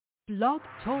Blog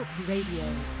Talk Radio.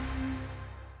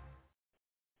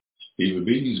 Stevie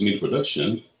B's Media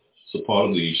Production is a part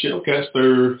of the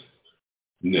Shellcaster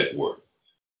Network.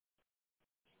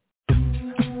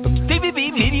 Stevie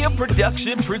B Media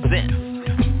Production presents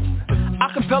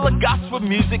Acappella Gospel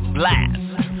Music Blast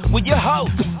with your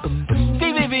host,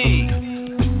 Stevie B.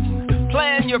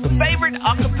 Playing your favorite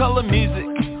acapella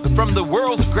music from the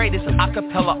world's greatest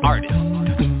acapella artists.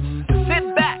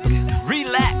 Sit back,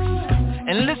 relax,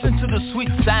 and listen to the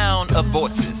sweet sound of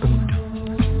voices.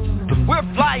 We're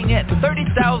flying at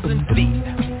 30,000 feet,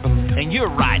 and you're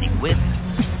riding with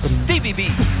Stevie B.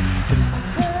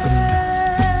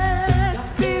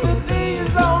 Stevie B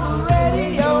is on the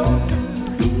radio.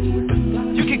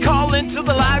 You can call into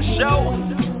the live show,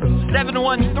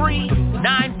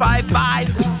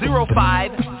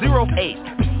 713-955-0508,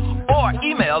 or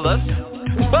email us,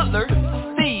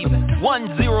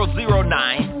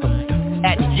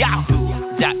 butlersteve1009@yahoo.com.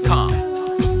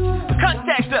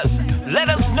 Contact us. Let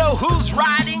us know who's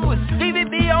riding with Stevie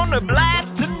B on the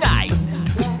blast tonight.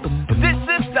 This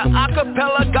is the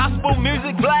Acappella Gospel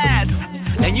Music Blast,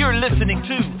 and you're listening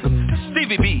to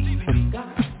Stevie B.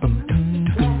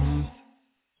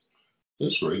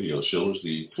 This radio show is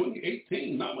the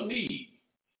 2018 nominee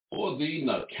for the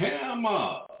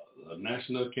NACAMA, the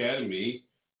National Academy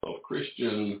of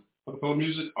Christian Acapella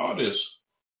Music Artists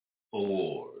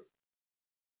Award.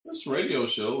 This radio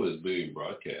show is being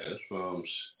broadcast from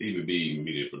Stevie B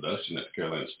Media Production at the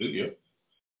Carolina Studio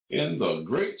in the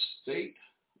great state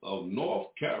of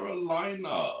North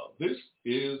Carolina. This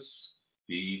is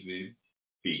Stevie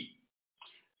B,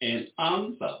 and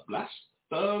I'm the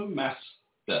Blaster Master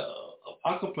of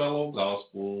Acapella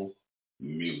Gospel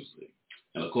Music.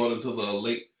 And according to the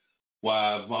late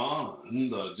Vaughn,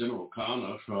 the General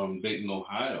Connor from Dayton,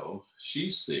 Ohio,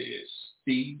 she says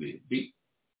Stevie B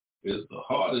is the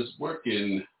hardest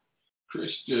working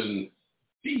Christian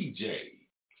DJ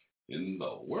in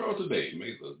the world today.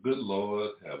 May the good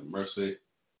Lord have mercy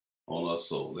on our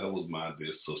soul. That was my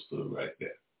dear sister right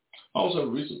there. Also, a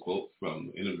recent quote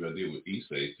from the interview I did with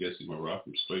Jesse Murrah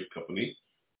from Straight Company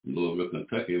in Louisville,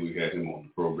 Kentucky. We had him on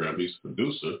the program. He's the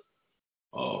producer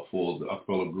for the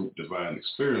acapella group Divine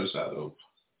Experience out of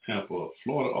Tampa,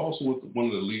 Florida. Also with one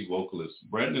of the lead vocalists,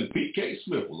 Brandon P.K.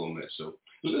 Smith, was on that show.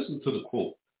 Listen to the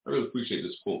quote. I really appreciate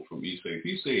this quote from Issei.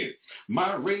 He said,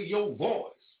 "My radio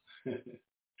voice,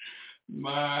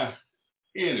 my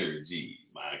energy,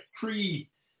 my creativity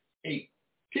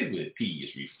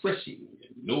is refreshing,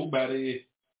 and nobody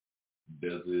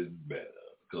does it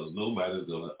better because nobody's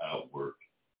going to outwork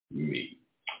me."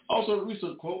 Also, a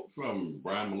recent quote from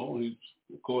Brian Malone, who's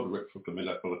recorded director for Command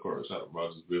Acapella Chorus out of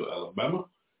Rogersville, Alabama.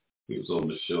 He was on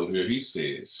the show here. He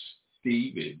says,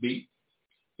 Stevie B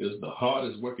is the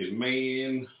hardest working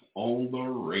man on the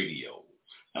radio.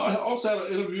 Now, I also had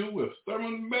an interview with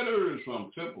Thurman Metters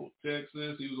from Temple,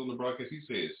 Texas. He was on the broadcast. He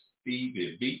says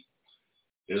Stevie B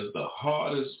is the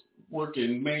hardest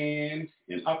working man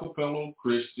in acapella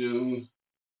Christian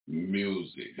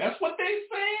music. That's what they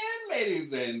saying,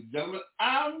 ladies and gentlemen.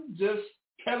 I'm just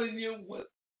telling you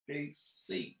what they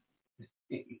see.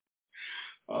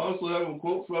 I also have a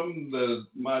quote from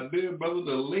my dear brother,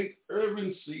 the late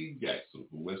Irvin C. Jackson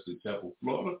from Wesley Chapel,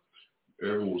 Florida.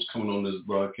 Irvin was coming on this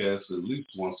broadcast at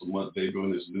least once a month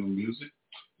debuting his new music.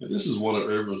 And this is one of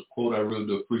Irvin's quotes. I really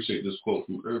do appreciate this quote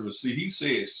from Irvin C. He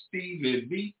says, Stevie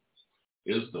B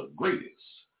is the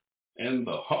greatest and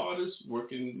the hardest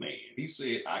working man. He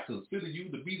said, I consider you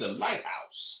to be the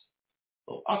lighthouse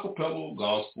of acapella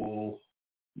gospel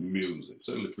music.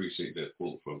 Certainly appreciate that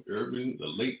quote from Irvin, the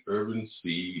late Irvin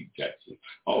C. Jackson.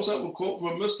 Also have a quote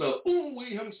from Mr.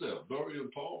 Ooh-wee himself, Dorian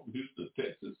Paul from Houston,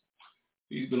 Texas.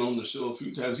 He's been on the show a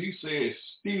few times. He says,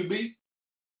 Stevie B,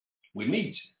 we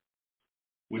need you.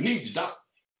 We need you, Doc.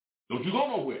 Don't you go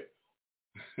nowhere.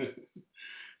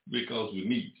 Because we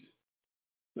need you.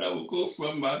 Now we'll go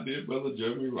from my dear brother,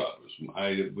 Jeremy Roberts from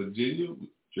Hyde, Virginia.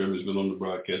 Jeremy's been on the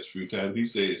broadcast a few times. He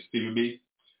says, Stevie B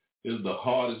is the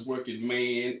hardest working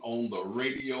man on the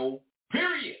radio,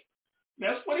 period.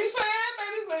 That's what he's saying,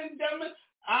 ladies and gentlemen.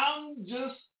 I'm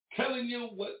just telling you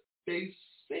what they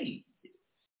say.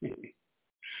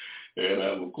 And I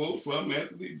have a quote from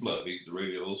Anthony Blood. He's the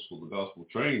radio host for the Gospel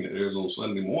Train that airs on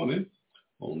Sunday morning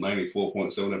on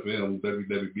 94.7 FM,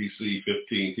 WWBC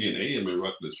 1510 AM in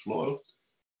Rockledge, Florida.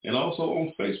 And also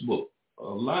on Facebook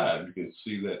Live. You can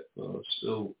see that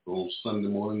still on Sunday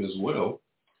morning as well.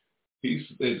 He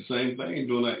said the same thing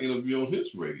during that interview on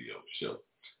his radio show.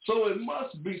 So it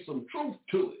must be some truth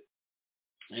to it.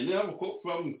 And then I have a quote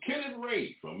from Kenneth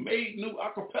Ray from Made New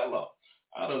Acapella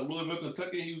out of Louisville,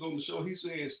 Kentucky. He was on the show. He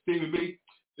says, Stevie B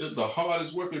is the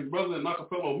hardest working brother in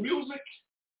acapella music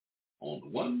on the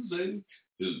ones and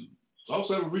twos.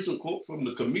 Also have a recent quote from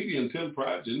the comedian Tim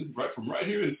Pridgen, right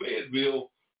here in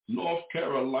Fayetteville, North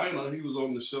Carolina. He was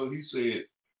on the show. He said,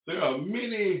 there are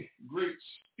many great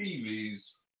Stevies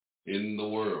in the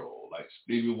world, like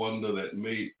Stevie Wonder that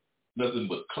made nothing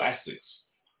but classics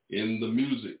in the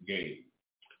music game.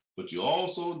 But you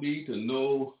also need to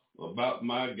know about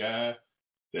my guy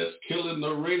that's killing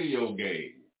the radio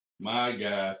game, my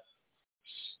guy,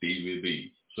 Stevie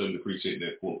B. Certainly appreciate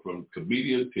that quote from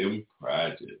comedian Tim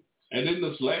Pridgen. And then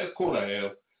this last quote I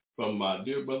have from my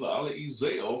dear brother Ali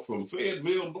Ezell from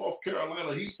Fayetteville, North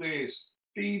Carolina. He says,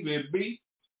 Stevie B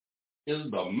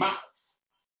is the mouth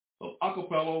of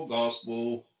acapella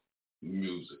gospel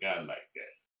music. I like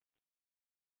that.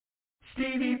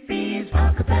 Stevie B's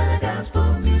Acapella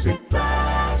Gospel Music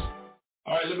Blast.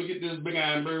 All right, let me get this big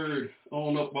iron bird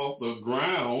on up off the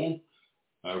ground.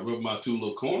 I rubbed my two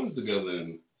little coins together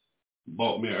and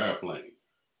bought me an airplane.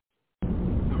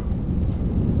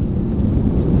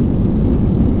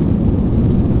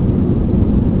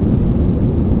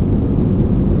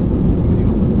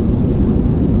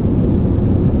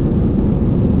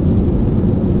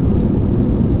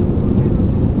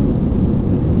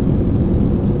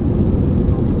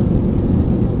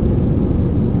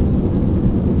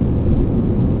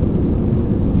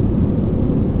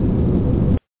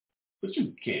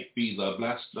 Can't be the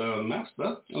blaster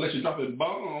master unless you're dropping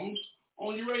bombs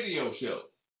on your radio show.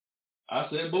 I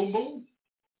said boom, boom.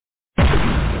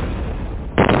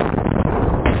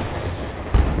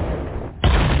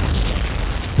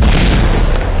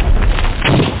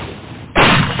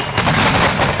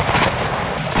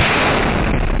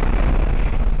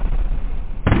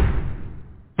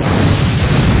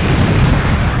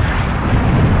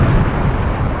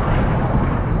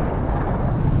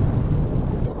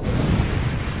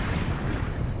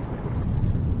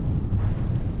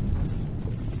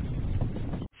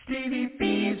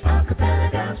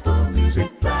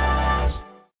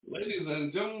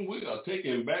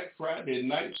 Taking back Friday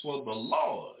nights for the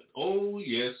Lord. Oh,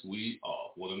 yes, we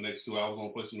are. For the next 2 hours, I'm going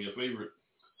to play some of your favorite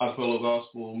acapella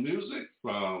gospel music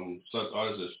from such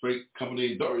artists as Straight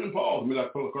Company, Dorian Paul,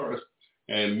 Mid-Acapella Chorus,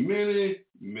 and many,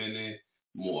 many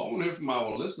more. I want to hear from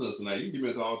our listeners tonight. You can give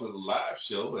me a call to the live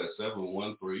show at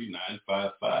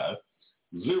 713-955-0508.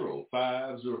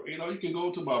 Or you can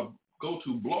go to my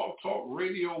Blog Talk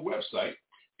Radio website,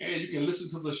 and you can listen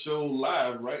to the show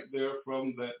live right there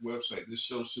from that website. This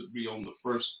show should be on the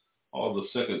first or the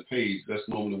second page. That's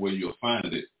normally where you'll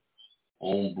find it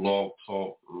on Blog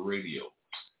Talk Radio.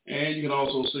 And you can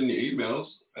also send your emails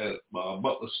at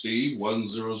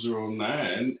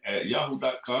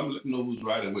butlersteve1009@yahoo.com. Let me know who's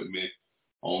riding with me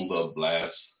on the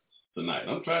blast tonight.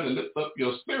 I'm trying to lift up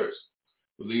your spirits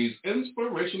with these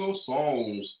inspirational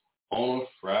songs on a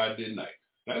Friday night.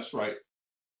 That's right.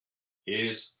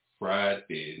 It's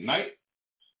Friday night,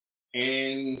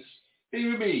 and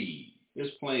Stevie B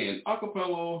is playing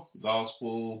acapella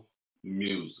gospel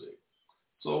music.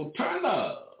 So turn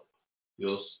up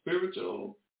your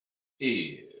spiritual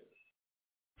ears.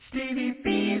 Stevie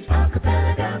B's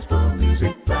Acapella Gospel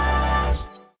Music Blast.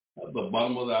 At the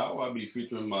bottom of the hour, I'll be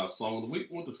featuring my song of the week.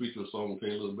 I want to feature a song, tell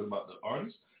you a little bit about the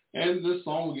artist, and this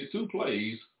song will get 2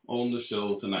 plays on the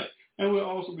show tonight. And we'll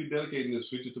also be dedicating this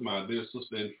feature to my dear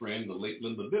sister and friend, the late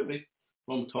Linda Billy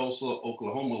from Tulsa,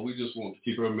 Oklahoma. We just want to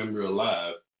keep her memory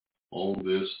alive on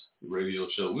this radio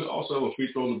show. We'll also have a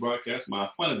feature on the broadcast, My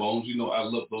Funny Bones. You know I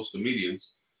love those comedians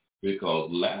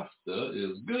because laughter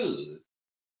is good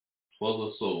for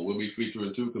the soul. We'll be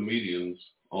featuring 2 comedians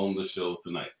on the show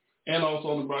tonight. And also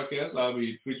on the broadcast, I'll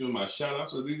be featuring my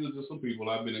shout-outs. So these are just some people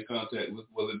I've been in contact with,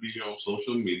 whether it be here on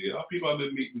social media or people I've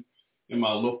been meeting in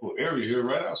my local area here,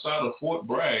 right outside of Fort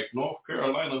Bragg, North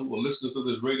Carolina, who are listening to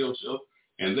this radio show,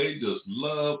 and they just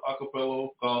love acapella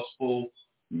gospel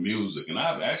music. And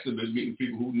I've actually been meeting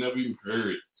people who've never even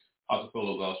heard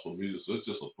acapella gospel music, so it's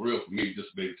just a thrill for me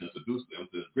just to be able to introduce them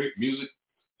to this great music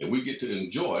that we get to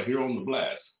enjoy here on The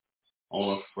Blast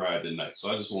on a Friday night. So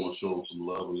I just want to show them some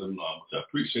love and let them know how much I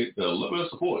appreciate the love and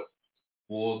support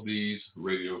for these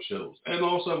radio shows. And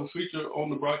also have a feature on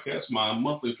the broadcast, my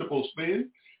monthly triple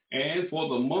spin. And for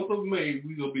the month of May,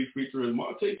 we will be featuring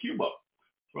Monte Cuba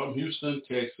from Houston,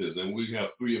 Texas. And we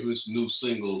have 3 of his new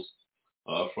singles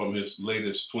from his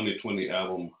latest 2020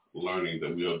 album, Learning,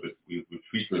 that we're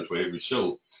featuring for every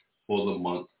show for the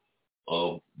month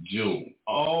of June.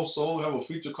 I also have a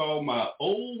feature called My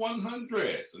Old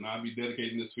 100. And I'll be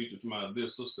dedicating this feature to my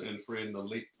dear sister and friend, the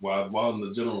late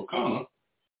Wanda General Connor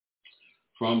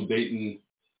from Dayton,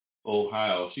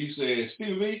 Ohio. She said,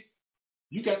 Stevie,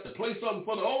 you got to play something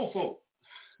for the old folk.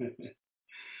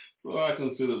 So I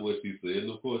considered what she said,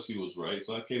 and of course she was right.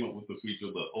 So I came up with the feature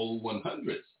of the old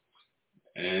 100s.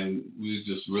 And we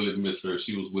just really miss her.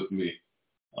 She was with me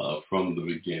from the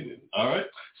beginning. All right.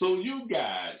 So you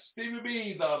guys, Stevie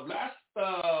B, the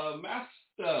Blaster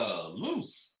Master,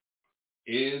 loose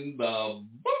in the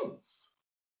booth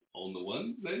on the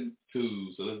ones and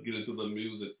twos. So let's get into the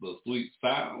music, the sweet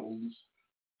sounds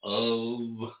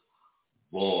of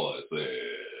voices.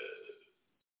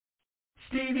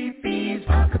 Stevie B's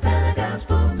Acappella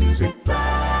Gospel Music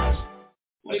Blast.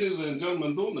 Ladies and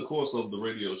gentlemen, during the course of the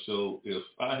radio show, if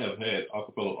I have had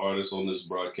acapella artists on this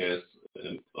broadcast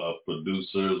and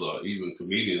producers or even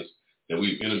comedians that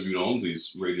we've interviewed on these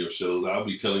radio shows, I'll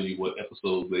be telling you what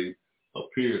episodes they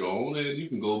appeared on, and you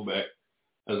can go back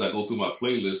as I go through my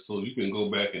playlist, so you can go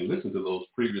back and listen to those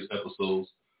previous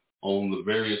episodes on the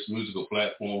various musical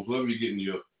platforms, wherever you're getting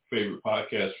your favorite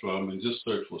podcast from, and just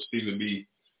search for Stevie B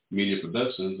Media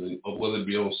Productions, and whether it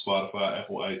be on Spotify,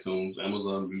 Apple iTunes,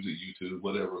 Amazon Music, YouTube,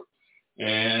 whatever.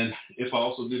 And if I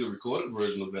also did a recorded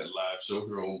version of that live show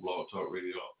here on Blog Talk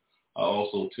Radio, I'll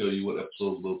also tell you what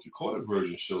episodes those recorded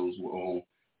version shows were on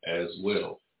as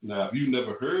well. Now, if you've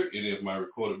never heard any of my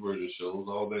recorded version shows,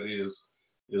 all that is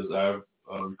I've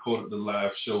recorded the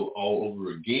live show all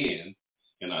over again,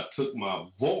 and I took my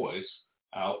voice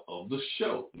out of the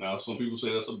show. Now, some people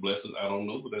say that's a blessing. I don't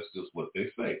know, but that's just what they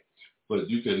say. But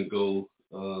you can go,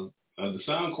 the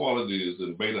sound quality is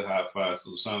in beta hi-fi,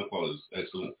 so the sound quality is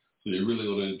excellent. So you're really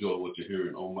going to enjoy what you're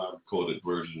hearing on my recorded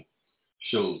version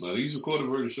shows. Now, these recorded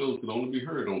version shows can only be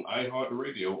heard on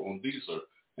iHeartRadio, on Deezer,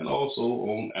 and also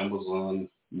on Amazon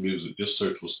Music. Just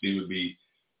search for Stevie B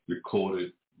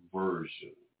recorded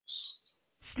versions.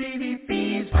 Stevie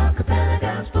B's Acappella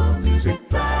Gospel Music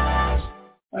Blast.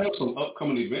 I have some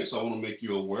upcoming events I want to make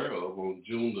you aware of on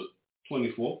June the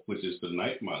 24th, which is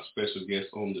tonight. My special guest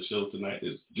on the show tonight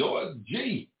is George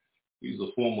G. He's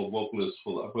a former vocalist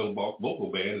for the vocal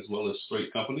band as well as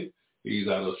Straight Company. He's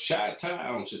out of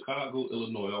Chi-Town, Chicago,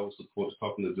 Illinois. I always look forward to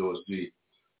talking to George G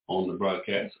on the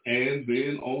broadcast. And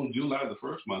then on July the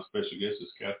 1st, my special guest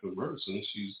is Catherine Ferguson.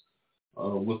 She's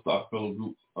with the acapella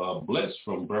group Blessed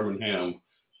from Birmingham,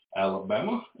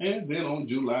 Alabama. And then on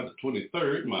July the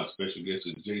 23rd, my special guest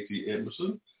is J.T.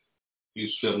 Emerson.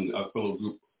 He's from the acapella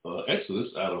group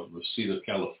Exodus out of Reseda,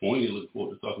 California. Looking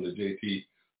forward to talking to JT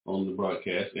on the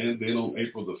broadcast. And then on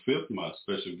April the 5th, my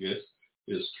special guest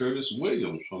is Curtis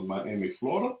Williams from Miami,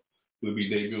 Florida. We'll be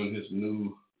debuting his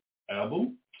new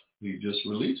album he just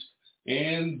released.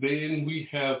 And then we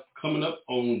have coming up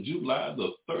on July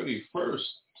the 31st,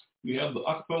 we have the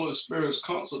Acapella Experience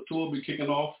Concert Tour will be kicking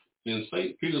off in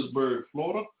St. Petersburg,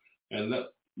 Florida. And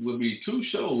that will be 2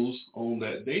 shows on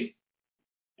that date.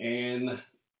 And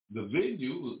the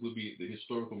venue will be at the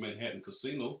historical Manhattan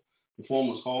Casino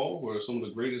Performance Hall, where some of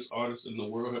the greatest artists in the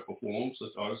world have performed,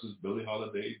 such artists as Billie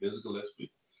Holiday, Dizzy Gillespie,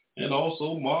 and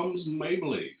also Moms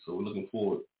Mabley. So we're looking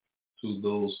forward to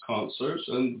those concerts.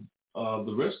 And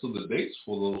the rest of the dates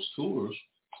for those tours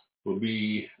will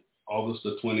be August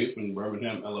the 20th in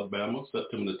Birmingham, Alabama.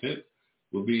 September the 10th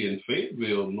will be in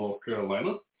Fayetteville, North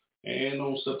Carolina. And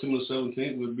on September the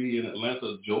 17th, we'll be in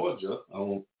Atlanta, Georgia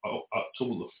on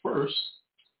October the 1st.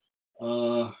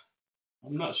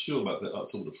 I'm not sure about that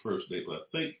October the 1st date, but I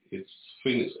think it's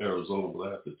Phoenix, Arizona, but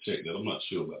I have to check that. I'm not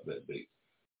sure about that date.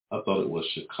 I thought it was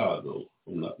Chicago, if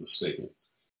I'm not mistaken.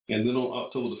 And then on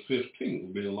October the 15th,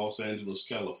 we'll be in Los Angeles,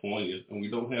 California, and we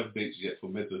don't have dates yet for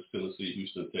Memphis, Tennessee,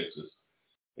 Houston, Texas,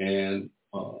 and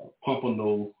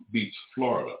Pompano Beach,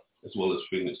 Florida, as well as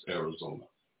Phoenix, Arizona.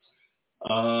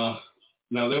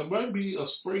 Now, there might be a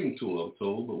spring tour, I'm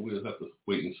told, but we'll have to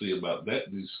wait and see about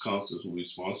that. These concerts will be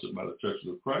sponsored by the Church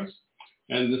of Christ.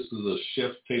 And this is a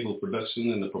Chef Table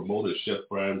production, and the promoter is Chef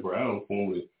Brian Brown,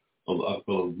 formerly of the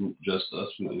acapella group Just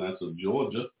Us from Atlanta,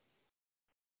 Georgia.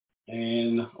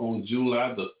 And on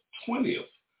July the 20th,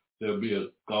 there'll be a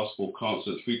gospel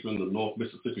concert featuring the North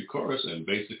Mississippi Chorus and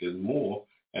Basic and more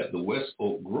at the West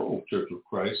Oak Grove Church of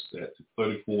Christ at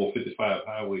 3455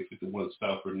 Highway 51,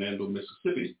 South Fernando,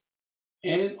 Mississippi.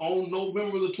 And on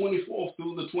November the 24th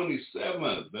through the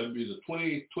 27th, that'll be the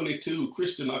 2022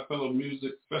 Christian Acapella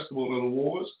Music Festival and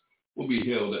Awards will be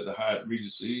held at the Hyatt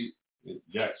Regency in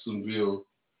Jacksonville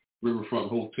Riverfront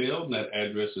Hotel. And that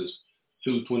address is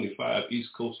 225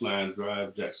 East Coastline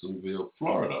Drive, Jacksonville,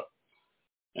 Florida.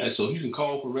 And so you can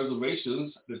call for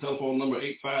reservations. The telephone number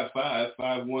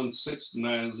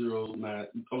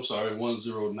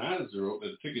 855-516-1090.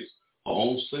 The tickets are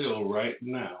on sale right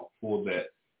now for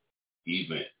that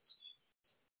event.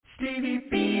 Stevie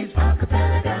B's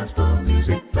Acapella Gospel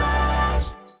Music Blast.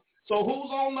 So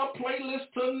who's on the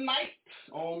playlist tonight?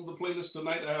 On the playlist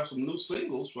tonight, I have some new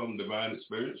singles from Divine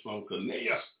Experience, from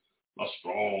Cornelius, A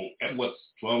Strong Edwards,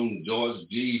 from George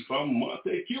G, from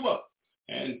Monte Cuba,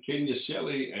 and Kenya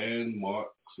Shelley and Mark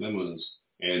Clemens,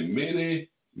 and many,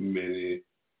 many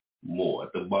more.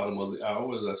 At the bottom of the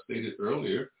hour, as I stated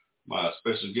earlier, my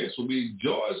special guest will be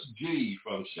George G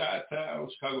from Chi-Town,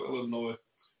 Chicago, Illinois.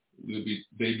 We'll be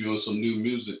debuting some new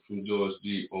music from George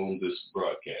G on this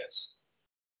broadcast.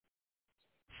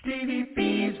 Stevie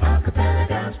B's Acappella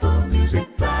Gospel Music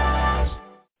Blast.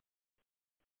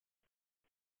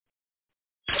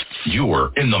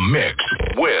 You're in the mix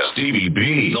with Stevie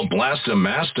B, the Blaster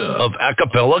Master of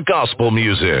Acappella Gospel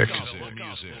Music.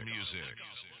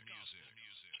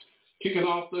 Kicking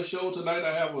off the show tonight,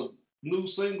 I have a new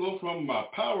single from my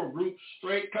power group,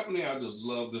 Straight Company. I just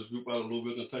love this group out of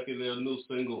Louisville, Kentucky. Their new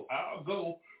single, I'll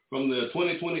Go, from their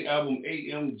 2020 album,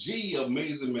 AMG,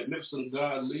 Amazing, Magnificent,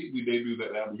 Godly. We debuted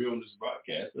that album here on this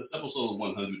broadcast. That's episode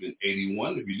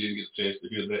 181, if you didn't get a chance to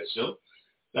hear that show.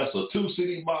 That's a 2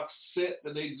 CD box set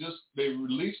that they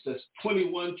released. That's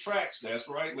 21 tracks. That's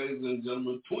right, ladies and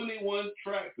gentlemen, 21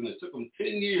 tracks. And it took them 10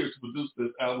 years to produce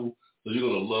this album. So you're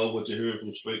going to love what you're hearing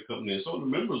from Straight Company. And some of the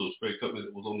members of Straight Company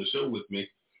that was on the show with me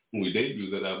when we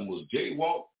debuted that album was Jay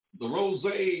Walk, The Rose,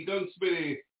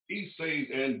 Gunspitty, East Sage,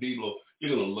 and D-Lo.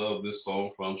 You're going to love this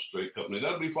song from Straight Company.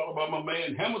 That'll be followed by my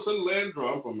man Hamilton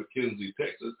Landrum from McKenzie,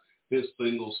 Texas. His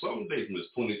single, Someday, from his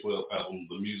 2012 album,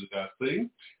 The Music I Sing.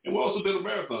 And we also did a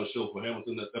marathon show for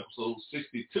Hamilton. That's episode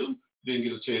 62. Didn't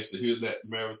get a chance to hear that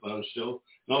marathon show.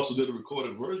 And also did a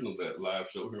recorded version of that live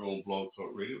show here on Blog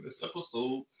Talk Radio. That's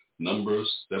episode number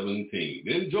 17.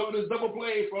 Enjoy this double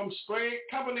play from Straight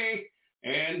Company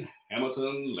and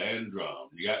Hamilton Landrum.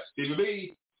 You got Stevie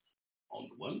B on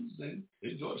the ones, and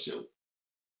enjoy the show.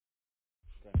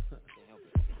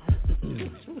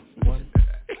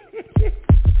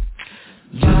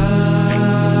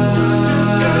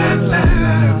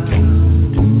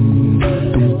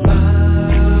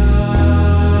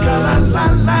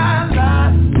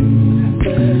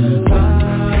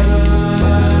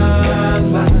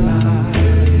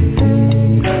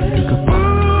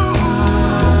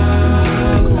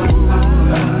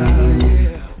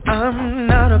 I'm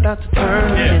not about to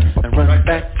turn and run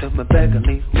back to my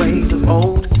beggarly ways of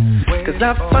old, 'cause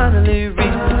I finally reached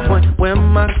the point where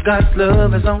my God's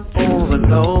love is on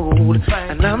overload.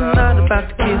 And I'm not about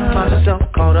to get myself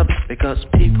caught up because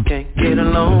people can't get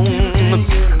along.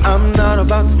 I'm not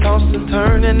about to toss and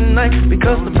turn at night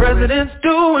because the president's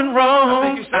doing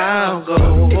wrong. I'll go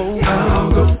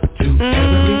to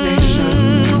every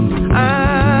nation.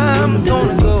 I'm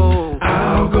gonna go.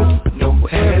 I'll go, no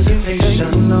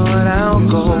hesitation. Lord, I'll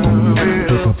go.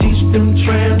 Teach them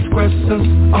transgressors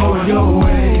all your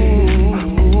ways.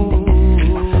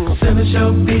 Sinners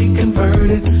shall be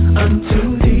converted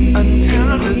unto thee.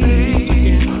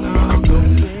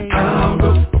 I'll go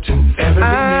to every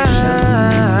nation.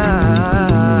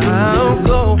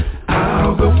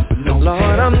 I'll go, no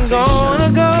Lord, I'm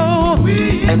gonna go.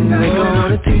 And we're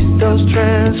gonna teach those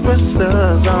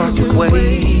transgressors all your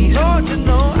ways. Lord, you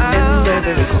know and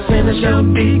every sinner shall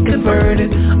be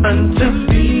converted unto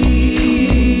thee.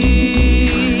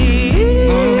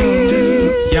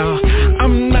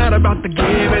 I'm not about to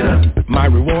give it up. My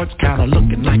reward's kinda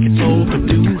looking like it's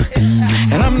overdue.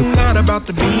 And I'm not about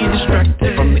to be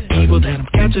distracted from the evil that I'm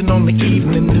catching on the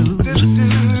evening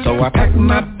news. So I packed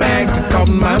my bags and caught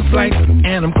my flight,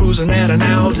 and I'm cruising at an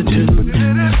altitude,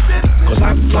 'cause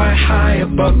I fly high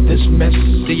above this mess.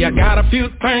 See, I got a few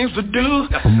things to do.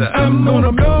 I'm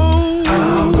gonna go.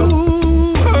 I'll go.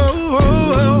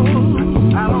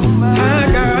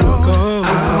 I gotta go.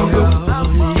 I'll go.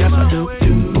 Yes, I do.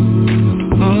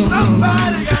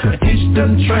 Teach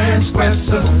them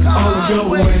transgressors all your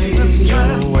ways.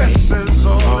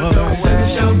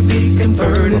 Sinners shall be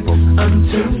converted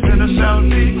unto sinners shall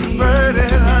be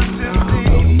converted unto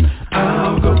thee.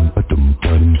 I'll go.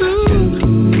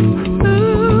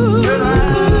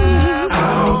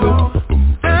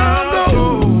 I'll go.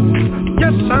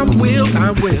 Yes, I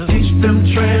will. Teach them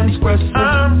transgressors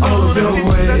all of your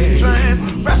ways.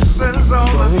 Transgressors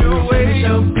all of your ways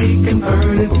shall be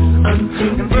converted unto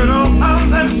all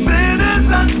the sinners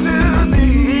unto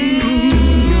thee.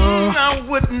 I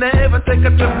would never take a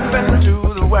trip into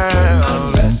the world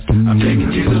unless I'm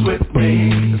taking Jesus with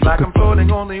me. It's like I'm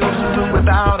floating on the ocean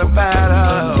without a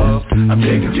paddle. I'm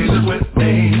taking Jesus with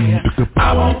me.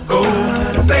 I won't go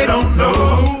if they don't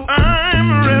know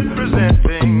I'm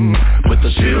representing. With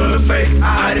the shield of faith,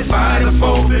 I defy the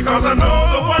foe because I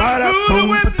know the one who's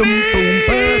with me.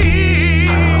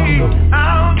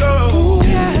 I'll go.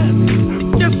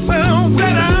 Yes, I'll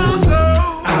go.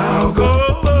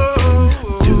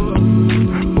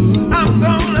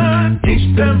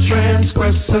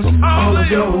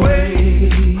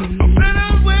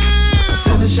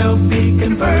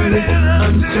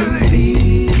 to be.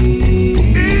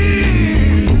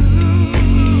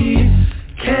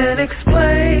 Can't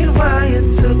explain why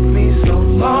it took me so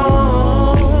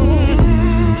long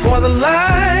for the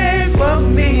life of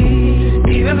me.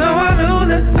 Even though I knew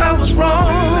that I was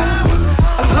wrong,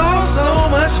 I lost so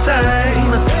much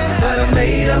time, but I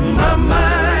made up my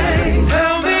mind.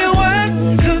 Tell me what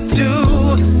to do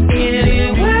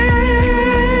anywhere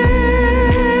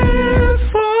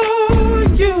for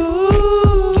you.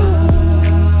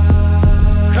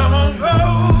 Come on, go.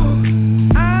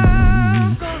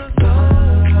 I'm gonna go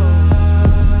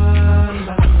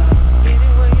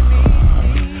anywhere you need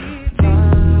me.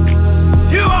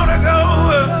 You wanna go,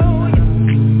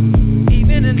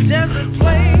 even in desert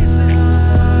places.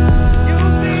 You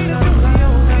feel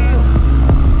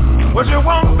what you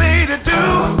want me to do.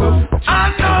 I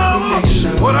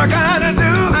know what I gotta do.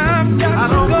 I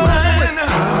don't mind.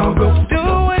 I'll go. Do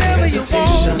whatever you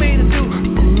want me to do.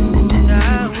 I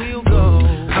will go.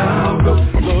 I'll go.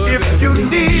 If you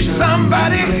need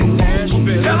somebody,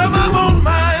 tell them I'm on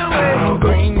my way.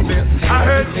 I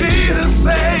heard Jesus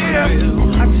say, I just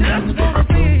wanna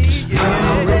be.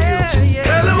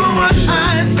 Tell them what I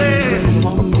said.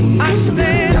 I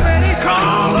stand ready.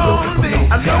 Call on me.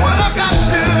 I know what I got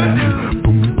to do.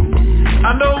 I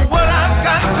know what I've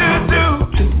got to do.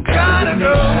 Gotta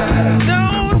go.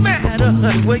 Don't matter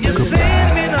where you send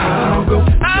me now. I'll go.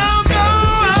 I'll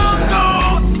go.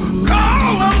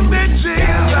 Call on me, Jesus.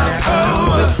 I'll go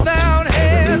without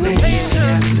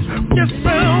hesitation. Just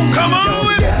come on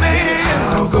with me.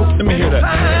 I'll go. Let me hear that.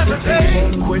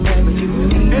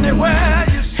 Anywhere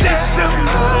you sit them,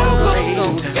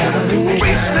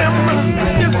 reach them,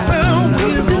 just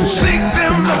seek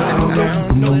them.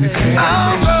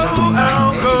 I'll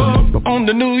go on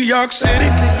to New York City.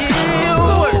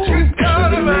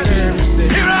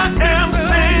 Here I am,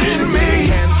 send me.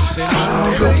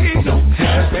 I'll go.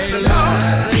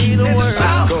 Need a word.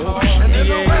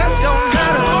 Don't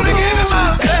matter. Wanna give him my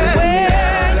best.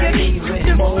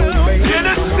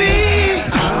 Tennessee.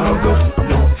 I'll go.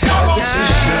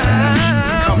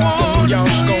 Come on, Georgia.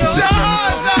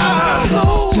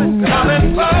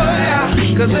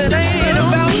 Cause it ain't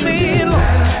about me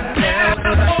alone.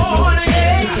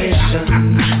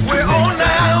 We're on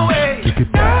our way.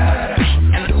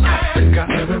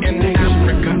 In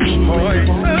Africa, boy.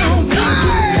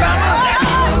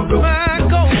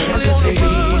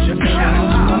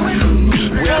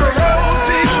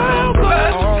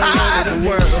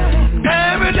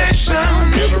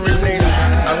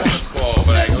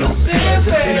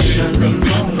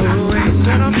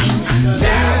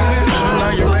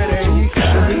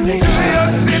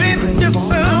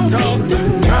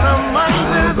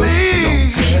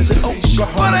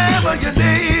 Whatever you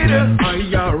need, are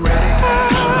y'all ready?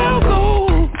 I'll go.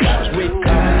 We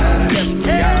coming,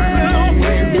 yes we are.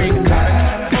 We coming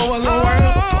for the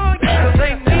world. Cause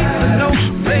they need to know,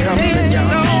 they need to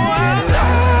know. I'll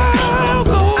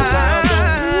go.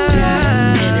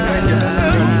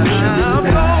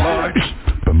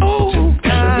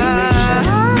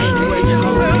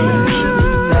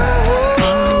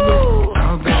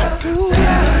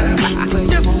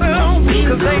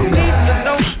 Cause they need to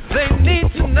know. They need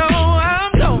to know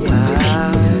I'm going.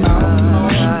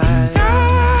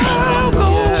 I'll go.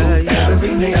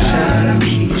 Every nation.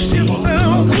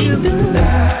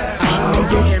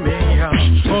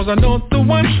 Cause I know the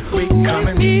one we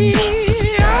coming.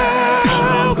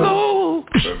 I'll go.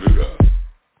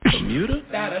 Bermuda?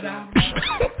 Da-da-da.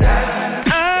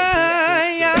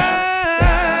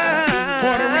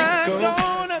 Puerto Rico.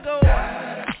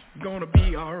 Gonna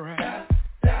be alright.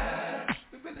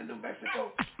 We've been to New Mexico.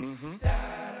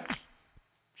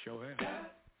 Show it.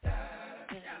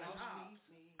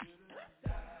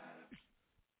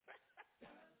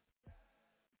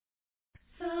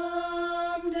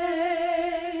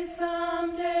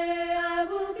 Someday I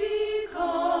will be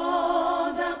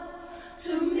called up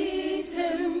to meet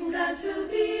him. Got to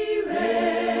be ready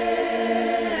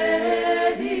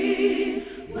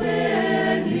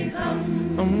when he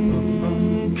comes.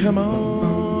 Come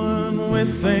on,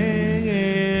 we're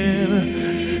singing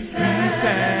peace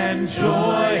and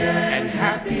joy and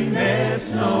happiness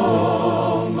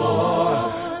no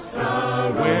more.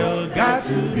 We'll got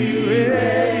to be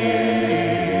ready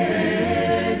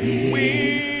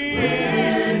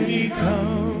when he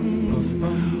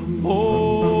comes.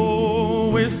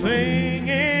 Oh, we're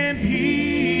singing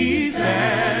peace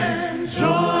and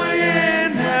joy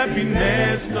and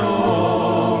happiness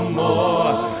no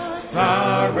more.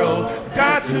 Sorrow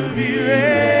got to be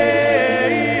ready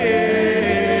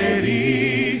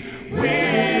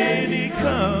when he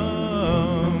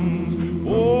comes.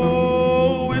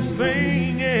 Oh, we're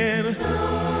singing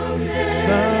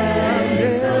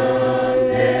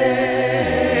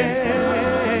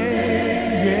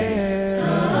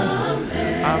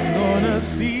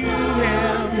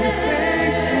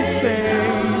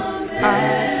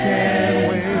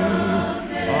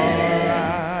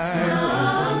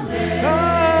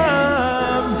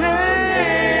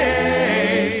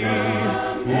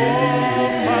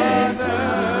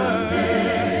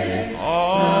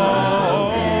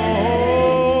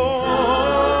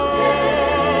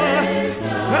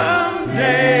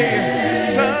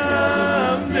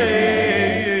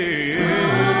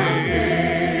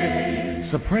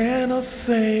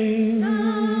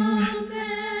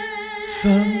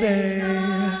Someday,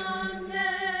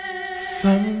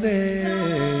 someday,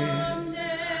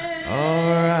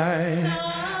 alright,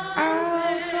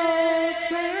 I'll go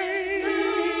sing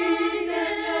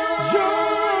your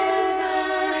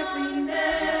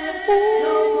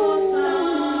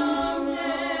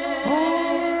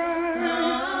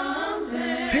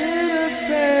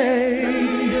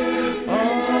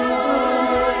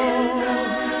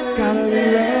gotta be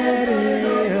ready,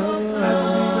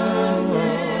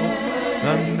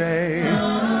 Sunday,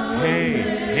 hey,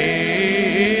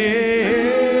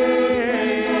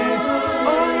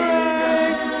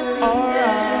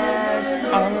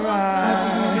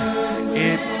 alright,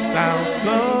 it sounds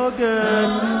so good,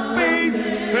 baby,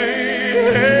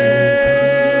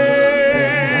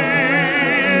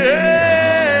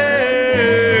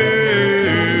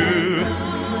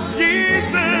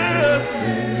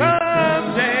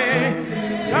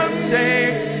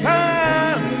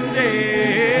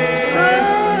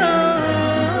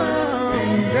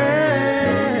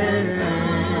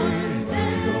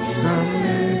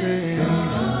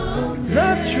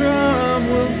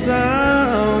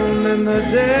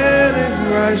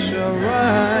 shall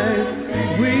rise,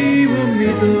 we will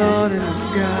meet the Lord in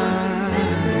the sky.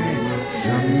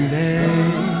 Someday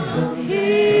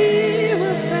He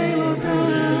will say, well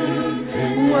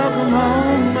done, welcome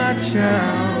home, my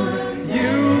child.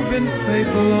 You've been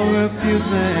faithful over a few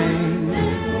things,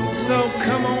 so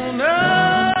come on up.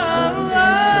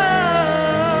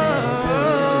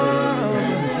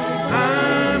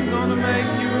 I'm gonna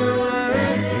make you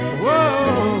realize,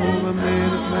 whoa, I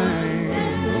made a thing.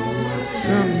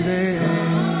 Someday,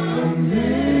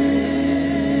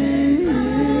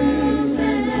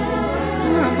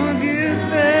 I'm gonna get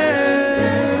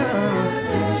there.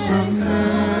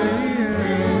 Someday.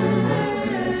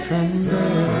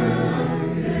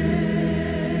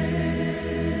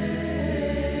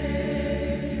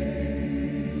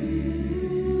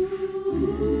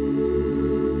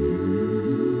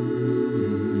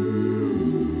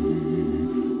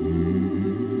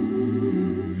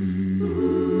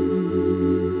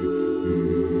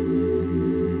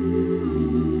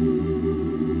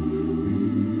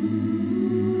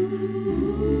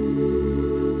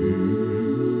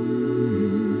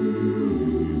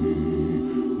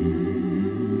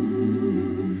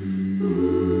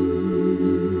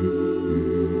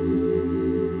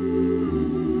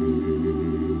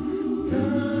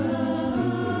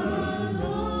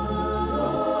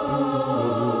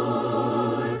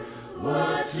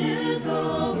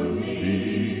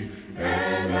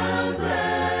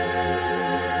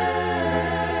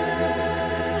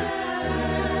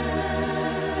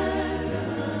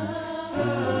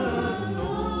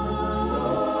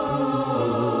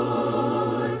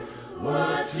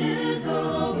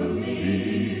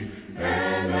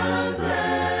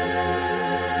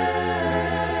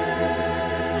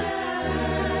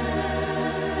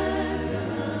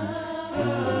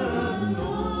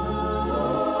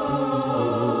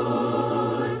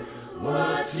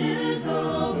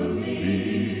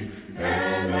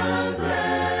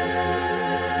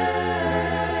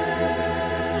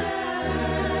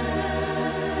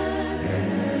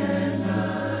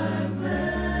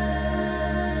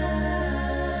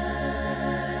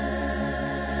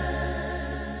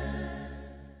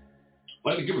 I'd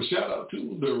like to give a shout out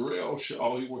to Darrell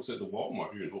Shaw. He works at the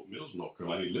Walmart here in Hope Mills, North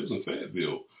Carolina. He lives in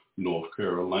Fayetteville, North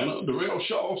Carolina. Darrell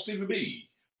Shaw, Stevie B,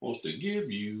 wants to give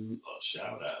you a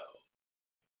shout out.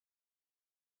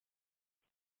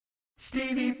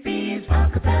 Stevie B's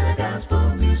Acappella Gospel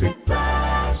Music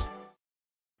Blast.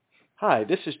 Hi,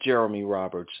 this is Jeremy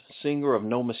Roberts, singer of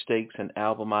No Mistakes and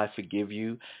album I Forgive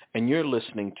You, and you're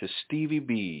listening to Stevie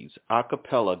B's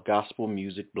Acappella Gospel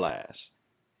Music Blast.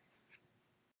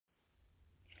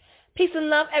 Peace and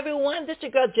love, everyone. This is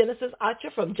your girl, Genesis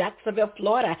Archer from Jacksonville,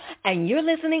 Florida, and you're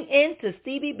listening in to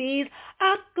Stevie B's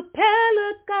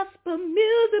Acappella Gospel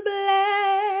Music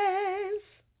Blast.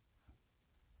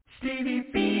 Stevie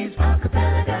B's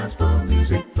Acappella Gospel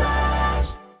Music Blast.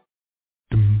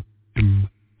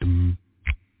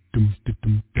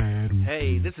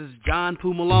 Hey, this is John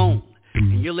Poo Malone,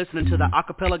 and you're listening to the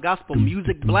Acappella Gospel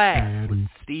Music Blast with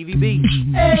Stevie B.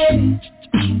 Hey.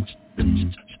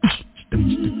 Yeah.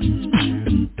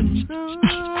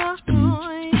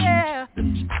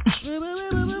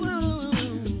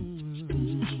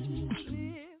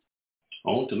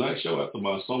 On tonight's show, after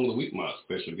my Song of the Week, my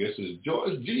special guest is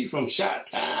George G. from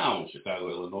Chi-Town, Chicago,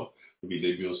 Illinois. We'll be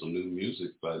debuting some new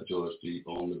music by George G.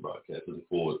 on the broadcast. Looking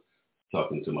forward to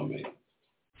talking to my man.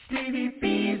 Stevie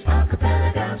B's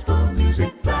Acappella Gospel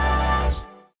Music Blast.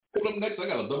 Up next, I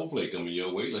got a double play coming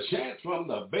your way. LaChance from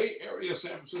the Bay Area,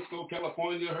 San Francisco,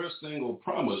 California. Her single,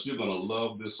 Promise. You're going to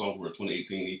love this song for her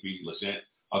 2018 EP, LaChance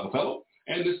Acappella.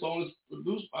 And this song is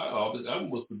produced by, this album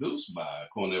was produced by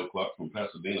Cornell Clark from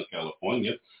Pasadena,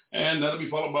 California. And that'll be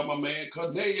followed by my man,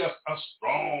 Cornelius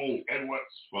Strong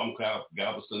Edwards from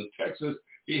Galveston, Texas.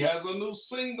 He has a new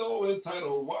single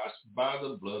entitled Washed by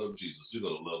the Blood of Jesus. You're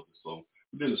going to love this song.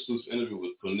 We did an exclusive interview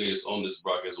with Cornelius on this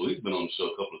broadcast. Well, he's been on the show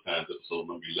a couple of times, episode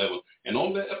number 11. And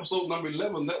on that episode number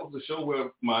 11, that was the show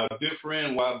where my dear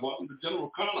friend, Wild Barton, the General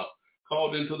Connor,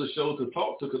 called into the show to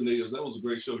talk to Cornelius. That was a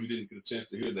great show. You didn't get a chance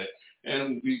to hear that.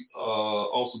 And we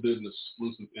also did an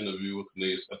exclusive interview with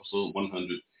Cornelius, episode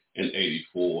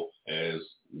 184 as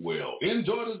well.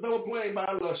 Enjoy this double play by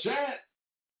LaChance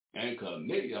and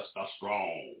Cornelius the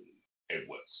Strong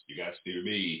Edwards. You got Stevie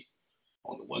B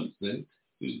on the 1 and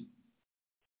 2.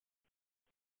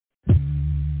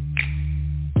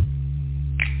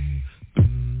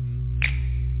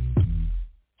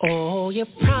 Oh, you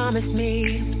promised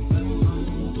me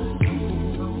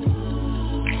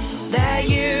that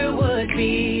you would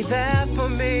be there for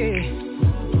me.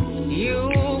 You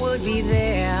would be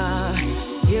there.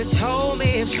 You told me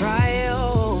if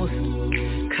trials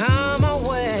come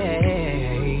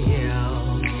away,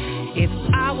 if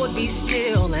I would be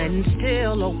still and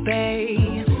still obey,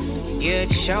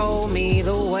 you'd show me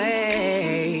the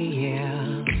way.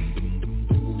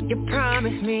 You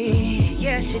promised me,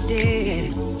 yes you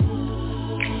did,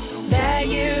 that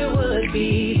you would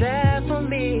be there for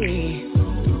me.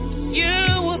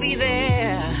 You will be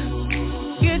there.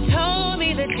 You told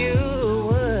me that you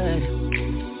would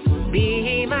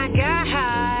be my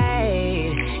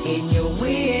guide. In your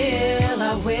will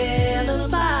I will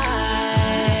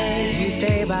abide. You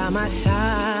stay by my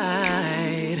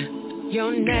side.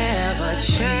 You'll never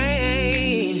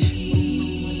change.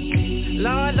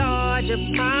 Lord, Lord, you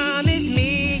promised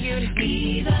me you'd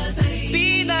be the same.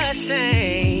 Be the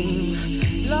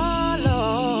same. Lord,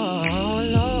 Lord,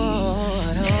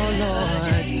 Lord, oh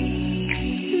Lord.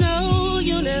 No,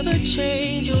 you'll never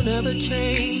change, you'll never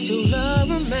change. Your love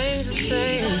remains the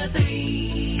same.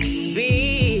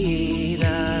 Be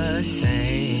the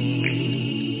same.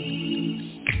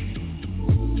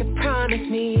 You promised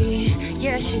me,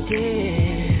 yes you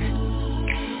did,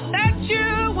 that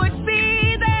you would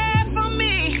be there for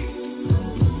me.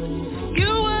 You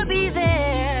will be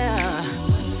there.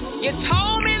 You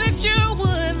told me that you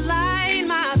would light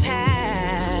my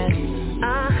path.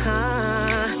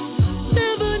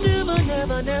 Never, never,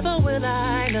 never, never will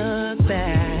I look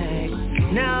back.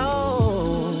 No.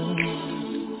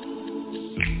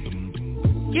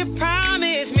 You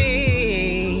promised me,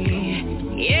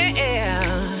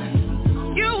 yeah,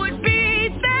 you would be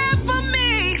there for me.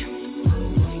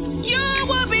 You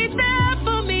will be there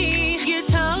for me. You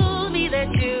told me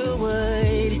that you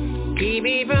would keep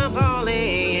me from falling.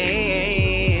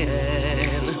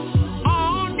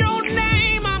 On your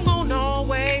name I'm gonna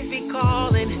always be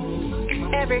calling.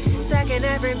 Every second,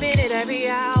 every minute, every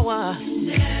hour.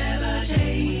 Never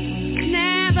change.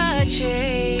 Never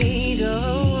change.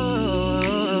 Oh.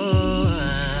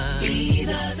 Be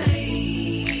the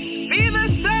same. Be the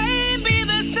same. Be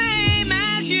the same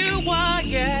as you were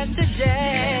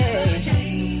yesterday.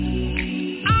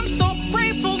 I'm so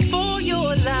grateful for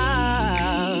your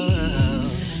love.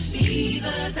 Be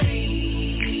the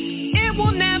same. It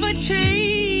will never change.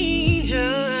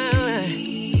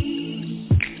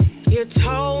 You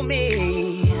told me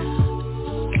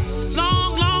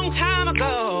long, long time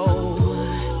ago,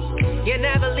 you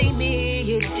never leave me.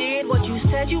 You did what you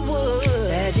said you would.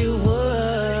 Said you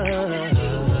would.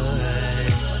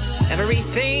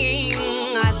 Everything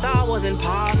I thought was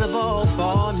impossible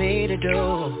for me to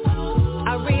do,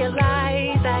 I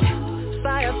realized that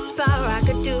by a power I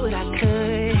could do it. I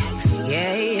could.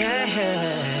 Yeah, yeah.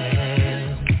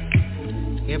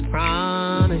 You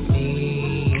promised me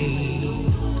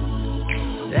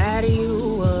that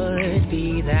you would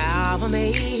be there for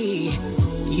me.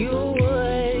 You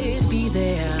would be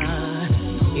there.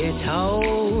 You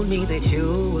told me that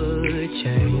you would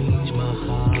change my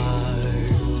heart.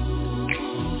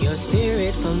 Your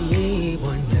spirit from me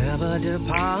will never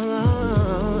depart.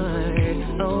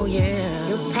 Oh yeah.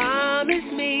 You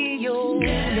promised me you'll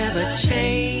never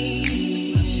change.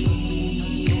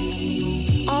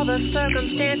 All the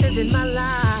circumstances in my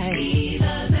life,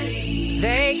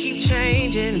 they keep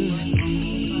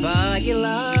changing, but your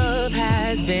love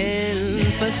has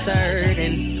been for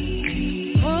certain.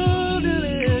 Oh,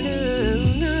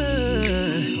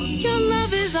 your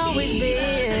love has always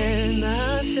been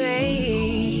the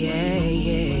same. Yeah,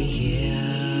 yeah, yeah.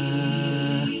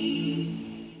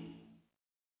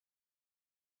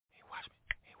 Hey, watch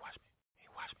me.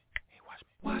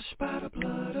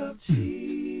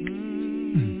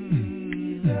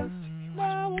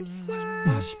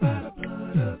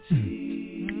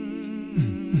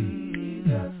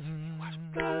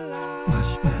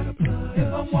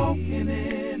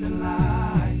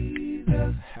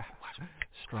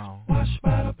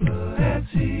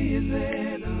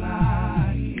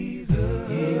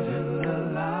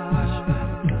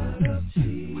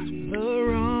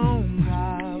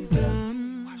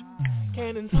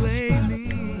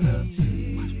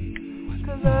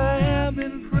 I've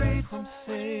been freed from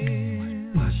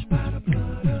sin. Washed by the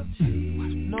blood of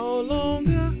Jesus. No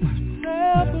longer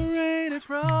separated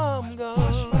from God.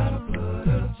 Washed by the blood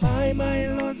of Jesus. By my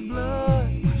Lord's blood,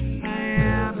 I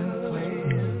am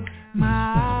cleansed.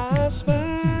 My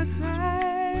spots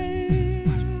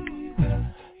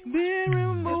be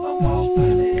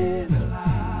removed.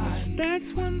 That's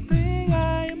one thing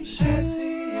I am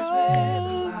sure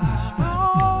of.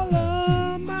 All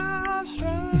of my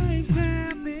stripes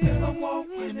have been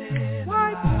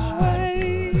wiped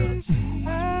away.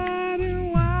 I've been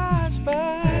washed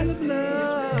by the blood.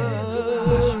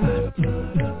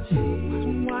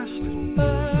 Washed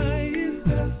by His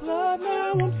blood.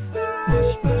 Now I'm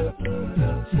saved.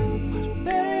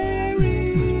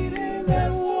 Buried in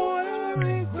that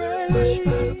watery grave.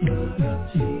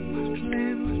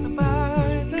 Cleansed by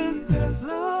the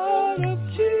blood of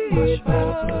Jesus.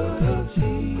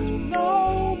 No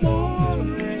more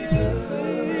regret.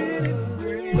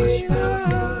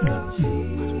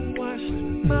 Washed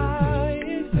by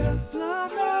His blood.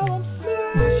 Now I'm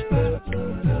saved.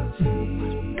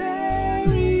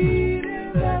 Buried in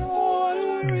that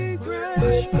watery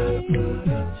grave.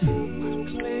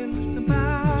 Cleansed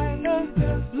by the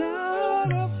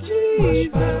blood of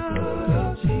Jesus.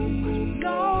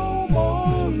 No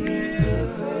more regret.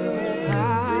 I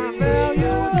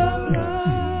value the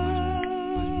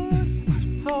blood,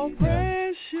 so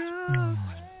precious,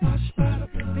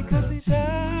 because He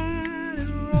died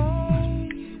and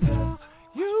rose for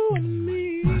you and me.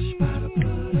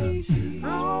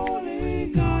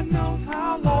 Only God knows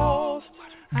how lost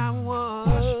I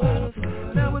was.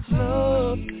 Now it's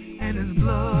love and His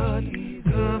blood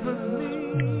covers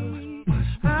me.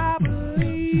 I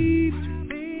believe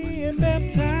being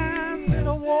baptized in a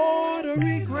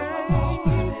watery grave.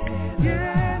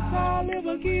 Yes, I'll live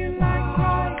again like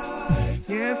Christ.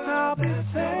 Yes, I'll be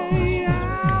saved. I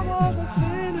was a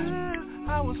sinner,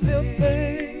 I was still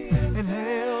saved, and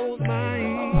hell was my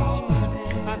end.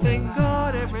 I thank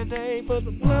God every day for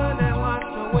the blood that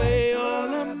washed away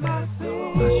all of my sins.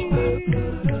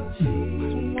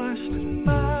 Washed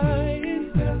by His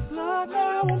blood,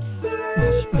 now I'm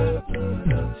saved.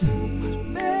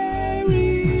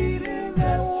 Buried in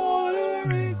that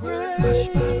watery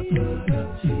grave.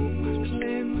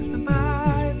 Cleansed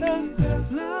by the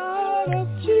blood of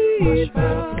Jesus.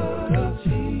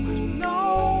 No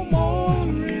more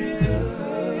regret.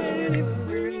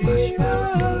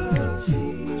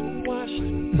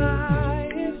 Washed by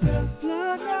His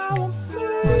blood, now I'm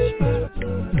saved.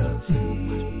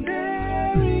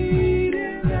 Buried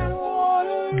in that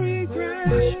watery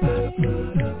grave.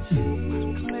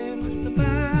 Cleansed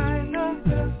by the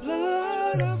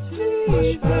blood of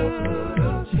Jesus.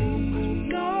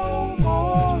 No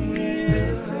more regret.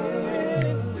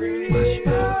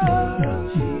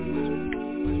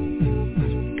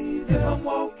 If I'm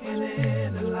walking in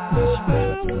the light,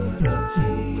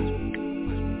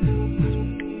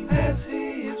 as He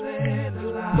is in the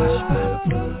light,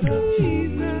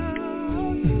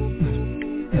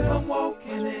 if I'm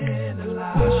walking in the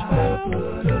light,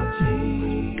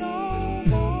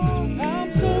 I'm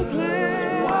so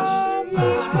glad washed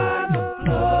by the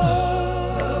blood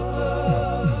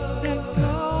that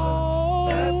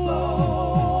flows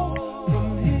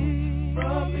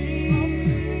from me.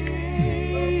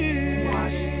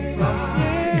 Washed by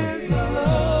His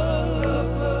blood,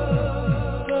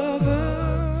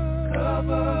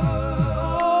 cover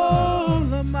all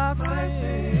of my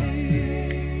sins.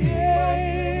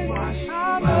 I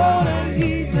know that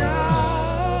He died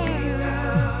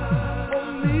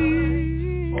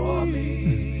for me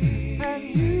and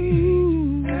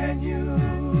you. That's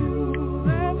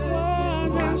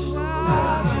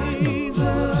why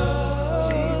Jesus,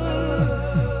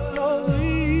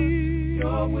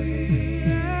 you're weak.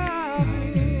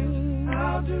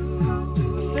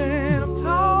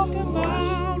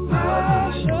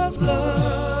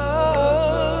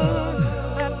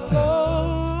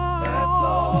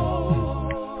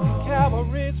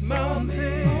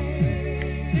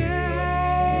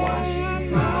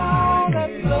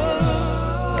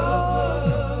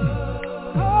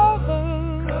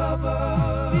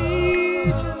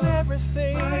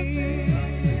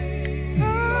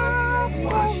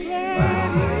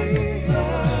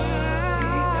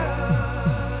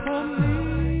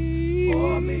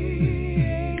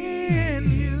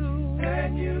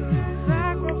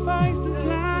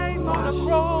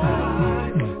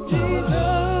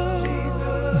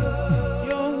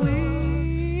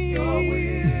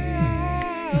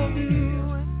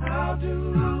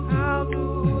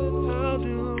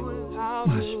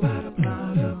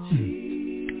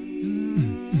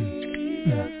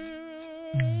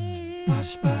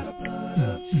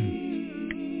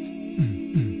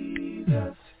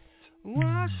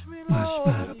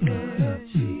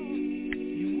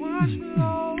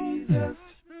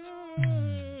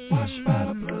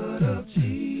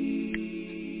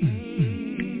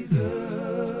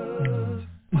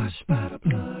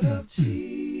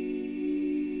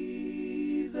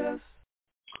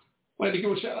 I'd like to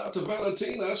give a shout out to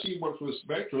Valentina. She works with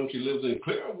Spectrum. She lives in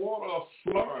Clearwater,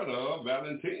 Florida.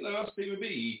 Valentina, Stevie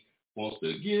B wants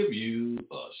to give you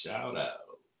a shout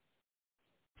out.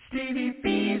 Stevie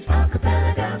B's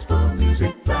Acappella Gospel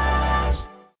Music Blast.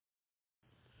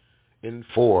 In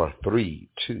 4, 3,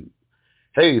 2.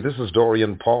 Hey, this is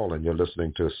Dorian Paul, and you're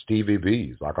listening to Stevie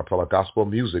B's Acappella Gospel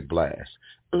Music Blast.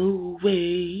 Ooh,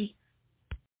 wait.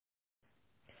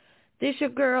 This your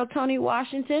girl, Tony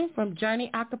Washington from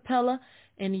Journey Acappella,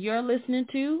 and you're listening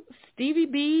to Stevie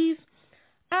B's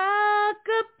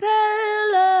Acappella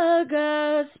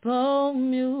Gospel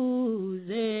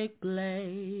Music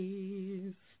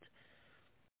Blast.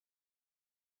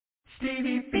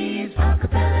 Stevie B's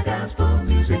Acappella Gospel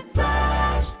Music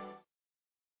Blast.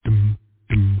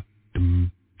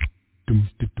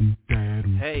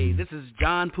 Hey, this is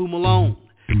John Poo Malone,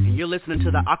 and you're listening to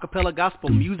the Acappella Gospel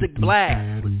Music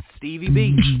Blast with Stevie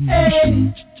B.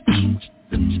 Hey.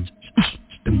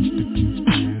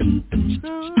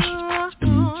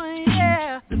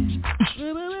 Yeah.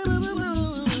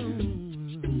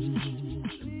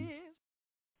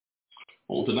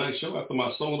 On tonight's show, after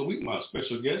my song of the week, my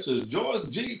special guest is George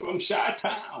G from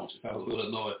Chi-Town, Chicago,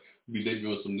 Illinois. We'll be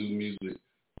debuting some new music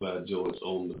by George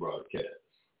on the broadcast.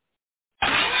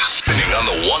 Spinning on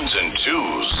the ones and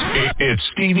twos, it's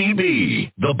Stevie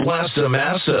B, the Blaster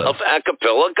Master of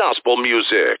Acappella Gospel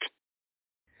Music.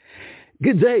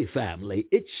 Good day, family.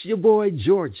 It's your boy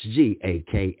George G,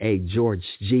 a.k.a. George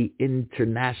G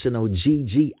International,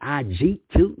 GGIG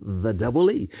to the double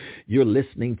E. You're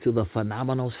listening to the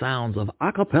phenomenal sounds of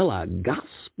Acappella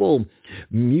Gospel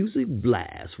Music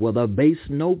Blast, where the bass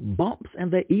note bumps and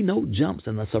the E note jumps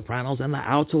and the sopranos and the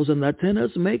altos and the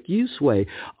tenors make you sway.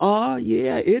 Oh,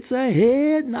 yeah, it's a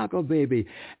head knocker, baby,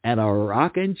 and a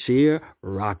rock and cheer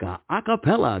rocker.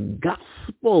 Acappella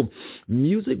Gospel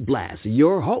Music Blast,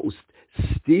 your host,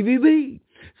 Stevie B,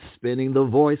 spinning the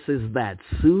voices that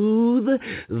soothe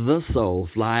the soul,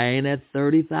 flying at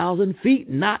 30,000 feet,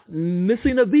 not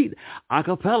missing a beat.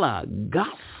 Acappella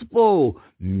Gospel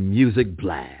Music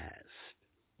Blast.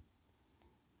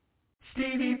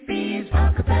 Stevie B's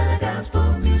Acappella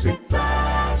Gospel Music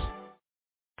Blast.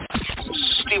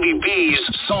 Stevie B's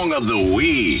Song of the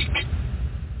Week.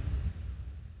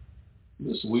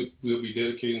 This week, we'll be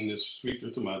dedicating this feature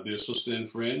to my dear sister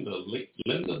and friend, late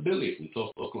Linda Billy from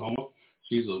Tulsa, Oklahoma.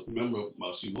 She was a member of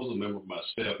my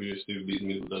staff here at Stevie B's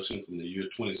Music Production from the year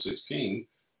 2016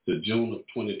 to June of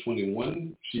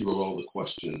 2021. She wrote all the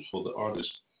questions for the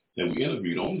artists that we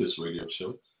interviewed on this radio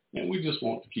show, and we just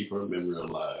want to keep her memory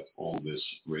alive on this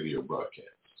radio broadcast.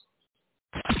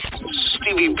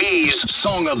 Stevie B's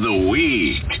Song of the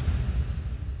Week.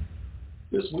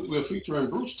 This week we're featuring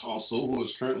Bruce Tossell, who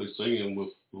is currently singing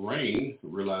with Rain,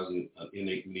 realizing an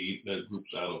innate need. That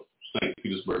group's out of St.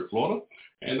 Petersburg, Florida,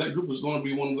 and that group is going to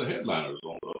be one of the headliners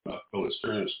on the Acappella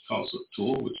Experience concert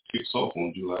tour, which kicks off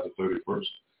on July the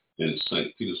 31st in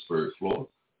St. Petersburg, Florida.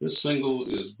 This single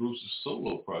is Bruce's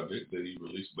solo project that he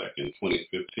released back in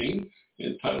 2015,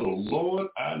 entitled Lord,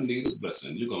 I Need a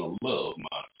Blessing. You're going to love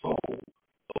my song of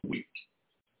the week.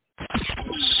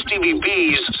 Stevie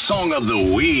B's Song of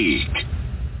the Week.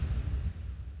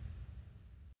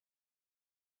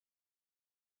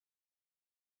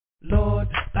 Lord,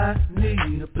 I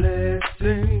need a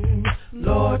blessing.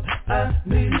 Lord, I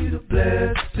need a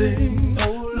blessing.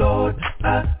 Oh, Lord,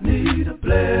 I need a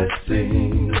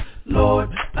blessing. Lord,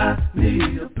 I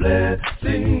need a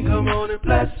blessing. Come on and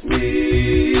bless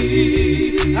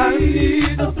me. I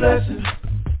need a blessing.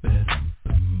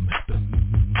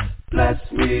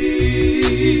 Bless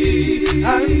me.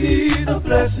 I need a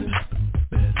blessing.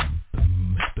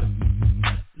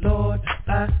 Lord,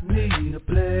 I need a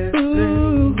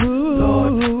blessing.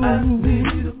 Lord, I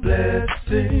need a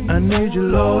blessing. I need you,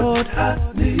 Lord.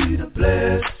 I need a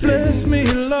blessing. Bless me,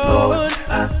 Lord.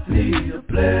 I need a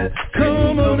blessing.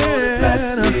 Come on and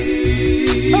bless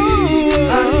me. I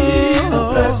need a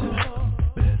blessing.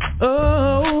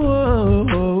 Oh,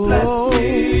 bless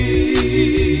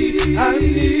me. I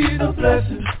need a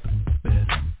blessing.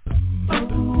 Oh,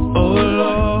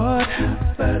 Lord,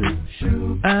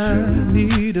 I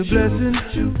need a blessing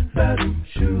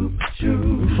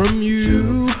from you.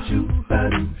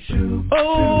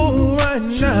 Oh, right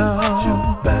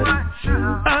now,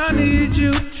 I I need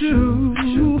you to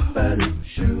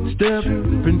step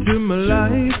into my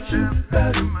life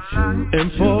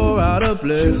and pour out a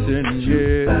blessing,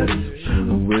 yes,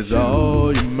 with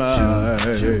all your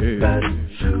might.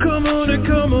 Come on and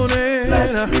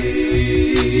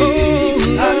oh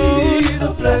Lord,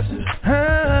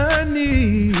 I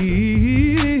need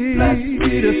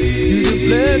you to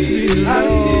bless me,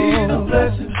 Lord.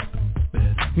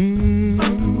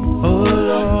 Oh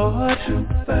Lord,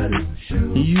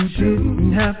 you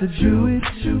didn't have to do it.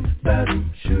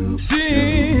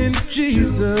 Send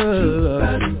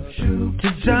Jesus to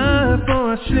die for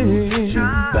our sins,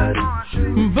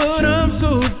 but I'm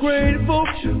so grateful.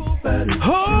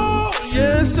 Oh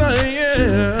yes I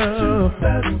am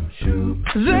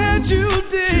that you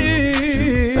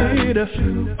did.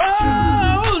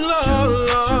 Oh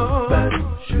Lord,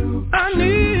 I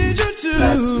need you to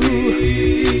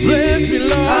bless me,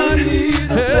 Lord.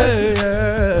 Hey,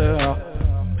 yeah.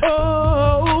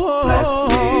 Oh,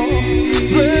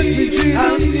 bless me, Jesus. I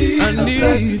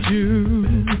need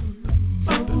you.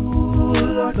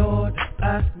 Oh, Lord,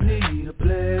 I need a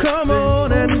blessing. Come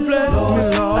on and bless me,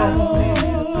 Lord.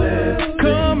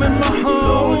 Come in my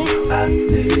home. I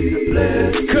need a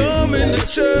blessing. Come in the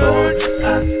church.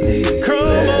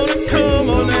 Come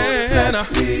on and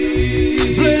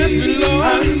bless me,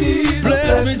 Lord.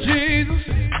 Bless me, Jesus.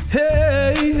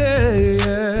 Hey,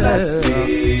 yeah.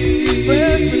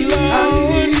 Bless me, Lord.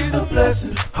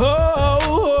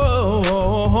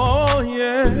 Oh,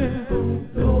 yeah.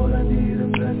 Lord, I need a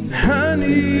blessing. I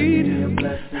need a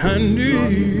blessing.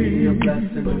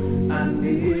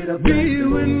 Be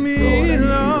with me,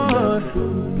 Lord.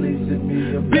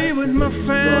 Be with my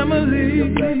family.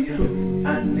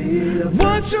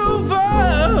 Watch over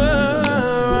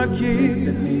our kids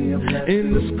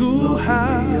in the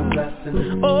schoolhouse.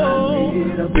 Oh,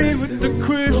 be with the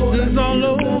Christians all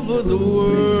over the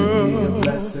world.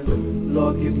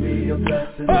 Lord, give me a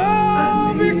blessing.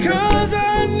 Oh, because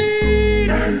I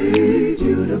need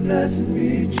you to bless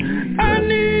me, Jesus. I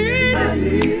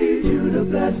need you to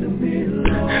bless me,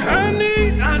 Lord. I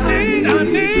need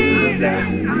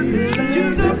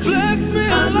you to bless me,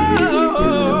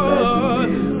 Lord.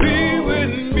 Be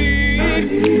with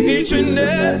me each and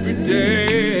every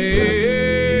day.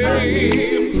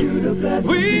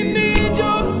 We need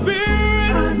your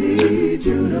spirit.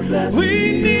 We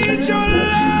need your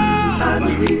love.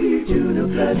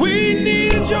 We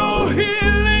need your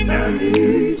healing.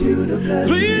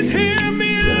 Please hear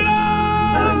me, Lord.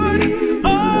 I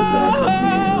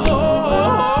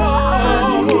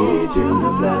need you to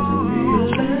bless me.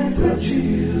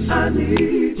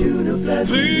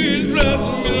 Please bless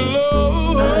me,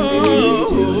 Lord.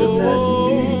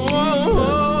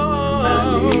 I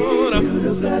need you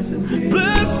to bless me.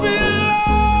 Bless me,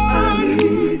 Lord. I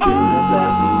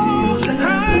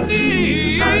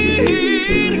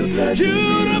need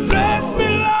you to bless me,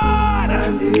 Lord.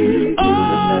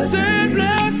 Oh, say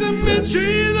bless me,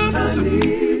 Jesus.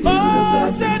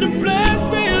 Oh, say to bless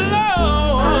me,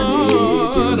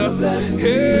 Lord.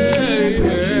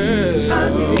 Hey, I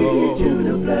need you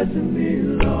to bless me,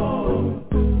 Lord.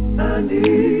 I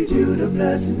need you to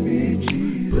bless me,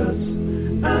 Jesus.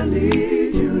 I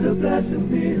need you to bless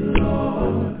me,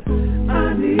 Lord.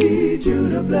 I need you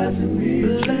to bless me,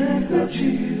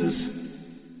 Jesus.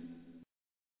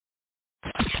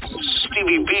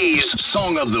 Stevie B's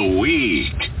Song of the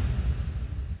Week.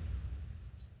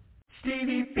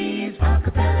 Stevie B's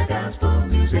Acappella Gospel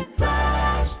Music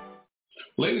Blast.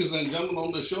 Ladies and gentlemen,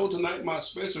 on the show tonight, my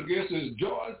special guest is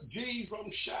George G.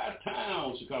 from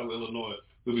Chi-Town, Chicago, Illinois.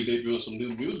 We'll be debuting some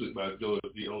new music by George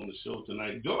G. on the show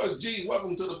tonight. George G.,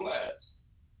 welcome to the blast.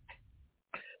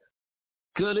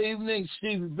 Good evening,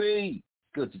 Stevie B.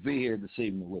 Good to be here this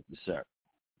evening with you, sir.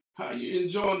 How you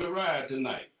enjoying the ride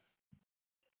tonight?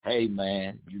 Hey,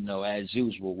 man, you know, as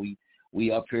usual, we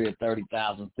up here at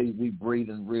 30,000 feet. We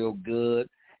breathing real good,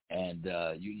 and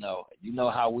you know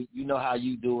how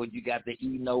you do it. You got the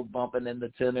E note bumping in the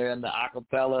tenor and the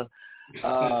acapella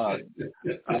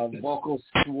vocal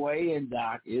sway, and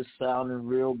Doc, it's sounding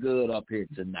real good up here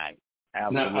tonight.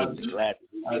 Absolutely. Now,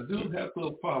 I do have to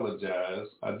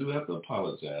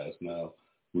apologize. Now,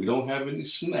 we don't have any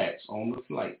snacks on the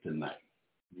flight tonight.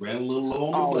 Ran a little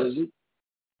low on the bus.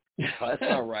 That's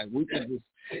all right. We can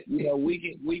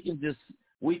just,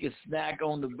 we can snack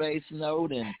on the bass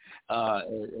note and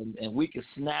we can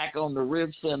snack on the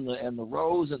riffs and the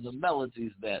rows and the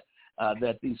melodies that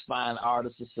these fine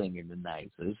artists are singing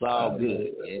tonight. So it's all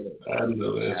good. I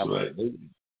know that's right.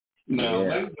 Now,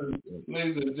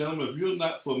 ladies and gentlemen, if you're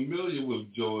not familiar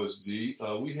with George G.,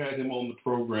 we had him on the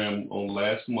program on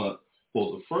last month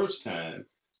for the first time.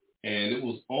 And it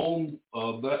was on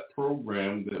that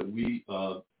program that we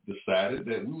decided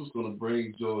that we was going to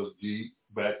bring George G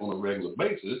back on a regular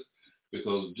basis,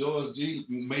 because George G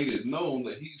made it known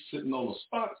that he's sitting on a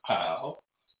stockpile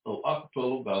of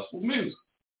acapella gospel music.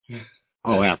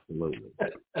 Oh, absolutely.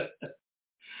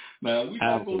 Now, we're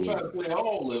not going to try to play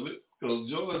all of it, because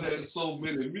George had so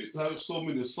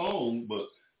many songs, but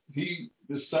he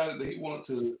decided that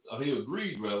he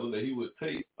agreed that he would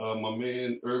take my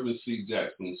man Irvin C.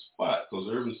 Jackson's spot, because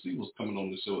Irvin C. was coming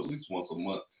on the show at least once a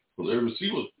month. Because Irvin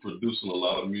C. was producing a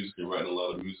lot of music and writing a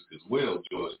lot of music as well,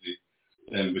 George D.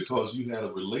 And because you had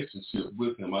a relationship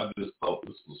with him, I just thought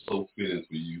this was so fitting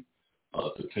for you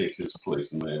to take his place,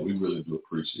 man. We really do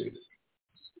appreciate it.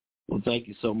 Well, thank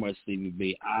you so much, Stevie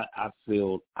B. I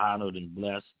feel honored and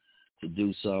blessed to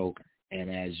do so. And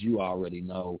as you already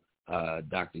know,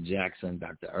 Dr. Jackson,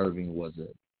 Dr. Irving was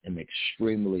an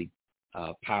extremely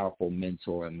powerful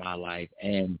mentor in my life,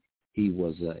 and he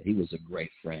was a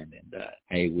great friend. And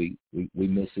hey, we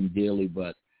miss him dearly,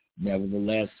 but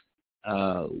nevertheless,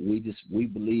 we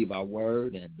believe our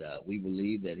word, and we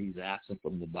believe that he's absent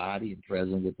from the body and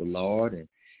present with the Lord,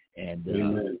 and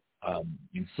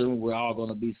soon we're all going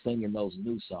to be singing those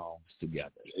new songs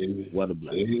together. Amen. What a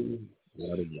blessing.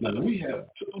 Amen. Now, we have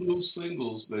 2 new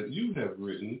singles that you have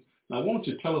written. Now, why don't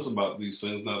you tell us about these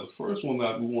things? Now, the first one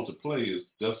that we want to play is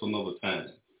Just Another Time.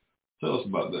 Tell us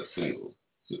about that single.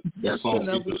 Just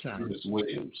Another Time. Curtis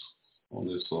Williams on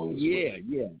this song. Yeah.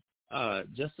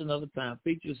 Just Another Time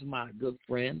features my good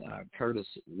friend, Curtis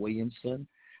Williamson,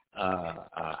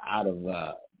 out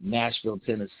of Nashville,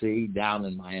 Tennessee, down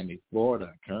in Miami,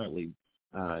 Florida. Currently,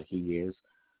 he is.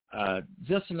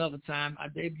 Just Another Time, I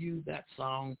debuted that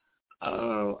song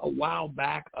a while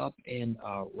back up in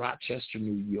Rochester,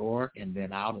 New York, and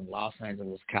then out in Los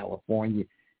Angeles, California.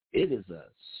 It is a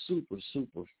super,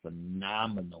 super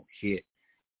phenomenal hit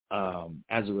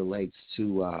as it relates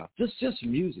to just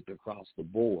music across the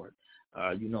board.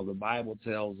 The Bible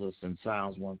tells us in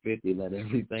Psalms 150, let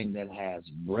everything that has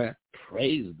breath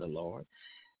praise the Lord.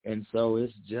 And so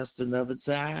it's just another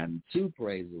time to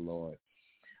praise the Lord.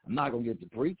 I'm not going to get to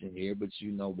preaching here, but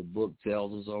the book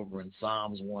tells us over in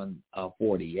Psalms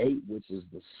 148, which is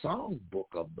the song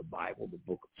book of the Bible, the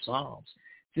book of Psalms,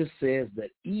 just says that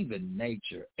even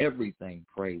nature, everything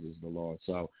praises the Lord.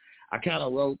 So I call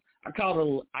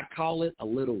it a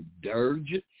little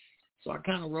dirge. So I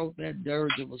kind of wrote that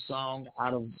dirge of a song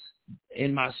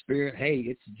in my spirit. Hey,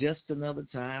 it's just another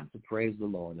time to praise the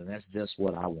Lord, and that's just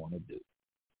what I want to do.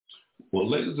 Well,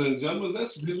 ladies and gentlemen,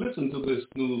 let's listen to this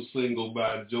new single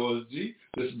by George G.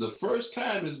 This is the first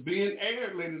time it's being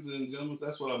aired, ladies and gentlemen.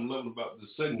 That's what I'm loving about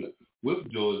this segment with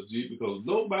George G, because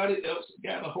nobody else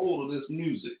got a hold of this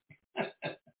music.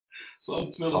 So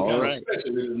I'm feeling kind of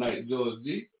special here tonight, George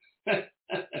G.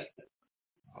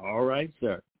 All right,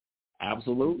 sir.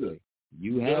 Absolutely.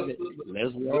 You have it.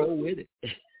 Let's roll with it.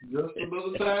 Just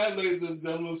Another Time, ladies and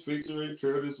gentlemen, featuring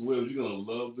Curtis Williams. You're going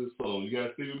to love this song. You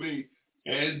got Stevie B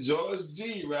and George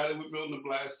G riding with me on the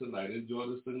blast tonight. Enjoy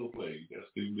the single play. You got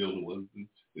Stevie B on the 1 and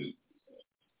 2.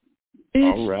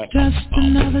 It's all right. Just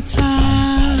another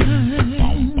time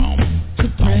to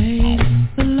praise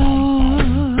the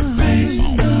Lord. Praise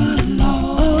the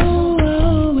Lord.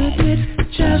 Oh,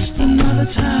 it's just another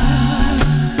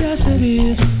time. Yes, it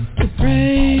is to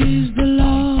praise the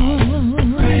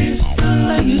Lord. Praise the Lord.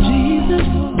 Thank you, Jesus.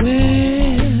 Well,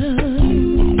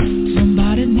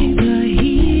 somebody needs a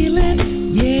healing.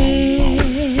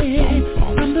 Yeah,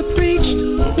 from the preached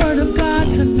word of God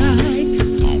tonight.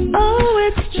 Oh,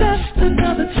 it's just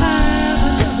another time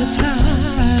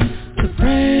to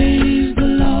praise the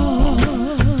Lord.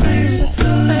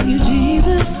 Thank you,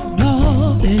 Jesus.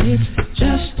 Lord, it's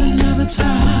just another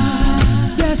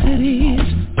time. Yes, it is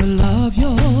to love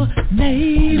your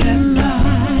neighbor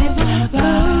right. Oh,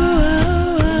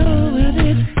 and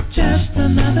it's just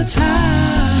another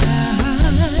time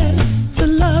to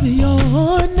love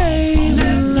your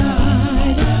neighbor right.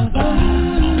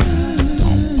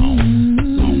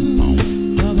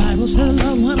 The Bible says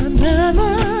love one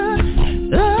another.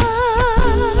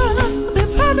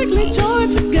 They're perfectly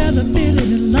joined together,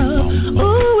 fitting in love.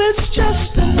 Oh, it's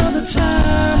just another time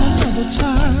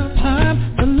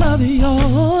to love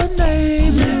your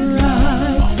neighbor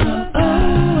right.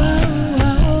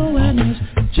 Oh, and it's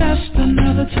just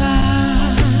another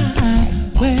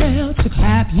time, well, to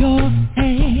clap your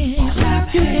hands,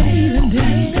 clap your hands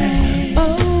and dance.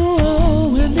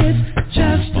 Oh, and it's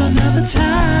just another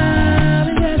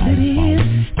time, yes it is,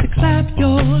 to clap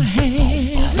your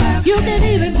hands. You can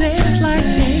even dance like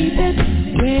David.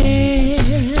 Well,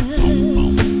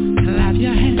 clap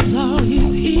your hands, all you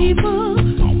people.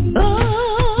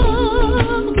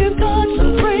 Oh, give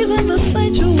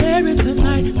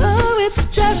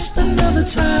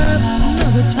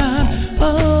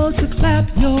clap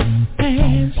your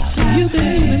hands. You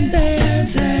believe in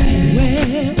dancing.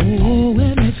 Well,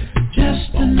 when it's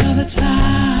just another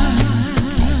time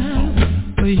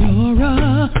for your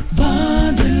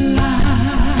abundant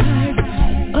life.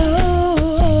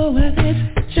 Oh, when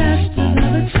it's just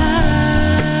another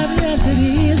time, yes it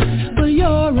is, for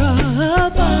your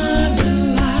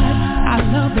abundant life. I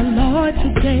love the Lord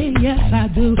today, yes I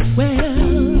do.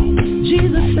 Well,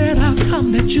 Jesus said I'll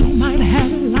come that you might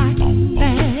have life and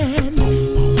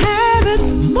have it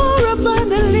more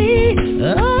abundantly.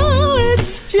 Oh, it's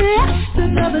just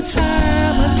another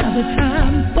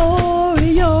time for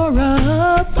your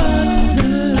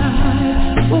abundant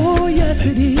life. Oh, yes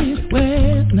it is. Well,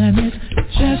 and it's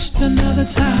just another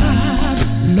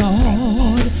time,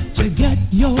 Lord, to get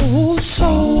your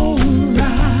soul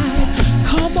right.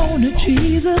 Come on to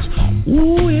Jesus.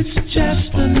 Ooh, it's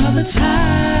just another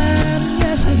time,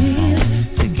 yes it is,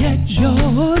 to get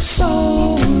your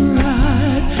soul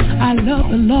right. I love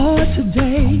the Lord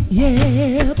today,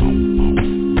 yeah.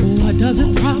 What does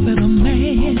it profit a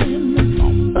man?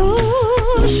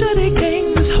 Oh, should he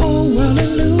gain this whole world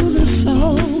and lose his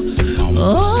soul?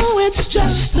 Oh, it's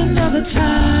just another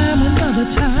time,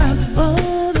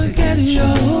 oh, to get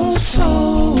your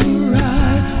soul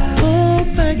right. Oh,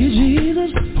 thank you,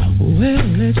 Jesus.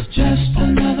 Well, it's just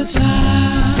another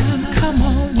time. Come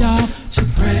on, y'all, to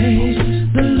praise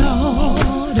the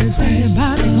Lord. Is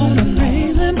anybody gonna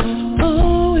praise him?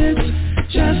 Oh, it's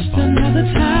just another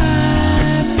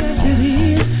time. Yes, it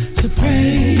is, to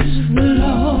praise the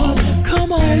Lord.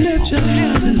 Come on, lift your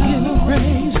hands and give him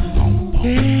praise.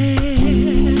 Yeah,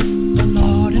 the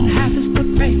Lord inhabits the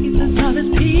praises of his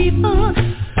people.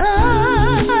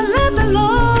 Let the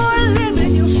Lord live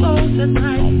in your soul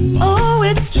tonight. Oh,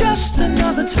 it's just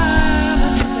another time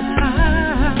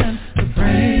to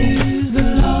praise the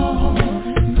Lord,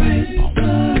 praise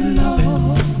the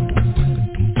Lord.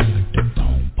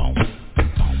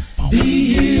 Be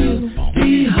healed, be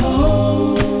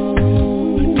whole,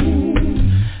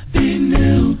 be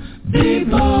new, be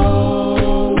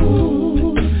bold.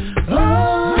 Oh,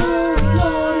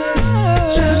 Lord, it's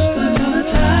just another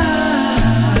time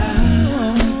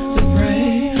to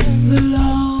praise the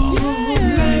Lord.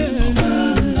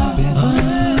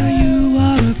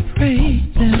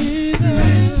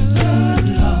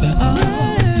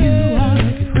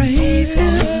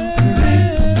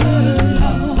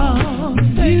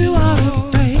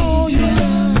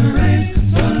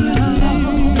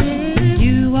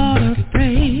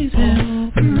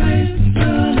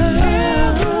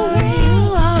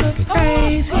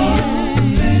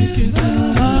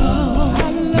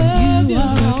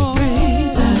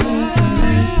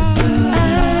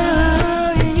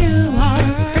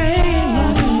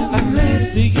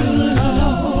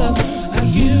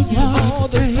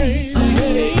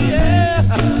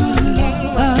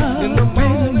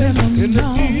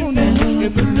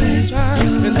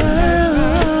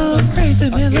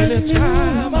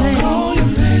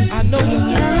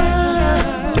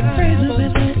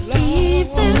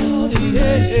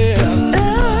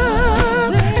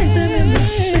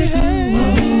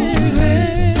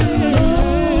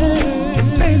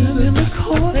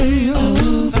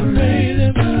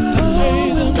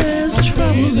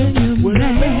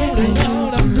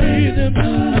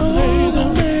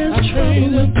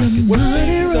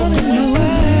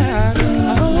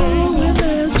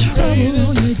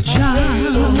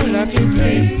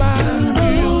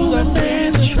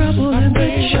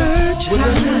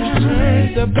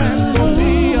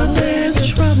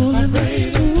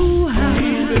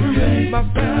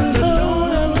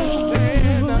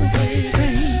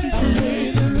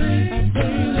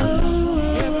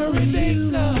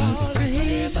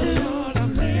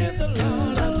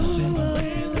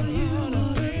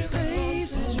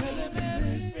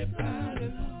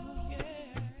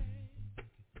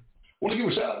 Want to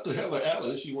give a shout out to Heather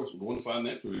Allen. She works with One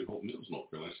Financial in Hope Mills, North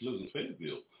Carolina. She lives in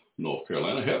Fayetteville, North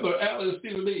Carolina. Heather Allen,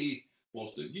 Stevie B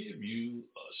wants to give you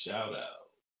a shout out.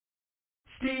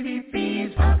 Stevie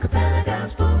B's Acappella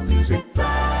Gospel Music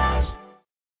Blast.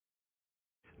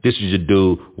 This is your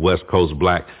dude, West Coast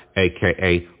Black,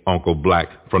 a.k.a. Uncle Black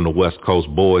from the West Coast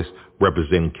Boys,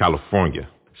 representing California.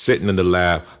 Sitting in the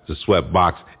lab, the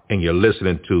sweatbox, and you're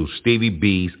listening to Stevie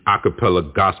B's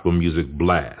Acappella Gospel Music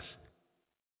Blast.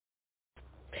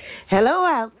 Hello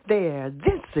out there.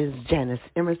 This is Janice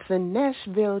Emerson,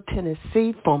 Nashville,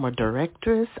 Tennessee, former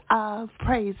directress of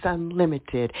Praise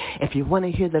Unlimited. If you want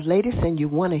to hear the latest and you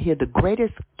want to hear the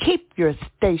greatest, keep your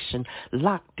station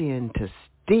locked in to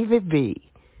Stevie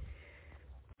B.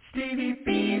 Stevie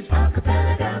B's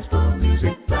Acappella Gospel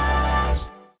Music Blast.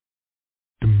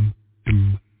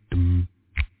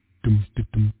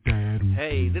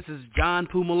 Hey, this is John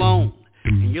Poo Malone,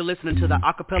 and you're listening to the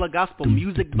Acappella Gospel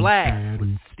Music Blast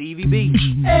with Stevie B.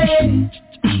 Hey.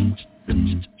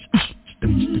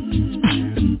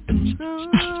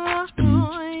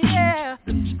 Yeah.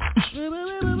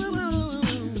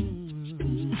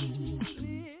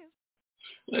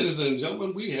 Ladies and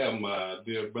gentlemen, we have my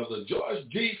dear brother George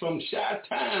G from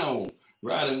Chi-Town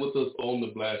riding with us on the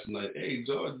blast tonight. Hey,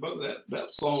 George, brother, that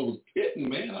song was hitting,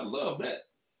 man. I love that.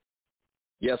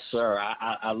 Yes, sir.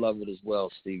 I love it as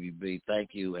well, Stevie B. Thank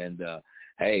you. And,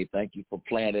 hey, thank you for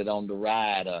playing it on the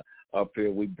ride. Up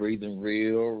here, we breathing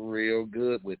real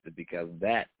good with it, because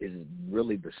that is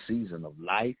really the season of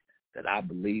life that I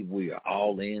believe we are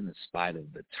all in spite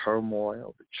of the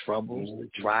turmoil, the troubles, the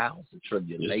trials, the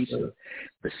tribulations,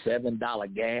 the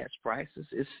 $7 gas prices.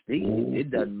 It's steep.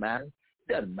 It doesn't matter.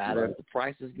 It doesn't matter if the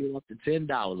prices get up to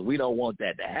 $10. We don't want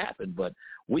that to happen, but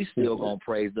we still going to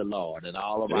praise the Lord in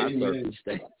all of our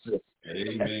circumstances.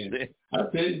 Amen. I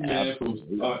tell you, man, from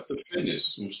start to finish,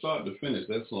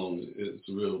 that song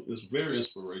it's very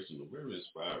inspirational, very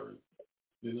inspiring.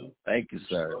 You know. Thank you,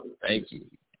 sir. Thank you.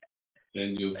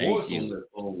 And your voice on that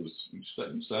song you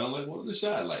sound like one of the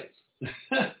Shy Lights.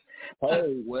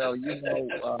 Oh well,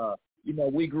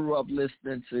 we grew up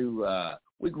listening to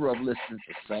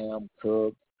Sam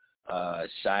Cooke,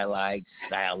 Shy Lights,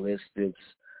 Stylistics,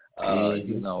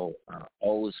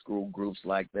 old school groups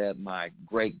like that. My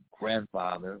great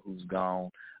grandfather, who's gone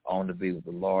on to be with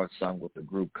the Lord, sung with a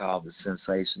group called the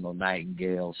Sensational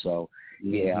Nightingale. So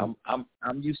yeah, I'm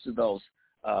used to those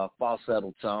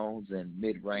falsetto tones and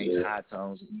mid-range high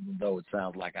tones. Even though it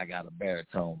sounds like I got a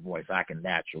baritone voice, I can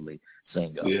naturally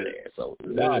sing up there. So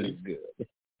God is good.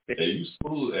 Hey, you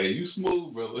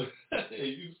smooth, brother. Hey,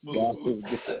 you smooth.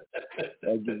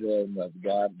 Thank you very much.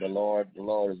 God, the Lord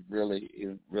has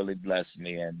really blessed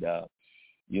me, and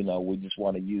we just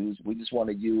want to use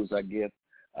our gift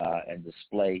and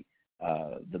display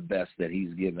the best that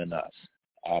He's given us.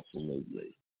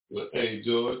 Absolutely. Well, hey,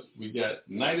 George, we got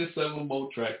 97 more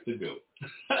tracks to go.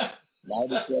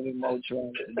 97 more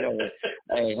tracks to go.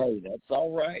 Hey, that's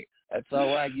all right. That's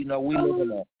all right. We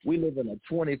live in a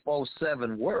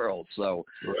 24/7 world. So,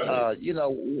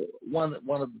 one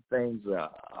of the things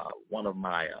one of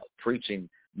my preaching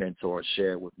mentors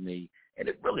shared with me, and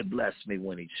it really blessed me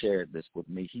when he shared this with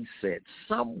me. He said,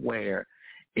 somewhere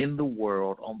in the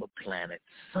world, on the planet,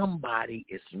 somebody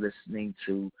is listening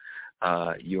to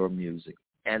your music.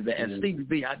 And Stevie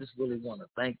B, I just really want to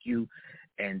thank you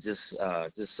and just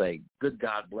say, good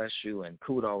God bless you, and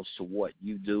kudos to what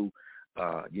you do.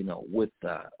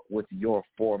 With your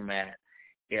format,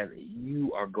 and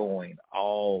you are going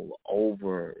all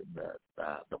over the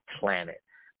planet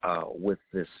with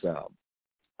this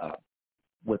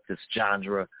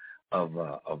genre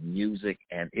of music,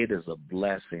 and it is a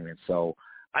blessing. And so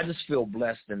I just feel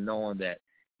blessed in knowing that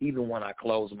even when I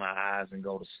close my eyes and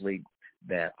go to sleep,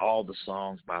 that all the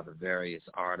songs by the various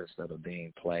artists that are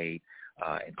being played,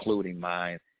 including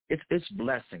mine, it's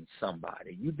blessing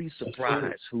somebody. You'd be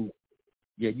surprised who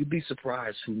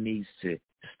needs to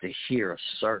hear a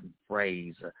certain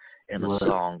phrase in a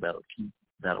song that'll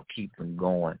keep them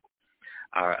going.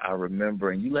 I remember,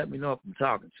 and you let me know if I'm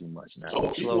talking too much now.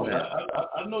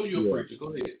 I know you're a preacher.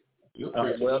 Go ahead.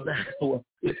 Well,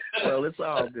 it's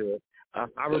all good.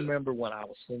 I remember when I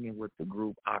was singing with the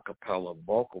group Acappella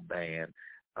vocal band,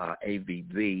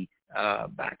 AVB,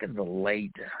 back in the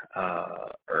late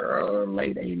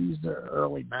 80s, the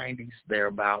early 90s,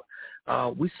 thereabout.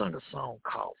 We sung a song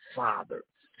called Father.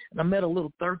 And I met a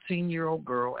little 13-year-old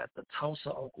girl at the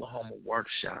Tulsa, Oklahoma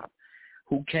workshop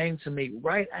who came to me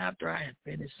right after I had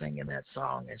finished singing that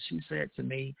song, and she said to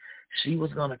me she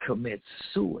was going to commit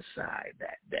suicide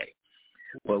that day.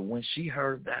 But when she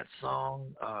heard that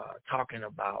song talking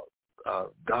about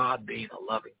God being a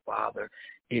loving Father,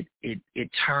 it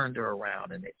turned her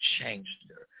around and it changed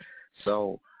her.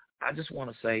 So I just want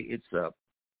to say it's the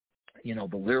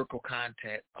lyrical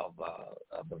content of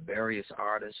the various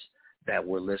artists that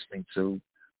we're listening to.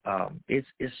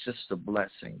 It's just a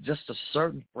blessing. Just a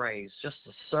certain phrase, just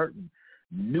a certain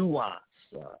nuance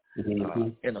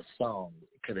in a song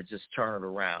could have just turned it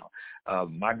around.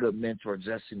 My good mentor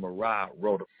Jesse Murrah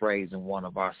wrote a phrase in one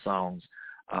of our songs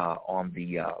on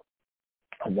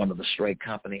one of the Straight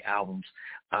Company albums.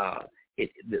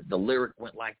 The lyric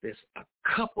went like this: a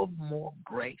cup of more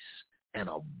grace and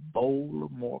a bowl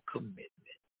of more commitment.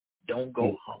 Don't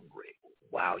go hungry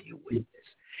while you witness.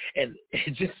 And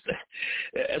it just,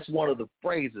 that's one of the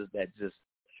phrases that just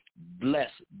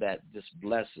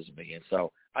blesses me. And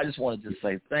so I just wanted to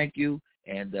say thank you,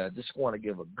 and just want to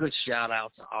give a good shout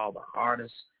out to all the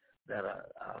artists that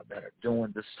are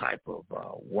doing this type of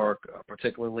work,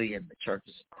 particularly in the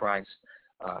churches of Christ.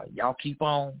 Y'all keep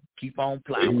on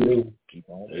plowing. Amen. Keep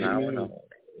on plowing on.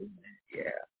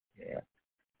 Yeah.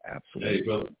 Absolutely. Hey,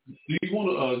 brother, do you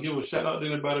want to give a shout out to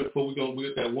anybody before we go?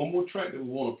 We got one more track that we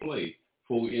want to play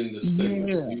before we end this segment.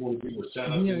 Yeah. You want to give a shout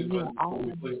out to anybody before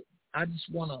we play? I just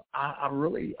want to. I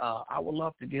really. I would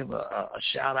love to give a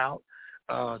shout out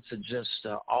to just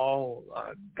all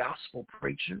gospel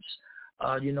preachers.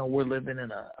 We're living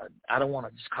in I don't want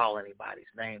to just call anybody's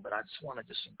name, but I just want to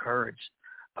just encourage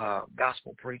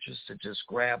gospel preachers to just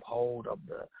grab hold of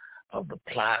the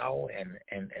plow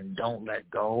and don't let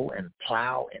go, and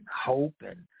plow in hope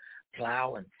and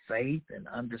plow in faith, and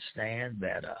understand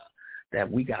that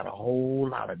we got a whole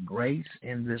lot of grace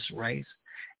in this race,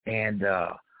 and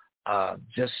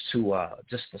just to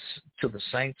the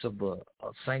saints of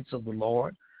the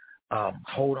Lord,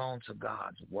 hold on to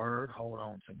God's word, hold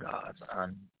on to God's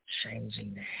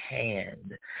unchanging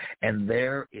hand, and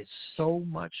there is so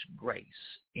much grace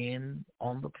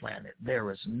on the planet.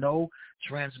 There is no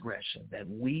transgression that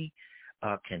we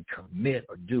can commit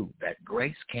or do that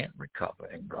grace can't recover,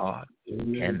 and God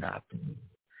cannot.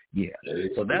 Yeah.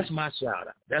 So that's my shout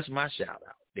out. That's my shout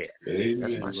out. Yeah.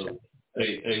 That's my shout out.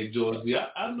 Hey, George,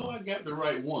 I know I got the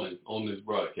right one on this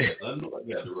broadcast. I know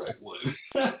I got the right one.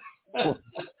 Well,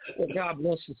 God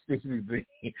bless you, Stevie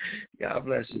B. God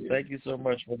bless you. Thank you so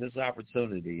much for this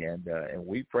opportunity, and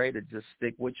we pray to just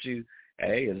stick with you,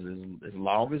 as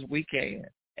long as we can.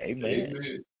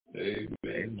 Amen.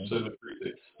 Amen. So,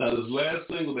 now, this last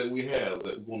single that we have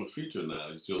that we're going to feature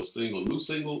now is your new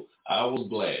single, I Was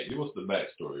Glad. Give us the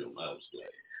backstory on I Was Glad.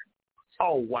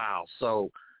 Oh, wow. So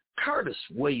Curtis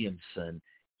Williamson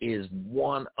is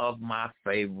one of my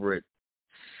favorite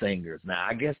singers. Now,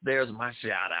 I guess there's my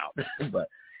shout out, but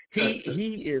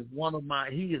he is one of my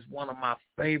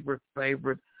favorite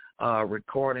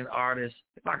recording artists.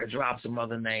 If I could drop some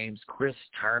other names, Chris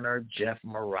Turner, Jeff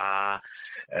Murrah,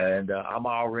 and I'm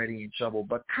already in trouble.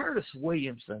 But Curtis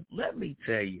Williamson, let me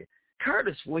tell you,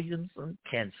 Curtis Williamson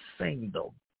can sing the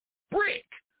brick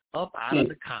up out of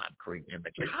the concrete and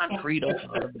the concrete up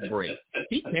out of the brick.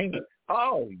 He can.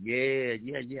 Oh yeah,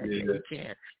 he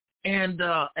can. And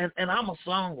I'm a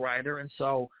songwriter, and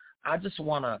so I just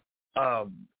want to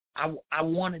I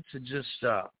wanted to just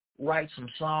write some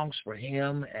songs for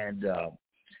him and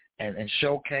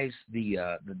showcase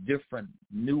the different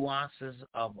nuances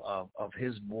of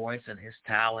his voice and his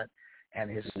talent and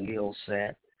his skill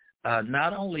set.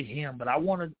 Not only him, but I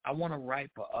want to write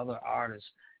for other artists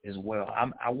as well.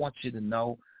 I want you to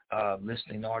know,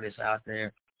 listening artists out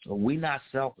there, we're not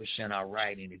selfish in our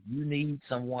writing. If you need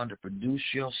someone to produce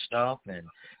your stuff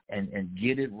and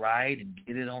get it right and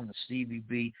get it on the Stevie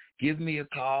B, give me a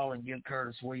call and give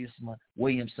Curtis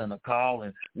Williamson a call,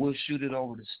 and we'll shoot it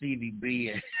over to Stevie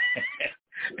B,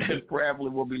 and probably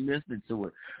we'll be listening to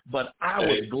it. But I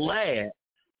was glad.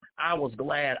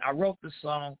 I wrote the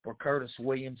song for Curtis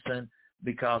Williamson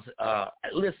because,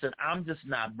 listen, I'm just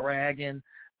not bragging.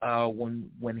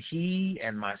 When he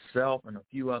and myself and a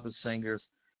few other singers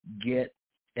get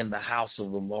in the house of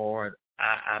the Lord,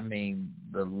 I mean,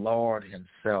 the Lord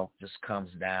himself just comes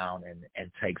down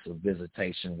and takes a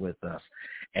visitation with us.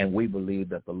 And we believe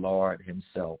that the Lord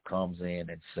himself comes in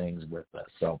and sings with us.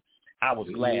 So I was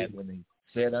glad when he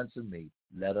said unto me,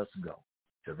 let us go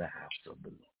to the house of the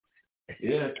Lord.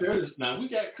 Yeah, Curtis. Now, we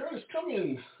got Curtis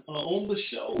coming on the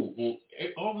show on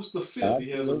August the 5th. He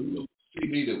has a new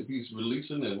CD that he's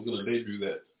releasing, and we're going to debut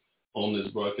that on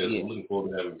this broadcast. I'm looking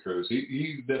forward to having Curtis.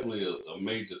 He's definitely a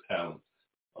major talent.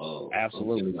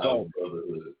 Absolutely.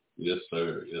 Brotherhood. Yes,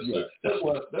 sir. Yes, sir.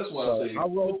 That's why I say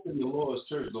hope in the Lord's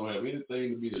church don't have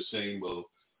anything to be ashamed of,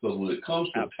 because when it comes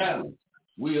to talent,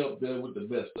 we up there with the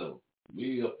best of them.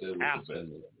 We up there with the best of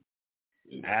them.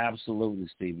 Yeah. Absolutely,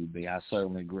 Stevie B. I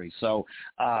certainly agree. So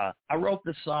I wrote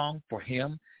this song for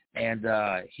him, and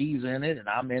he's in it, and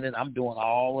I'm in it. I'm doing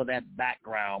all of that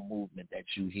background movement that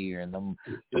you hear, and them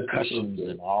percussions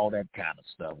and all that kind of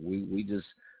stuff. We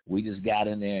just got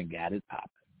in there and got it popping.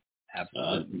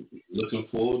 Absolutely. Looking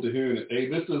forward to hearing it. Hey,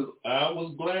 this is I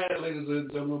Was Glad, ladies and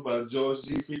gentlemen, by George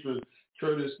G. featuring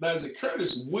Curtis. Now, is it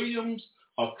Curtis Williams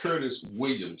or Curtis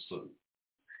Williamson?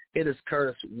 It is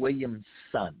Curtis Williamson.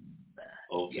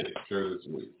 Okay, yeah. Curtis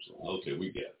Williamson. Okay,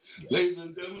 we got it. Yeah. Ladies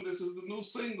and gentlemen, this is the new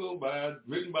single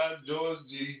written by George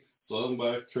G., sung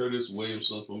by Curtis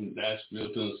Williamson from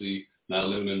Nashville, Tennessee, now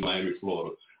living in Miami,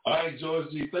 Florida. All right, George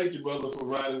G., thank you, brother, for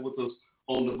riding with us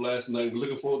on the Blast Night. We're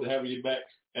looking forward to having you back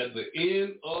at the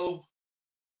end of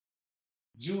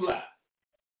July.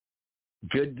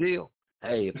 Good deal.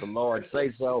 Hey, if the Lord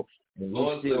say so, and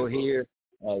we're still here,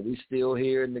 we still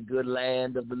here in the good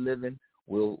land of the living,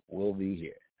 we'll be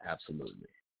here. Absolutely.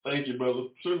 Thank you, brother.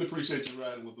 Certainly appreciate you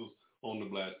riding with us on the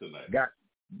blast tonight.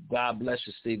 God bless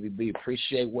you, Stevie B.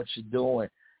 Appreciate what you're doing.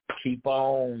 Keep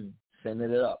on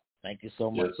sending it up. Thank you so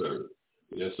much. Yes, sir.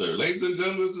 Yes, sir. Ladies and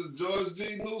gentlemen, this is George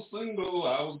G. New single,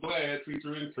 I Was Glad,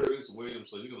 featuring Curtis Williams.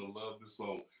 So you're going to love this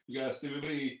song. You got Stevie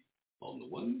B on the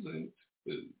ones and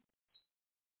twos.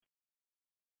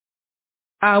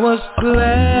 I was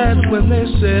glad when they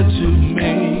said to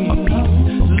me,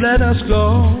 let us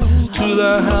go to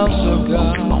the house of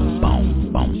God.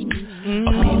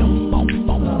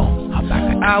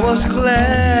 I was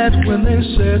glad when they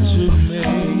said to me,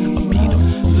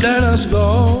 let us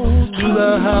go to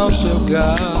the house of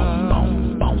God.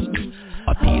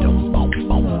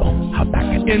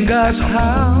 In God's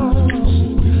house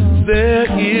there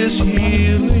is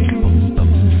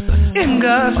healing. In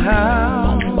God's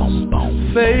house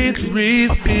faith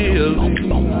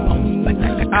revealing.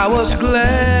 I was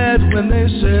glad when they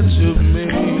said to me,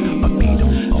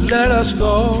 let us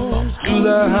go to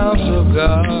the house of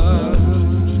God.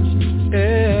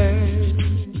 Yeah.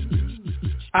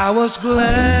 I was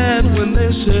glad when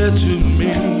they said to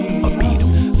me,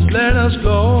 let us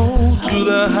go to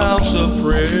the house of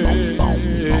prayer.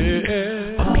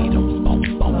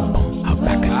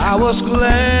 I was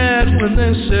glad when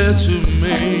they said to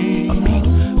me,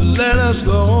 let us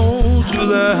go to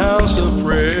the house of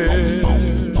prayer.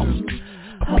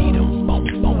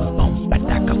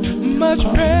 Much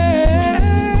prayer,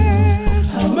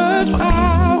 much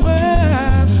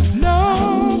power,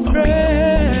 no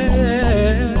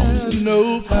prayer,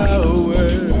 no power.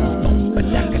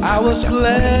 I was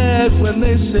glad when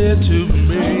they said to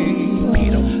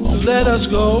me, let us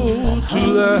go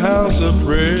to the house of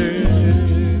prayer.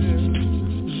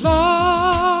 Lord,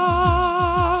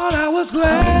 I was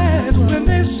glad when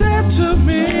they said to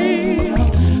me,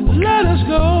 let us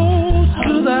go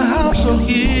to the house of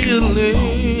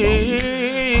healing.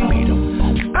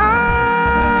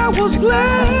 I was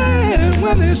glad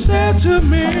when they said to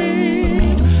me,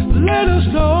 let us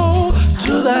go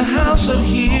to the house of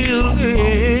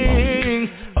healing.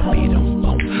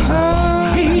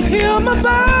 He healed my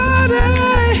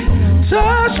body,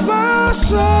 touched my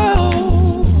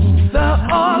soul. The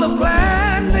all of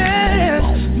gladness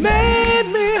made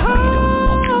me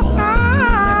whole.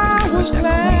 I was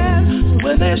glad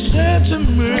when they said to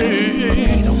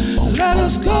me, let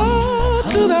us go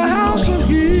to the house of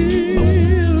healing.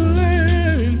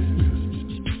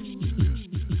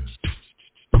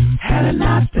 Had it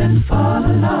not been for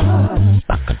the Lord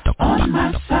on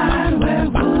my side, where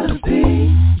would it be?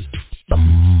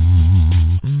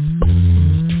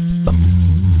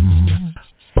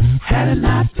 Had it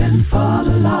not been for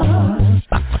the Lord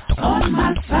on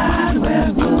my side,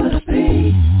 where would it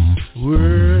be?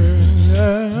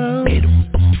 Well,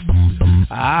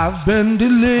 I've been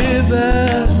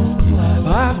delivered,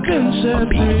 I've been set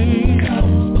free.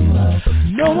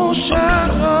 No more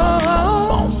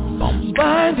shadow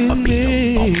binding me.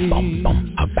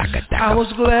 I was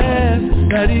glad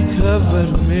that he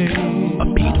covered me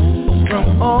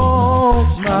from all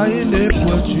my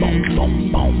iniquities.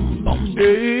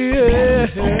 Yeah.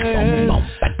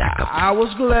 I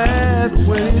was glad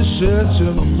when he said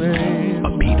to me,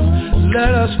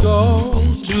 let us go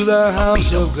to the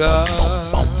house of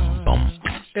God.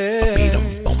 Yeah.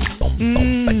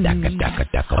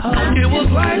 It was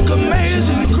like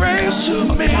amazing grace to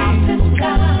me,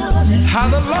 how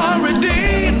the Lord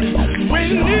redeemed,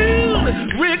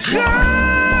 renewed,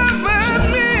 recovered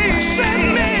me, set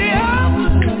me up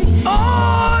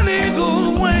on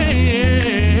eagle's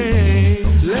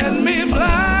wings, let me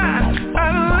fly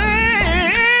and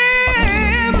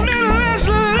live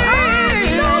endlessly. I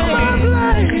know my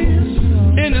place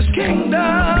in His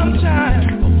kingdom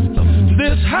time,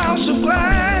 this house of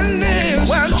gladness,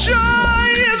 where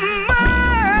joy is mine.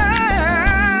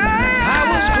 I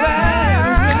was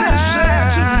glad when they said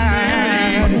to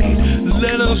me,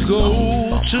 let us go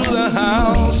to the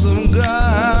house of God.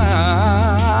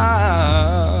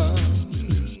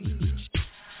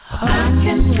 I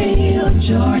can feel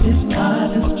Jordan's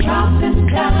blood is dropping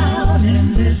down in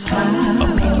this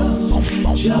house.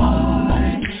 Joy,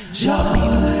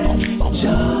 joy,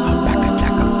 joy.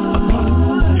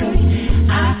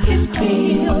 I can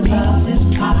feel love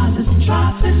is part is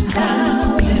dropping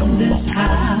down in this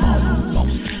house.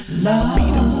 Love,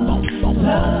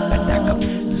 love,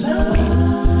 love.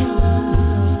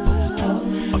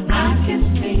 I can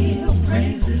feel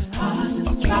praises part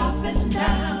is dropping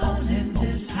down in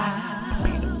this house.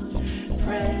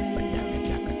 Praise.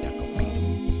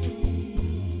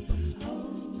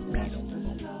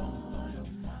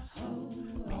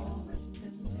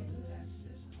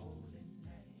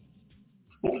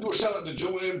 out to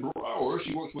Joanne Brower.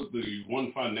 She works with the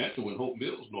One Financial in Hope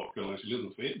Mills, North Carolina. She lives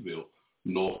in Fayetteville,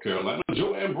 North Carolina.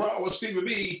 Joanne Brower, Stevie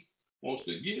B, wants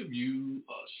to give you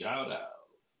a shout out.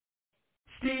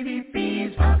 Stevie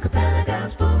B's Acapella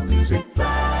Gospel Music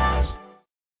Blast.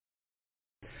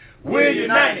 We're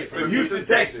united from Houston,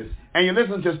 Texas, and you're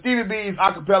listening to Stevie B's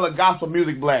Acapella Gospel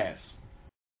Music Blast.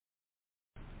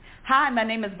 Hi, my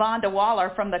name is Vonda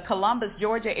Waller from the Columbus,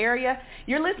 Georgia area.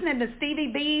 You're listening to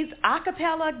Stevie B's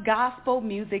Acapella Gospel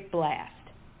Music Blast.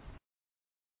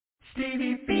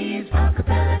 Stevie B's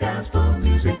Acapella Gospel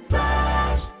Music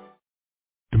Blast.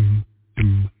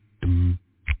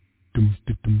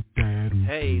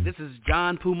 Hey, this is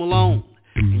John Poo Malone,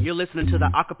 and you're listening to the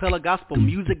Acapella Gospel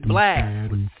Music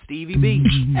Blast with Stevie B.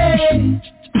 Hey.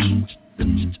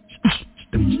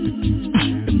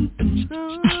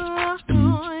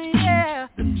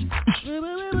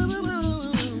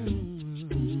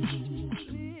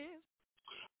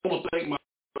 I want to thank my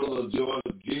brother George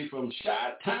G from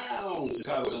Chi-Town,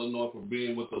 Chicago, Illinois, for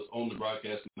being with us on the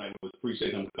broadcast tonight. We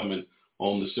appreciate him coming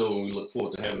on the show, and we look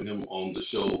forward to having him on the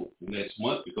show next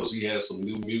month because he has some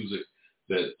new music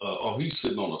that, he's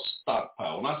sitting on a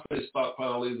stockpile. When I say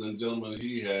stockpile, ladies and gentlemen,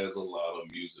 he has a lot of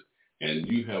music. And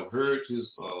you have heard his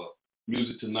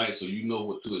music tonight, so you know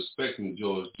what to expect from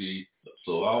George G.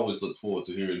 So I always look forward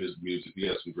to hearing his music. He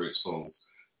has some great songs.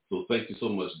 So thank you so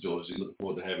much, George G. Looking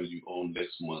forward to having you on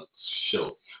next month's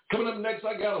show. Coming up next,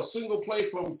 I got a single play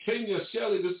from Kenya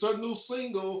Shelley. This is her new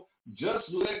single, Just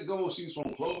Let Go. She's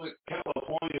from Clovis,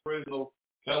 California, Fresno,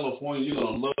 California. You're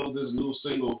going to love this new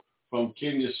single from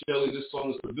Kenya Shelley. This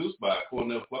song is produced by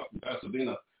Cornell Clark from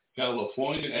Pasadena,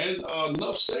 California. And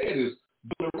enough said is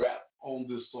doing a rap on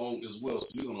this song as well. So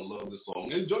you're going to love this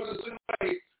song. Enjoy the single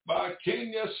by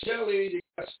Kenya Shelley. You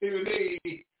got Stevie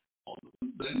B on the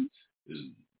bench.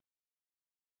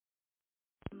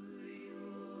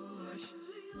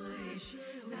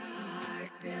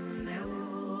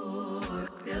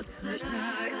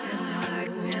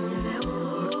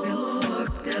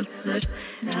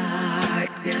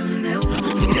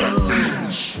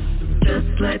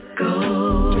 Just let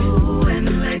go and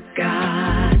let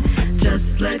God.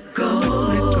 Just let go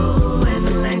and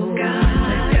let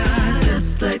God.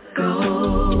 Just let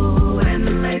go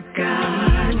and let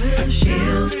God.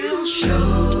 She'll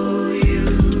show you.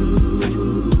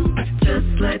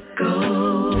 Just let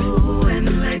go and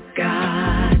let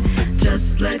God.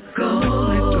 Just let go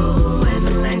and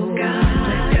let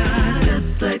God.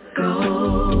 Just let go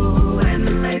and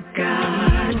let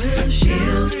God.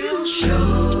 She'll show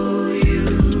you.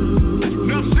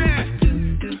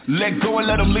 Let go and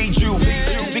let him lead you.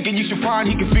 Thinking you should find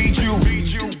he can feed you.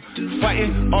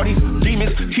 Fighting all these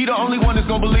demons, he the only one that's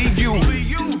gonna believe you.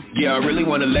 Yeah, I really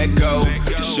wanna let go.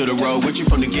 Should've rolled with you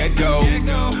from the get-go.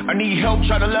 I need help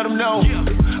trying to let him know.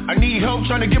 I need help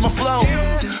trying to get my flow.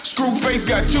 Screwface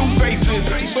got two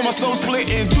faces, so my soul split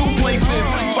in two places.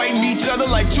 Fighting each other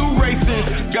like two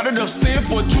races. Got enough sin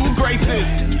for two graces.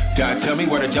 God tell me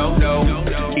what I don't know.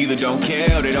 Either don't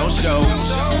care or they don't show.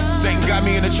 Satan got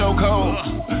me in a chokehold,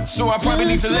 so I probably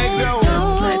need to let go.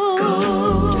 Just let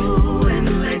go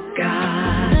and let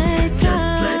God. Just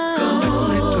let go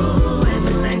and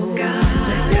let God.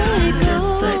 Just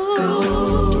let go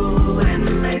and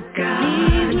let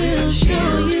God.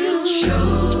 She'll show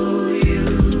you.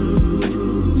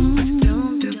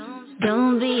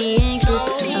 Don't be anxious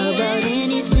about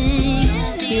anything.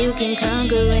 You can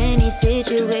conquer any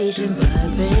situation by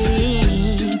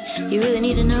praying. You really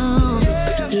need to know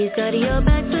He's got your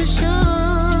back for sure.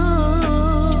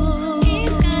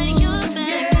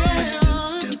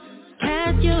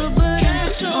 Cast your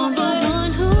burden on the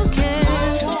one who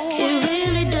cares. It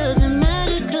really doesn't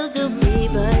matter 'cause He'll be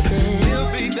right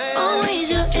there. Always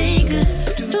your anchor,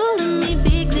 don't let me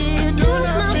be clear. Do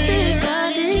not fear,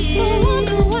 God is here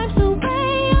to wipe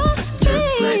away your tears. Just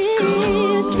let go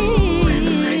and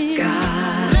let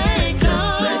God.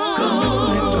 Just let go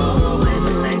and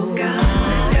let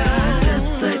God. Just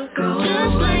let go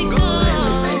and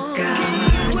let God.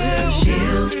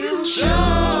 She'll show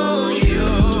you.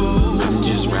 I'm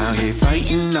just round here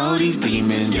fighting all these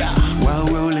demons while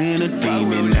rolling a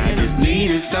demon. I just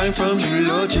need a sign from you,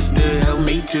 Lord, just to help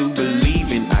me to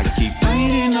believe in. I keep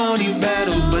fighting all these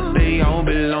battles, but they all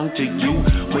belong to you.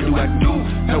 What do I do?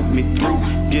 Help me through.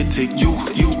 Get to you.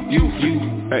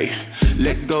 Hey,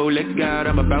 let go, let God,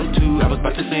 I'm about to. I was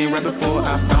about to sing right before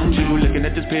I found you. Looking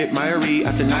at this pit, Myrie,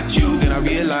 I said not you. Then I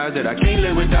realized that I can't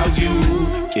live without you.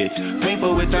 It's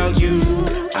painful without you.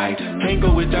 I can't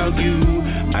go without you.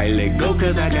 I let go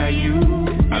 'cause I got you.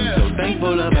 I'm so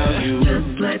thankful about you.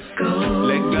 Just let go.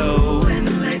 Let go.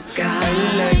 And let God.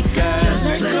 And let God. Just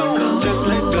let go. Just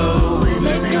let go. And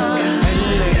let God.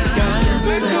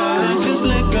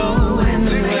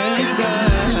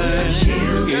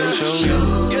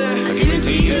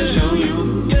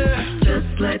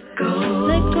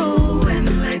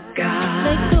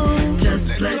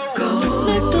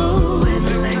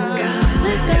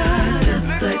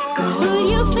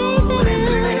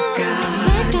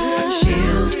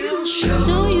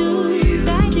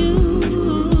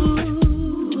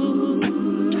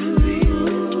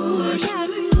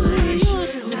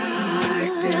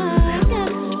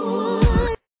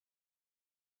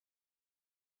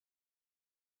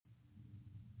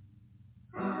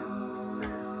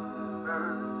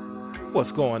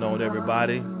 What's going on,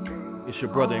 everybody? It's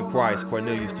your brother in Christ,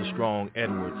 Cornelius the Strong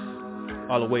Edwards,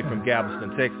 all the way from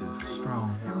Galveston, Texas,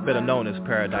 better known as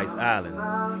Paradise Island.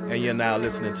 And you're now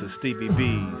listening to Stevie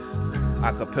B's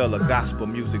Acappella Gospel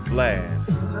Music Blast.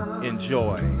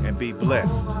 Enjoy and be blessed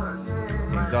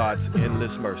in God's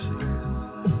endless mercy.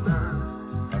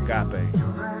 Agape.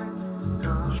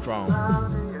 Strong.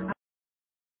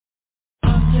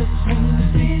 I'm just hanging with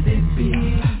Stevie B.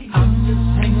 I'm just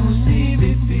hanging with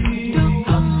Stevie B.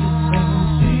 I'm just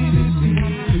hanging with Stevie B.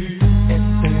 At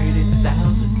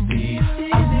 30,000 feet.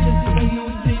 I'm just hanging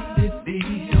with Stevie B.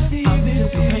 I'm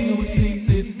just hanging with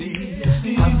Stevie B.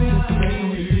 I'm just hanging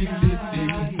with Stevie B.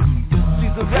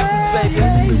 She's a rapper, baby.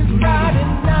 It's Friday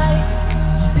night.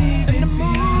 And the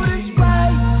mood is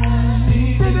right.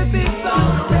 Stevie B's on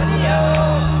the radio.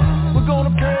 We're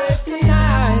gonna play it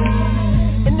tonight.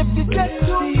 And if you just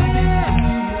tune in,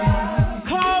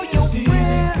 call your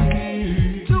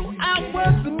friends. 2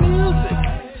 hours of music.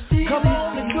 Come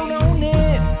on and tune on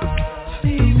in.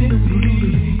 Stevie B.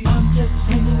 I'm just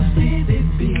hanging with Stevie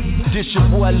B. This your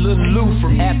boy Lil Lou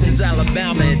from Athens,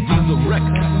 Alabama at Diesel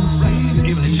Records.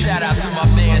 Giving a shout out to my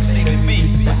man Stevie B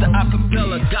with the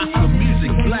Acappella Gospel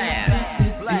Music Blast.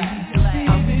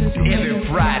 Every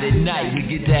Friday night we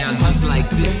get down just like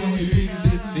this.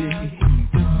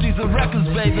 Diesel Records,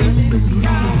 baby.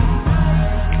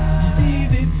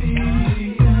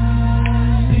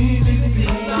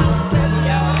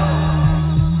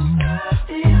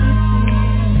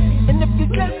 And if you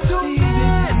just tune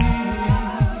in,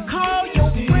 call your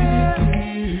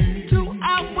friends. 2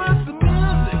 hours of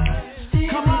music.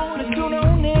 Come on and tune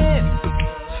on in.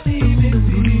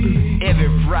 Every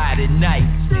Friday night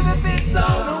Stevie B's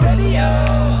on the radio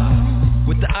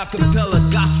with the Acappella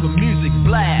Gospel Music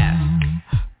Blast.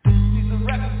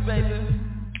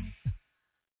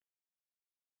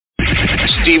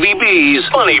 Stevie B's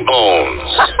Funny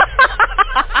Bones.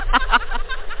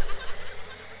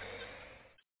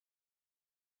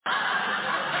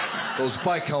 Those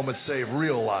bike helmets save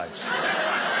real lives.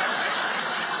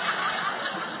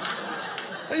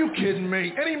 Are you kidding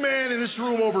me? Any man in this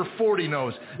room over 40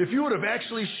 knows if you would have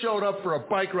actually showed up for a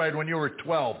bike ride when you were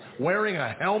 12 wearing a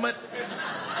helmet,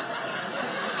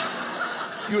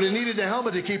 you would have needed a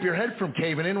helmet to keep your head from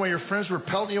caving in while your friends were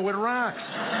pelting you with rocks.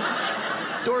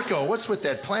 Dorco, what's with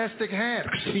that plastic hat?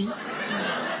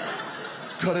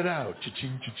 Cut it out.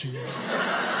 Cha-ching, cha-ching.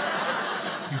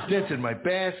 You dented my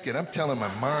basket. I'm telling my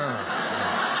mom.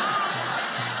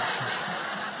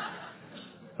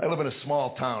 I live in a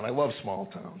small town. I love small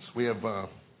towns. We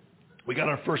got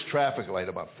our first traffic light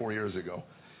about 4 years ago.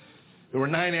 There were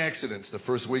 9 accidents the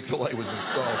first week the light was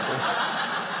installed.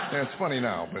 Yeah, it's funny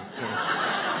now, but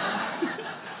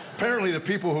apparently the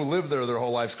people who lived there their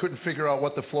whole lives couldn't figure out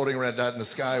what the floating red dot in the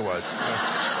sky was.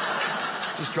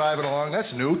 Just driving along,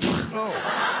 that's new. Oh.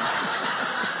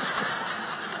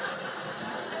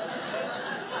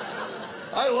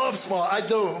 I love small. I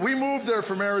do. We moved there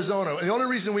from Arizona. The only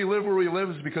reason we live where we live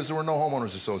is because there were no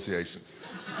homeowners associations.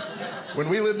 When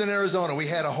we lived in Arizona, we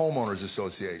had a homeowners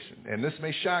association. And this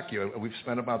may shock you. We've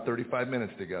spent about 35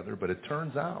 minutes together, but it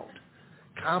turns out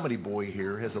Comedy Boy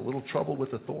here has a little trouble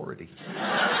with authority.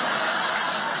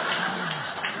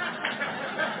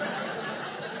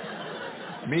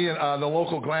 Me and the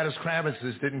local Gladys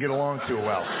Kravitzes didn't get along too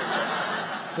well.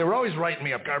 They were always writing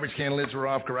me up. Garbage can lids were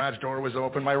off, garage door was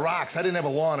open. My rocks, I didn't have a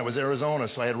lawn, it was Arizona,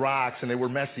 so I had rocks, and they were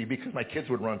messy because my kids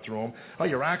would run through them. Oh,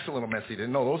 your rocks are a little messy.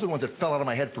 Didn't know. Those are the ones that fell out of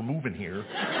my head for moving here.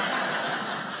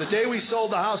 The day we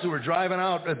sold the house, we were driving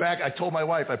out back. I told my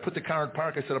wife, I put the car in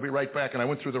park. I said, I'll be right back, and I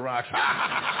went through the rocks.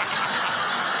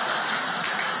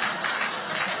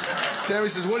 Tammy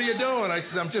says, what are you doing? I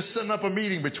said, I'm just setting up a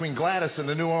meeting between Gladys and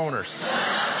the new owners.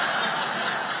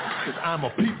 Because I'm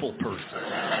a people person.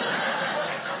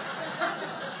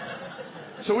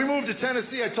 So we moved to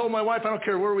Tennessee. I told my wife, I don't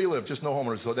care where we live, just no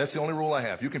homeowners. So that's the only rule I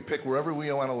have. You can pick wherever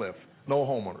we want to live, no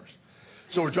homeowners.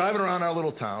 So we're driving around our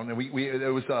little town, and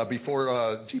it was before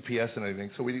GPS and anything,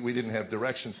 so we didn't have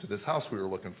directions to this house we were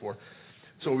looking for.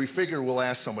 So we figure we'll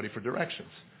ask somebody for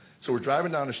directions. So we're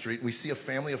driving down the street, and we see a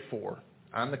family of 4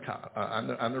 on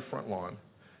their front lawn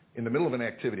in the middle of an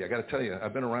activity. I got to tell you,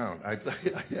 I've been around. I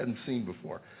hadn't seen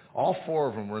before. All 4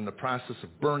 of them were in the process of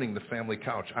burning the family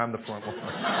couch on the front lawn.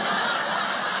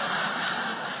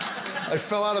 I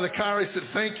fell out of the car. I said,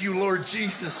 thank you, Lord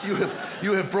Jesus.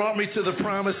 You have brought me to the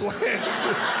promised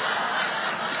land.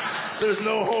 There's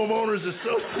no homeowners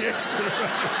association.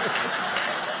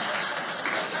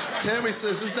 Tammy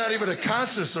says, there's not even a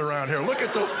conscience around here. Look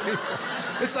at those people.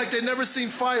 It's like they'd never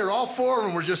seen fire. All four of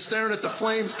them were just staring at the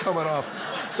flames coming off.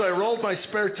 So I rolled my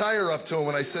spare tire up to them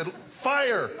and I said,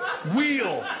 fire,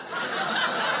 wheel.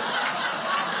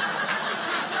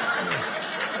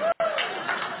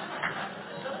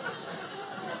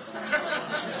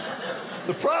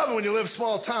 The problem when you live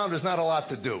small town, there's not a lot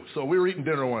to do. So we were eating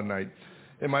dinner one night,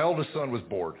 and my oldest son was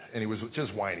bored, and he was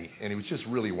just whiny, and he was just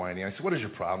really whiny. I said, what is your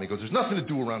problem? He goes, there's nothing to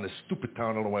do around this stupid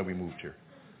town. I don't know why we moved here.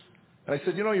 And I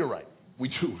said, you know, you're right. We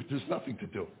do. There's nothing to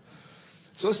do.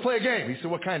 So let's play a game. He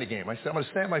said, what kind of game? I said, I'm going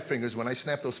to snap my fingers. When I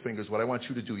snap those fingers, what I want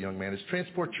you to do, young man, is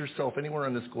transport yourself anywhere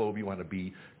on this globe you want to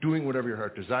be, doing whatever your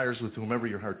heart desires with whomever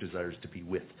your heart desires to be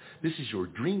with. This is your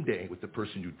dream day with the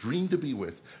person you dream to be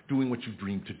with, doing what you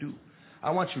dream to do. I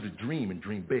want you to dream and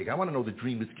dream big. I want to know the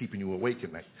dream that's keeping you awake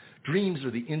at night. Dreams are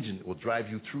the engine that will drive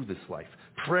you through this life.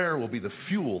 Prayer will be the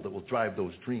fuel that will drive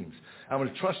those dreams. I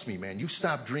want to trust me, man. You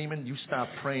stop dreaming, you stop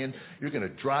praying, you're going to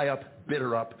dry up,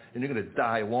 bitter up, and you're going to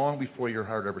die long before your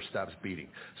heart ever stops beating.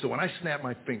 So when I snap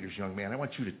my fingers, young man, I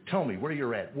want you to tell me where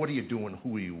you're at, what are you doing,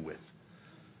 who are you with?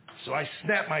 So I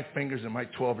snap my fingers, and my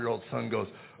 12-year-old son goes,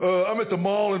 I'm at the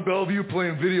mall in Bellevue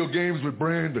playing video games with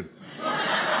Brandon.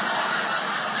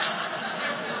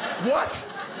 What?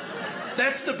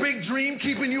 That's the big dream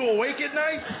keeping you awake at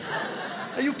night?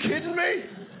 Are you kidding me?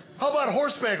 How about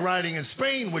horseback riding in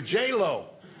Spain with J-Lo?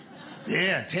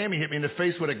 Yeah, Tammy hit me in the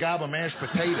face with a gob of mashed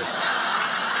potatoes.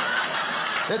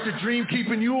 That's a dream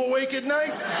keeping you awake at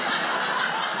night?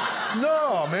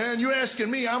 No, man, you asking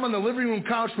me. I'm on the living room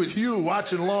couch with you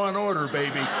watching Law and Order,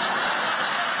 baby.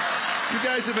 You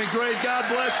guys have been great. God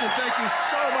bless you. Thank you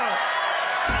so much.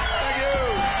 Thank you.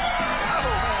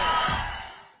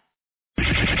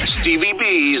 Stevie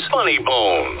B's Funny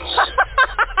Bones.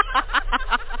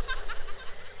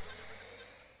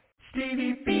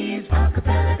 Stevie B's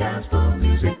Acappella Gospel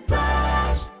Music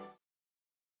Blast.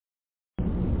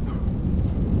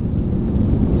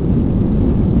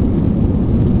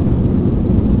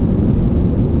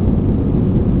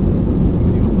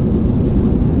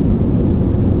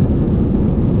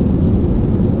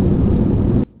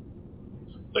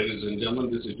 Ladies and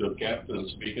gentlemen, this is your captain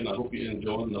speaking. I hope you're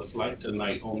enjoying the flight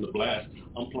tonight on the blast.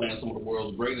 I'm playing some of the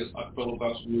world's greatest acapella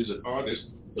gospel music artists,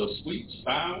 the sweet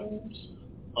sounds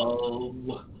of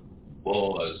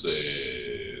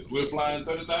voices. We're flying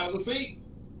 30,000 feet,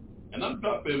 and I'm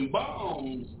dropping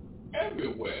bombs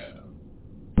everywhere.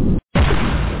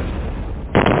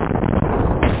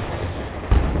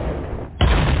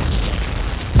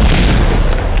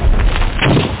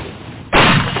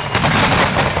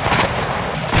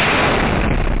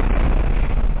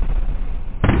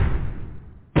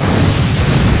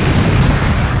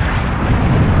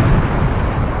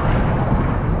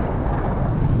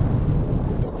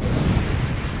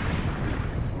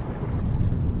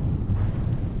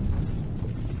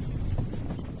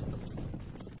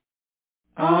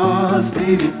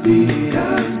 Stevie B,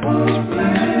 Gospel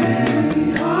Blast.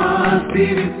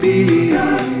 Stevie B,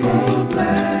 Gospel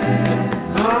Blast.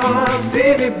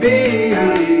 Stevie B,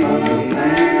 Gospel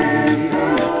Blast.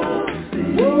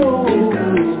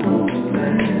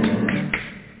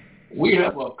 We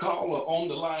have a caller on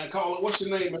the line. Caller, what's your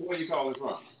name and where you calling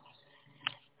from?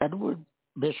 Edward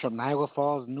Bishop, Niagara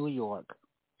Falls, New York.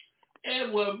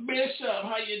 Edward Bishop,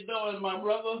 how you doing, my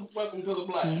brother? Welcome to the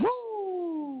blast.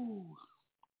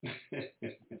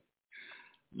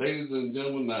 Ladies and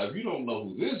gentlemen, now if you don't know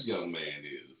who this young man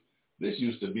is, this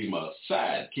used to be my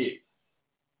sidekick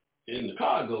in the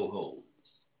cargo hold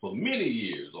for many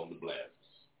years on the blast.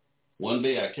 One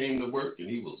day I came to work and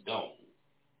he was gone.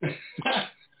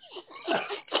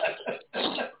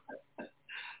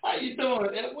 How you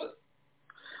doing, Edward?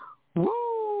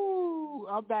 Woo!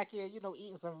 I'm back here,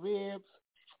 eating some ribs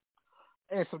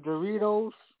and some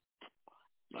Doritos.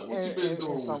 Now, what you been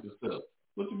doing with yourself?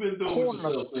 What you been doing with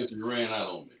yourself since you ran out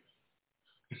on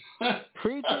me?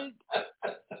 Preaching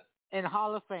in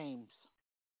Hall of Fames.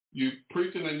 You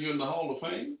preaching and you're in the Hall of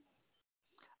Fame?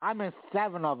 I'm in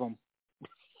 7 of them.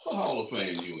 What Hall of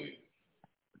Fame you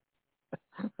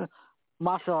in?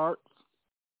 Martial arts.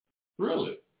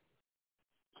 Really?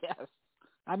 Yes.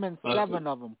 I'm in 7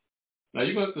 of them. Now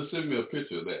you're going to have to send me a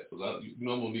picture of that because I'm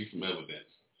going to need some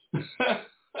evidence.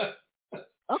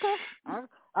 Okay.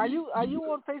 Are you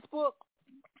on Facebook?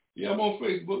 Yeah, I'm on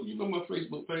Facebook. You know my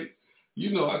Facebook page.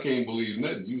 You know I can't believe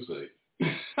nothing you say.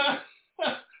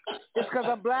 It's because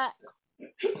I'm black.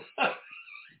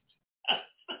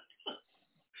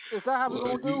 Is that how we're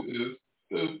going to do? You is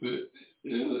stupid.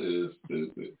 You is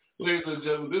stupid. Ladies and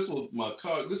gentlemen, this was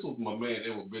my man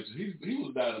Edward Bishop. He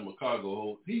was down in my cargo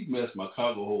hold. He messed my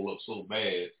cargo hold up so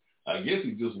bad. I guess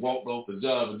he just walked off the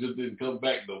job and just didn't come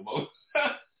back no more.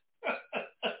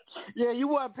 Yeah, you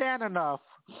weren't paying enough.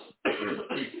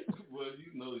 Well,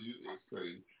 it's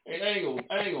crazy. Hey, I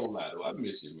ain't gonna lie though. I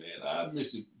miss you, man. I miss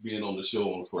you being on the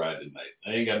show on Friday night.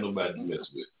 I ain't got nobody to mess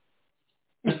with.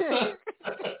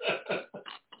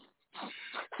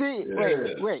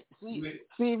 Wait.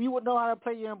 See, if you would know how to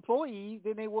play your employees,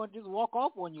 then they wouldn't just walk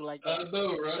off on you like that. I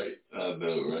know,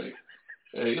 right?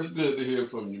 Hey, it's good to hear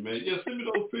from you, man. Yeah, send me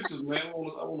those pictures, man. I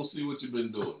want to see what you've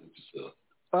been doing with yourself.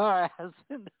 All right.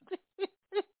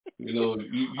 You know,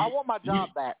 I want my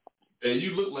job back. And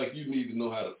you look like you need to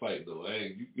know how to fight, though.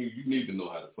 You need to know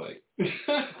how to fight.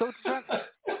 So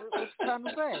what you trying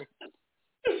to say?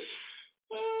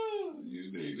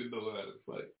 You need to know how to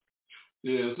fight.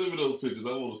 Yeah, send me those pictures. I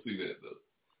want to see that, though.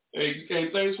 Hey,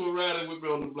 thanks for riding with me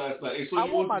on the Blast Night. Hey, so I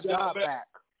you want my your job back.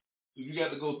 You got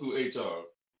to go through HR.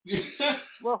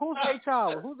 Well, who's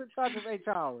HR? Who's in charge of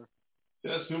HR?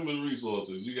 That's human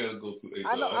resources. You got to go through HR.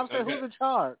 I know. I'm saying who's in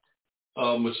charge?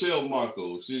 Michelle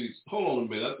Marco. Hold on a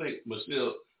minute. I think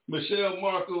Michelle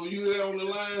Marco, you there on the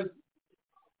line?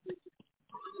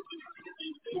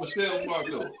 Michelle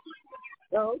Marco.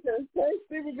 Oh, okay. Hey,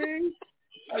 Stevie B.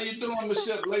 How you doing,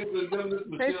 Michelle? Ladies and gentlemen, this is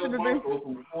Michelle Marco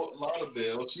from Fort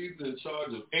Lauderdale. She's in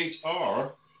charge of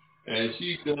HR, and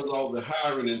she does all the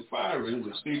hiring and firing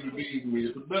with Stevie B's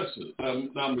Media Production.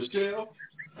 Now, Michelle,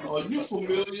 are you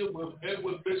familiar with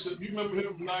Edward Bishop? You remember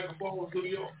him from Niagara Falls, New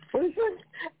York? What is it?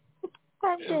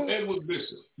 Edward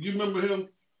Bishop. You remember him?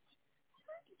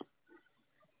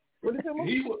 What is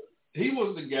it? He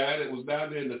was the guy that was down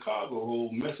there in the cargo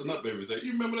hold messing up everything.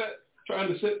 You remember that?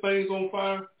 Trying to set things on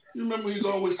fire? You remember he's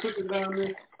always cooking down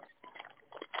there?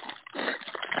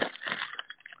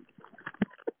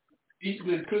 Eating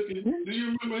and cooking. Do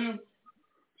you remember him?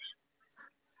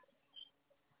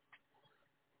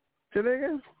 Say that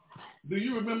again? Do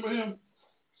you remember him?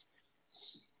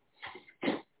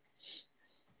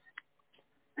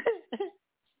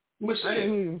 Michelle, I can't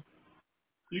hear you.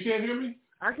 You can't hear me?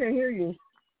 I can't hear you.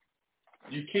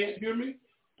 You can't hear me?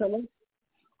 Hello?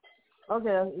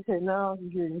 Okay, now I can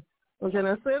hear you. Okay,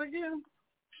 now say it again.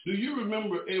 Do you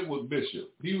remember Edward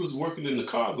Bishop? He was working in the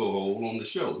cargo hold on the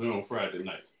show here on Friday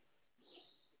night.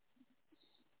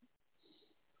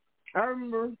 I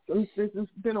remember.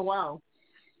 It's been a while.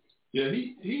 Yeah,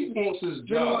 he wants his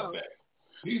job back.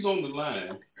 He's on the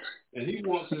line, and he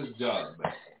wants his job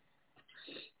back.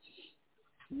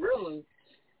 Really?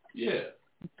 Yeah.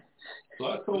 So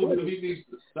I told him he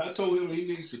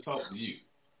needs to talk to you.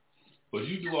 But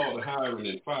you do all the hiring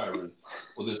and firing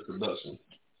for this production.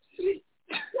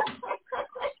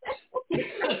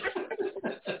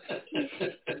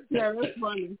 Yeah, that's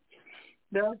funny.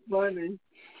 That's funny.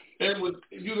 Edward,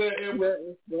 you there, Edward? That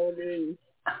is funny.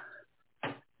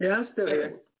 Yeah, I'm still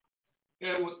there.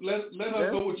 Edward, let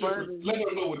her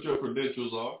know what your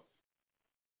credentials are.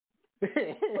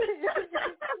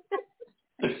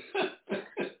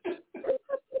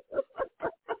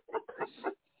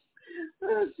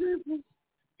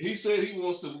 He said he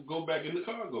wants to go back in the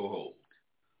cargo hold.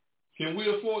 Can we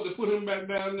afford to put him back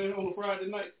down there on a Friday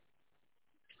night?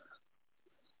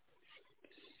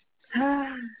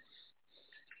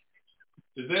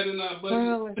 Is that in our budget?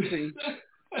 Well, let's see.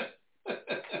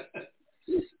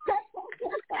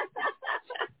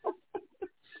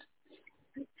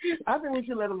 I think we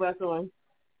should let him back on.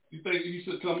 You think he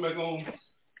should come back on?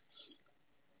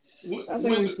 I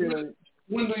think we should.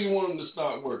 When do you want him to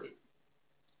start working?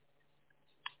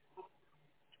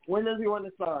 When does he want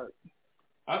to start?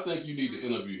 I think you need to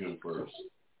interview him first.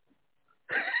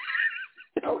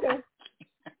 Okay.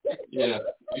 Yeah,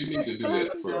 you need to do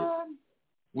that first.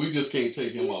 We just can't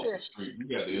take him off the street. We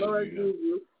got to interview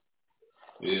him.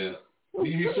 Yeah.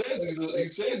 He says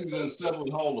he's in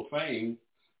several Hall of Fame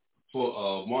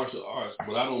for martial arts,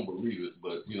 but I don't believe it.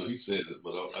 But he said it.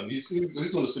 But he's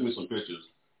going to send me some pictures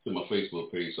to my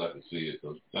Facebook page so I can see it.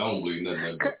 Cause I don't believe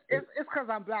nothing. It's because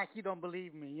I'm black. You don't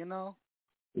believe me, you know.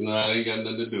 No, I ain't got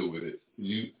nothing to do with it.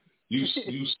 You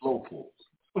slowful.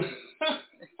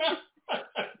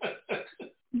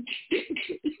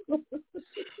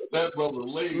 That brother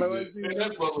lazy.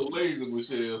 That brother lazy,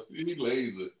 Michelle. He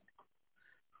lazy.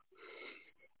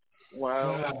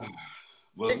 Wow.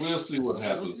 But we'll see what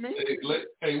happens.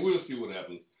 Hey, we'll see what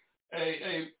happens.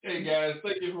 Hey, guys,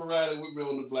 thank you for riding with me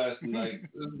on the Blast tonight.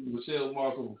 This is Michelle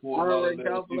Marco from Fort Lauderdale.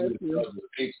 God bless you.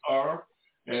 HR,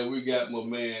 And we got my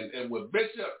man Edward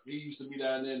Bishop. He used to be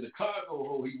down there in the cargo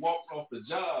hold. He walked off the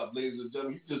job, ladies and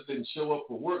gentlemen. He just didn't show up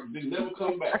for work. Didn't never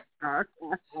come back.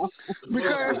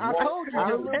 Because I told you,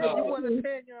 you wasn't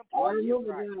paying your employees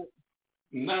right.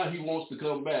 Now he wants to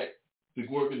come back to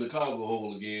work in the cargo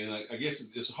hold again. I guess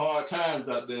it's hard times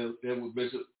out there, Edward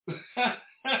Bishop.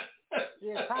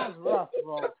 Yeah, time's rough,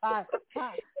 bro. Time's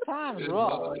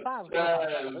rough. Time's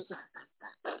rough.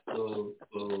 So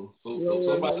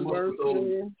somebody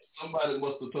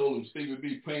must have told him Stevie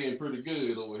B paying pretty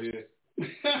good over here.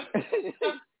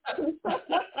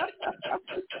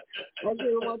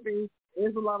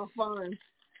 It's a lot of fun.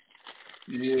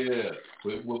 Yeah,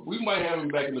 but we might have him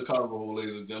back in the cargo hole,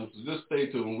 ladies and gentlemen. So just stay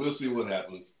tuned. We'll see what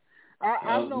happens.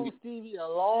 I've known Stevie a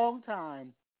long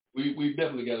time. We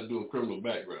definitely got to do a criminal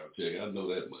background check. I know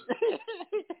that much.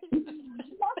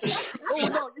 Oh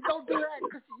no, you don't do that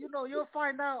because you'll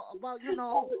find out about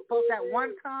that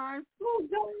one time.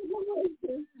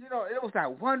 It was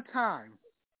that one time.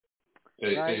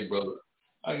 Hey, right? Hey, brother,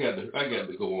 I got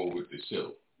to go on with the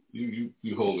show. You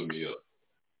holding me up.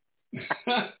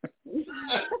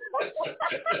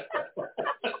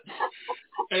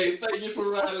 Hey, thank you for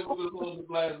riding with us on the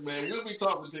Blast, man. We'll be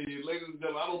talking to you, ladies and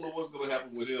gentlemen. I don't know what's going to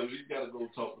happen with him. He's got to go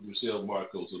talk to Michelle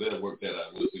Marco, so they'll work that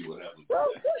out. We'll see what happens.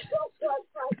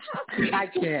 I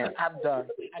can't. I'm done.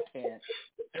 I can't.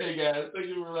 Hey, guys, thank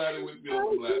you for riding with me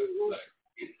on the Blast.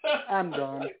 I'm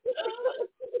done.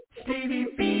 Stevie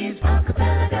B's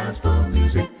Acapella Gospel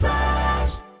Music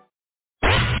Blast.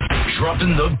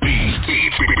 Dropping the beat.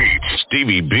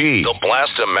 Stevie B, the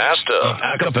Blaster Master of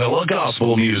Acappella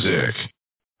Gospel Music.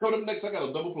 Coming up next, I got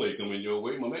a double play coming your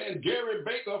way. My man Gary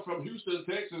Baker from Houston,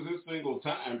 Texas, his single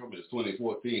Time from his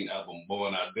 2014 album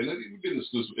Born Identity. We did an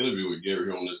exclusive interview with Gary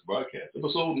here on this broadcast,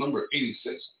 episode number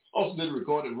 86. Also did a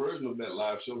recorded version of that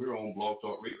live show here on Blog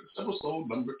Talk Radio, episode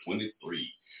number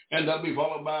 23. And that'll be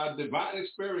followed by Divine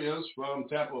Experience from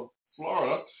Tampa,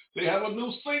 Florida. They have a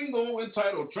new single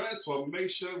entitled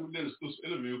Transformation. We did an exclusive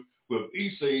interview with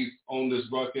Issei on this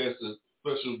broadcast, a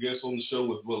special guest on the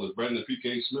show, as well as Brandon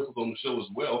P.K. Smith was on the show as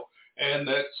well. And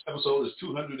that episode is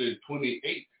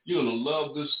 228. You're going to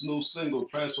love this new single,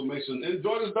 Transformation.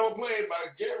 Enjoy this double play by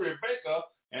Gary Baker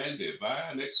and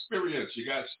Divine Experience. You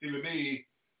got Stevie B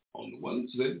on the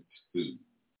ones and twos.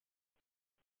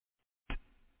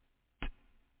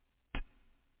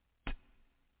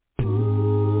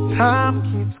 Time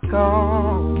keeps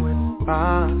going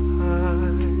by,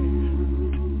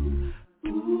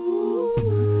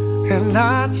 and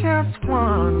I just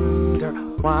wonder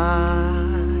why.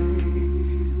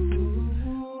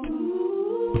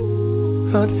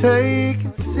 So take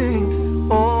it seems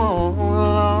so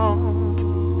long.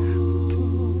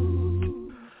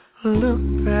 Look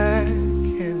back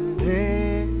and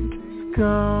it's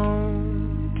gone.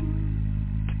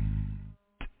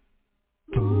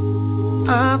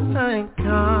 I thank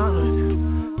God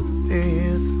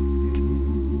is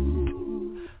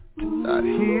that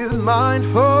He is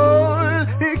mindful,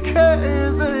 He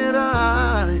cares that I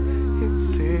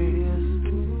exist.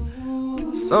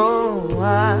 So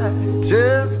I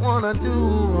just wanna do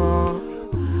all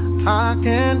I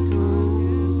can do,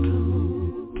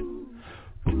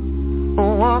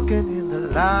 walking in the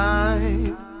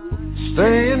light,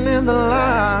 staying in the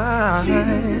light.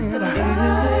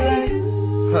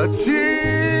 A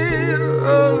tear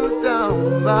rolls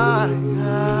down my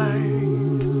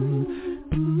eyes.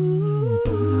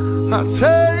 I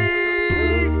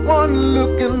take one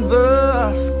look in the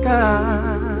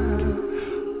sky.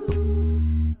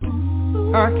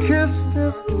 I kiss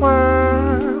this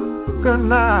world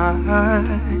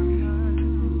goodnight.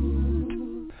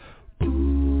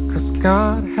 'Cause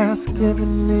God has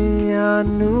given me a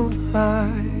new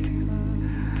life.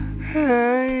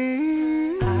 Hey,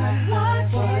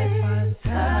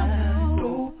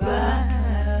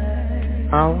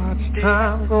 I watch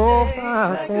time go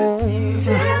by,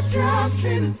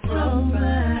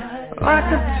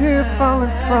 like a tear falling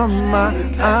from my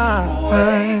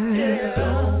eyes.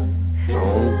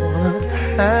 Don't wanna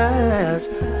pass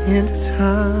in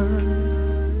time.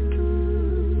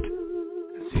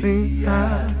 See, I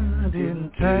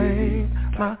didn't take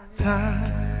my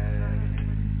time.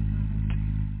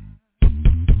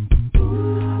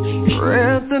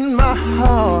 Strengthen my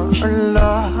heart,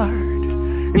 Lord.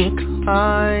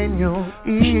 Incline your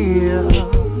ear.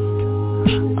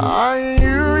 I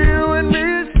hear you in me,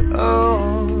 so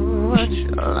what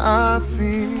shall I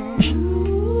feel?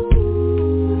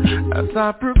 As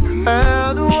I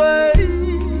prepare the way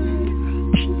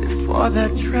before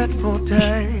that dreadful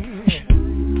day,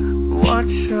 what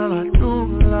shall I do,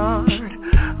 Lord?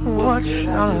 What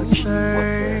shall I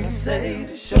say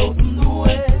to show them the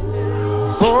way?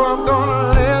 Oh, I'm gonna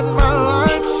let my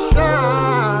light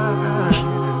shine.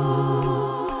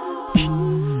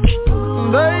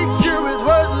 They sure is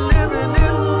worth living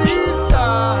in these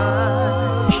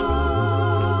times.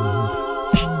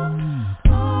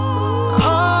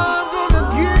 I'm gonna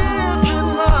give it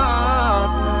my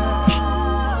best.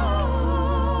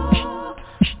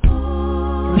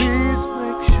 Please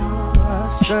make sure I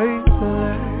stay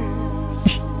blessed.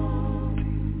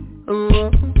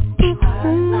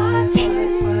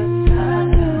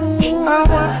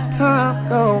 Time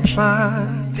go by,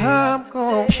 time go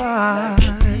by.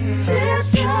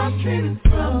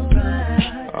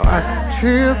 I can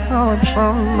tears falling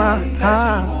from my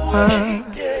eyes.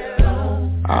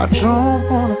 I don't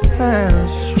wanna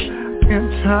perish in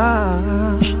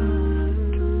time.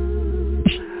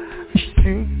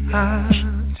 See, I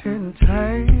didn't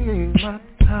take my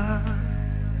time.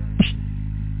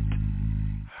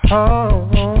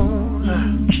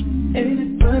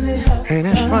 Ain't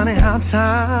it funny how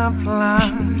time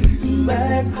flies?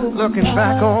 Looking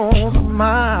back over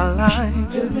my life,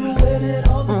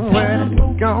 where did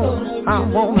it go? I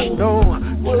wanna know.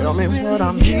 Tell me what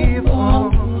I'm here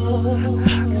for.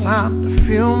 Time to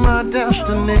feel my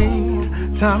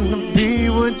destiny. Time to be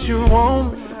what you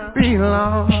want me to be,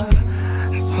 Lord.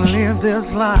 To live this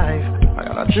life, I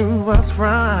gotta do what's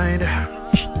right.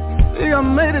 See, I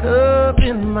made it up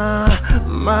in my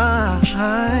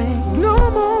mind. No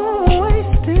more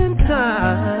wasting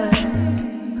time.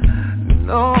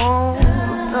 No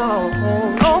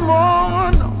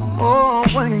more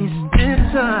wasting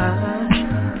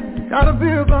time. Gotta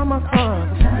be about my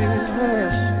Father's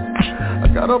business. I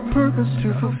got a purpose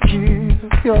to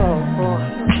fulfill.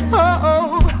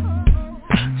 Oh,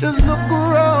 just look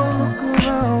around.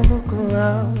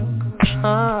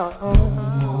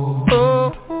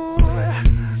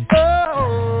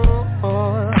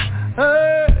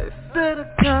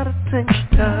 Take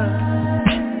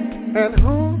time. And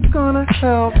who's gonna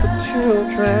help the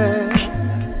children?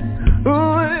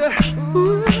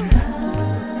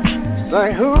 Say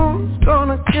who's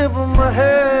gonna give them a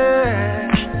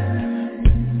hand?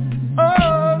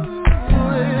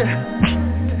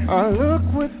 Oh, look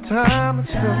what time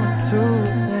it's coming to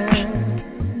an end.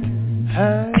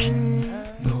 Hey,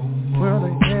 will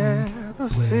they ever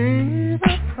see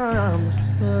the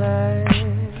promised land?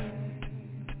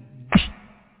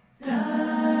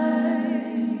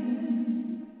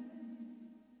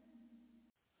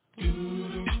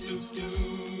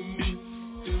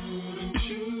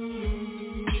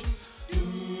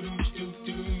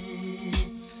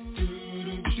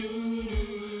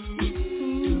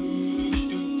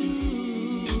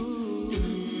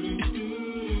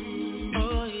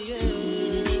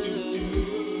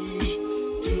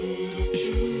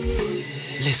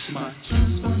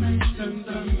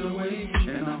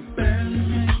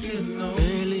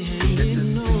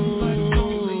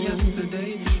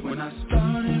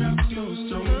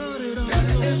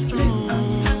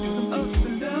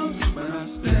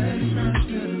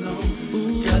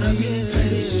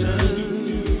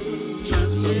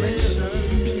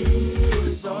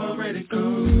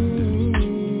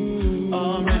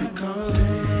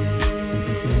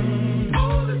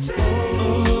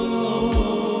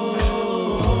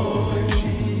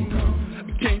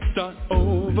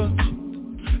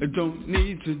 Don't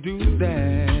need to do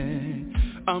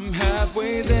that. I'm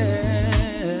halfway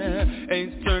there.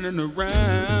 Ain't turning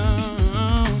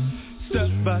around. Step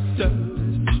by step,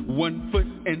 one foot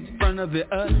in front of the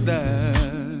other.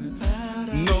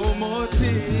 No more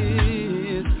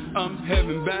tears, I'm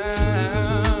heaven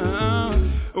bound.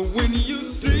 When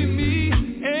you see me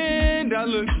and I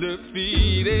look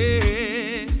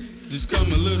defeated, just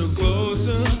come a little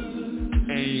closer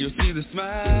and you'll see the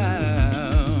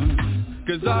smile.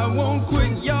 'Cause I won't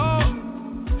quit, y'all,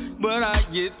 but I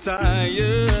get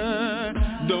tired.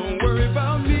 Don't worry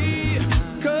about me,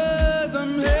 'cause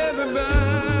I'm heaven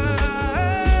bound,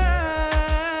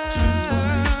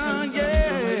 yeah.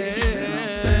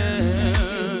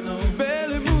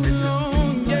 Barely moving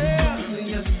on, yeah.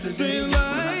 Seems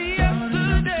like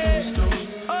yesterday,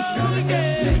 oh yeah.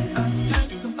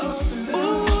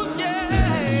 Ooh, yeah,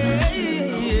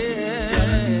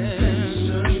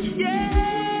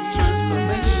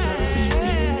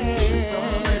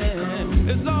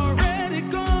 It's already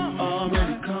come. Oh,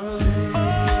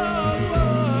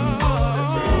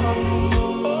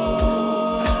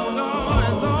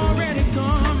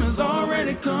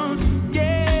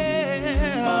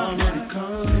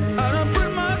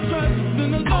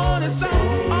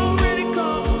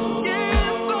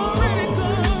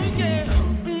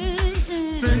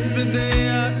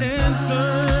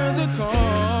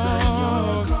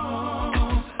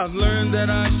 that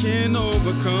I can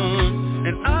overcome,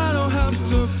 and I don't have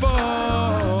to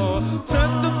fall.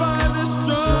 Testify the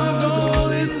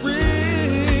struggle is real.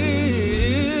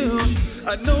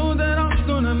 I know that I'm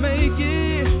gonna make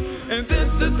it, and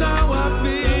this is how I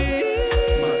feel.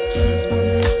 My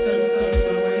transformation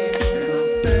underway, and I'm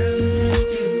barely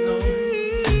getting on.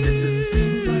 It just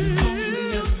seems like only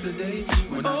yesterday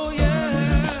when I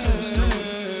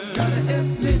gotta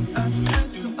admit,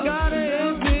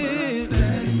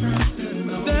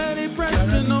 steady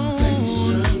pressing on.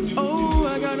 Oh,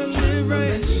 I gotta live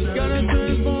right, gotta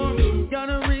transform,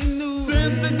 gotta renew.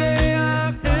 Since the day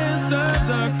I've answered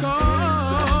the call,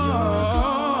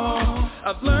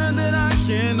 I've learned that I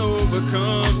can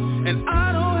overcome, and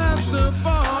I don't have to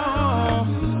fall.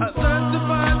 I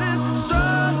testify this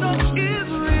struggle is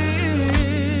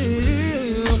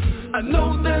real. I know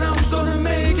that I'm gonna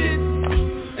make it,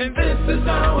 and this is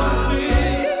how I feel.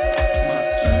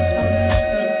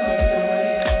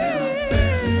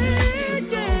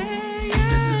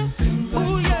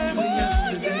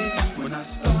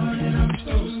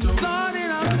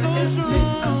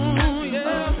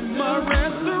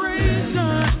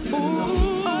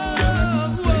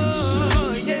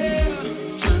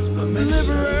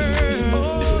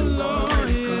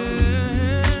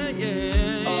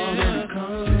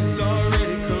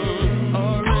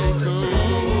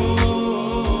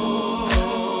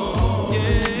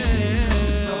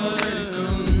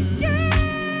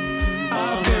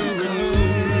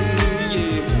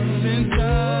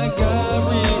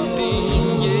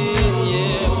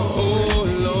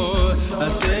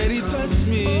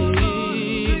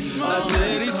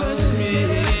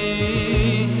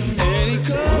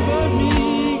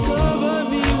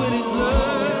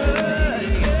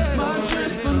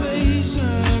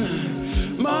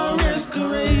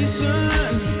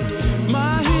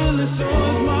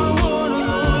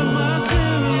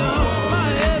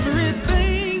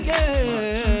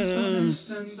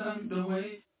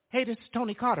 Hey, this is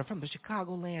Tony Carter from the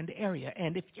Chicagoland area,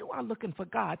 and if you are looking for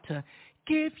God to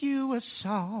give you a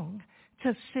song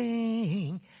to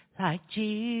sing like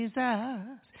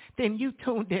Jesus, then you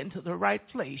tuned into the right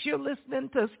place. You're listening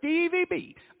to Stevie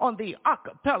B on the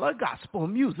Acappella Gospel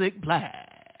Music Blast.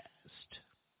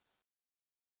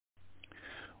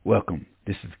 Welcome.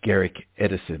 This is Garrick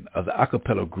Edison of the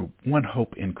acapella group One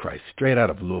Hope in Christ, straight out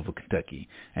of Louisville, Kentucky.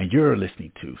 And you're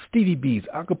listening to Stevie B's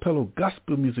Acapella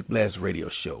Gospel Music Blast radio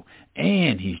show.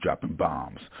 And he's dropping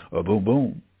bombs. Boom,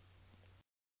 boom.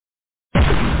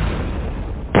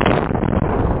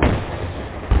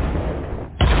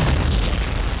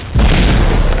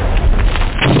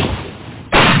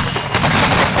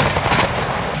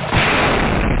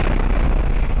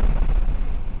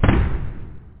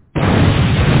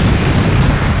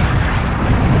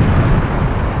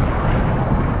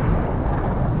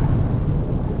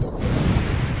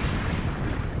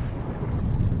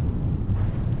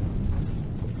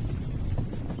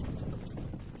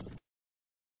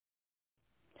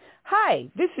 Hi,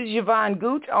 this is Yvonne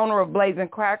Gooch, owner of Blazing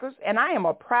Crackers, and I am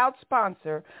a proud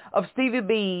sponsor of Stevie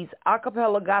B's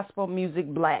Acapella Gospel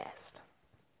Music Blast.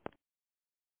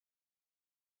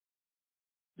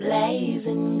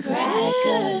 Blazing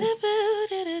Crackers,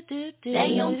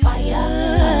 stay on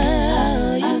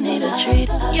fire. You need a treat,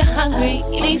 you're hungry,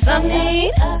 you need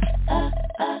something.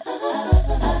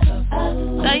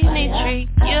 So you need a treat,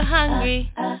 you're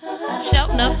hungry,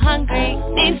 shouting up hungry,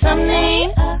 need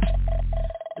something.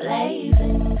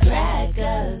 Blazing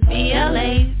Crackers,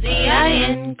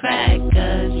 B-L-A-Z-I-N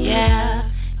Crackers, yeah.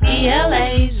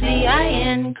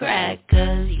 B-L-A-Z-I-N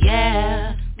Crackers,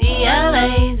 yeah.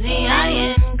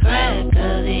 B-L-A-Z-I-N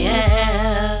Crackers,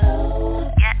 yeah.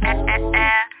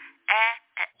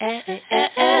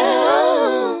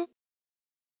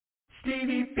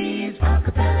 Stevie B's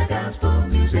Acapella Gospel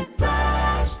Music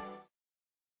Blast.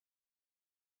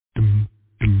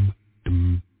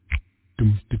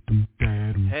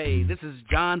 Hey, this is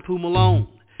John Poo Malone,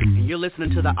 and you're listening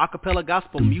to the Acapella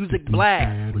Gospel Music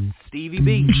Blast with Stevie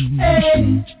B.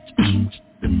 Hey.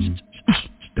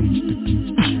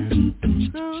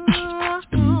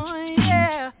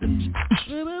 Yeah.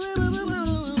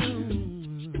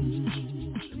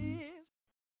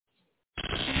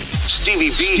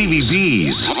 Stevie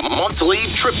B's monthly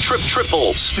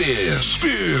triple spin.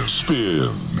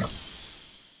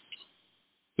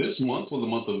 This month, for the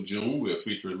month of June, we are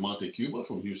featuring Monte Cuba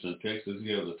from Houston, Texas. He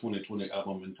has a 2020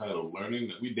 album entitled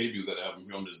Learning. We debuted that album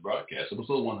here on this broadcast,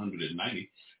 episode 190.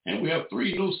 And we have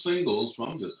 3 new singles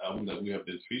from this album that we have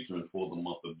been featuring for the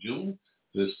month of June.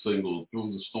 This single,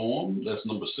 Through the Storm, that's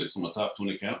number 6 on the Top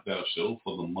 20 Countdown show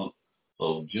for the month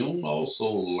of June. Also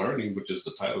Learning, which is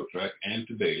the title track. And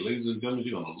today, ladies and gentlemen,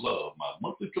 you're going to love my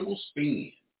monthly triple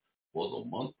spin for the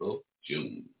month of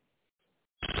June.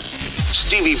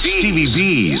 Stevie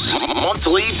B's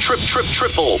monthly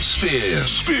triple spin.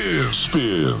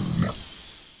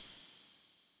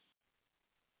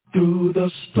 Through the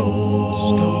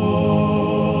storms,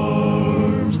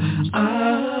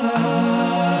 I'll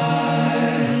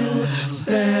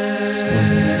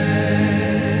stand.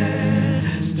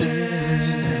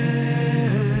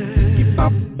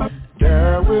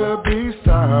 There will be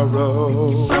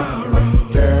sorrow.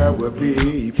 There will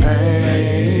be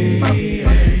pain.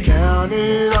 Count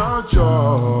it all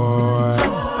joy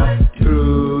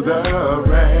through the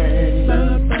rain.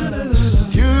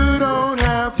 You don't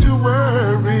have to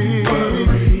worry.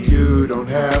 You don't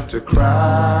have to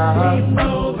cry. We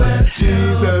know that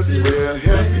Jesus will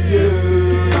help you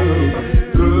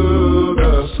through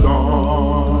the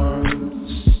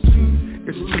storms.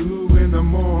 It's 2 in the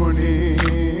morning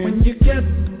when you get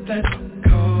that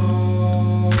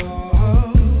call.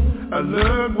 A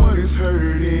loved one is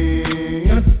hurting,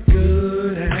 not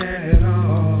good at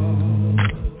all.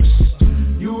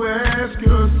 You ask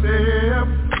yourself,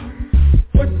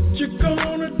 what you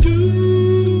gonna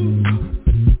do?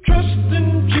 Trust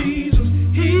in Jesus,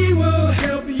 He will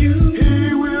help you.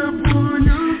 He will pull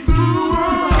you through.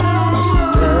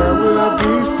 There will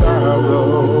be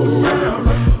sorrow.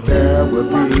 There will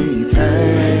be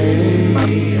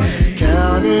pain.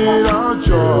 Count it all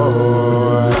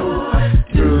joy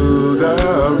through the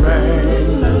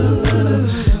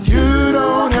rain. You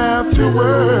don't have to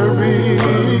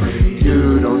worry.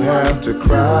 You don't have to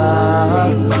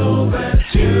cry.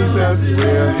 Jesus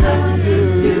will help you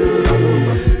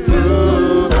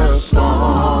through the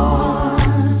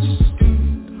storms.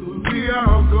 We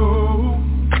all go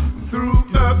through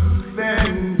ups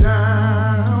and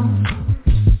downs.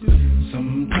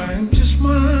 Sometimes you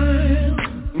smile,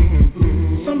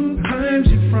 sometimes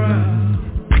you frown.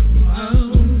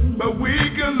 But we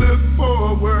can look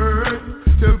forward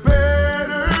to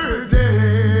better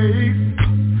days,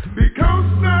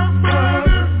 because our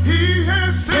Father, He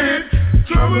has said,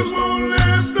 troubles won't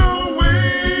last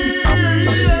always.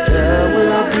 There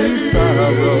will be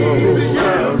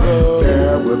sorrow,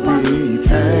 there will be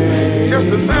pain. Just a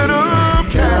little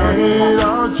count it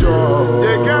all joy.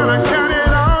 You gotta count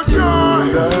it all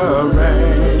joy. The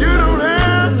rain. You don't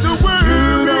have to worry.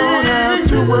 You don't have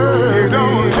to worry. You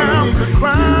don't have to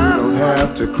cry. You don't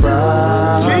have to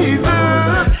cry.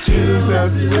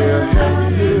 Jesus will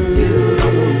help you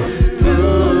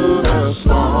through the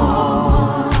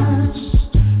storms.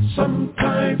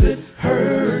 Sometimes it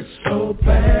hurts so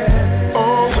bad.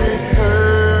 Oh, it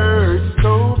hurts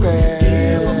so bad.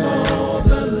 Give 'em all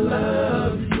the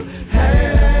love you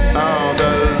have. All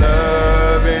the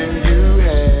loving you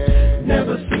have.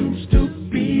 Never seems to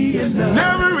be enough.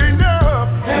 Never enough.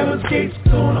 Heaven's gates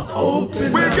gonna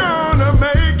open. We're gonna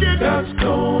make it. God's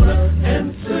gonna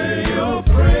answer your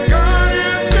prayer. God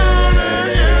is gonna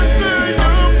answer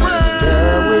your prayer.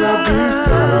 There will be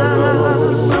sorrow.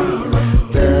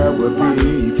 There will be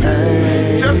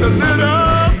pain. Just a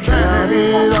little count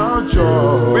it all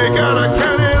joy. We gotta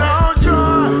count it all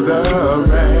joy. Through the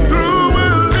rain. Through a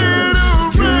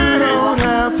little rain. You don't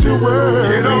have to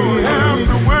worry. You don't have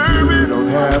to worry. You don't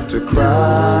have to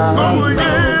cry. Oh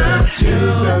yeah.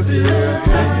 Jesus will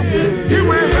help you. He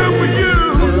will help you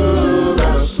through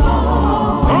the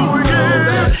storm. Oh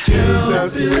yeah.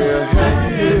 Jesus will help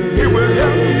you. He will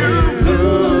help you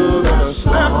through the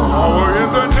storm. Power in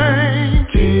the name.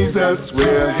 Jesus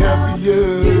will help you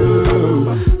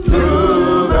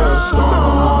through the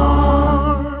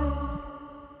storm.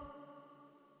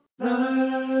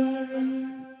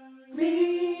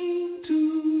 Learning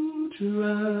to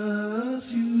trust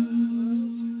you.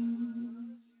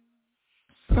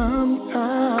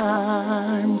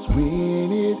 Sometimes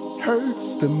when it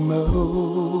hurts the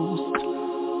most,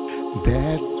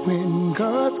 that's when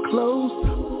God's close.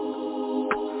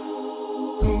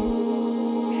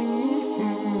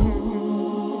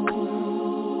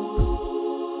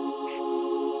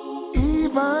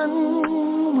 Even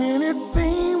when it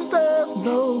seems there's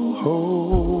no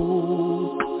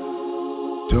hope,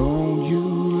 don't you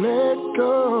let go.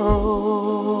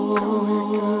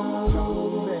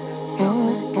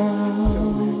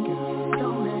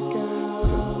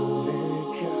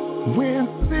 When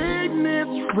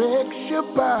sickness wrecks your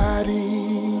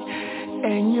body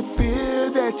and you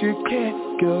feel that you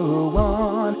can't go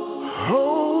on,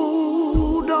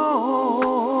 hold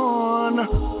on,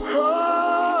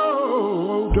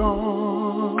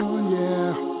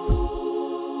 yeah.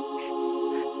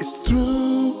 It's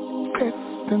through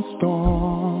tests and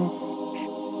storms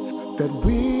that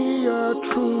we are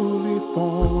truly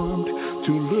formed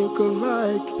to look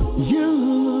alike you.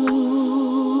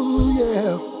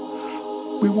 Yeah,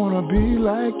 we wanna be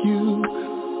like you.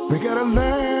 We gotta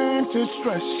learn to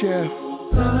trust you.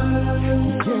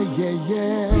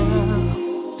 Yeah.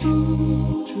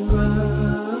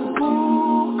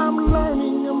 Ooh, I'm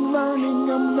learning,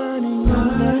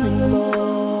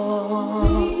 Lord.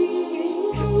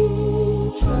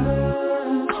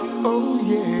 Oh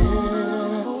yeah.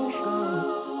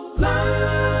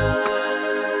 Learn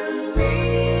me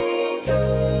to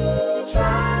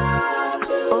trust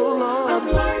you. Oh Lord, I'm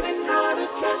learning how to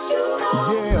trust you.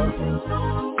 Yeah.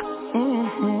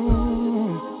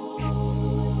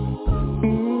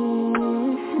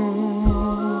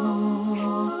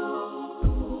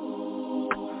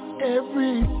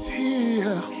 Every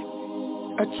tear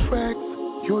attracts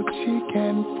your cheek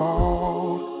and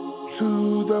fall to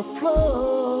the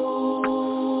floor.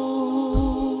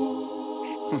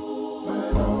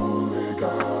 But only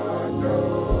God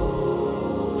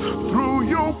knows. Through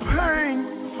your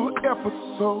painful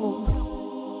episode,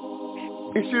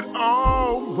 it should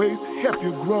always help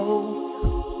you grow.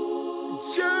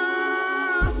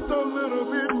 Just a little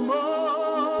bit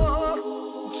more.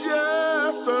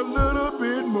 Just a little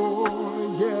bit more,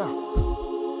 yeah.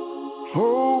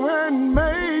 Oh, and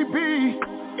maybe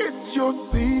it's your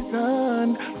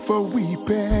season for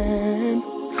weeping,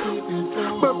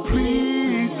 but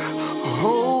please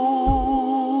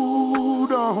hold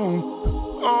on.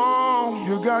 Oh,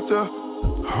 you got to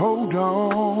hold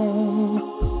on.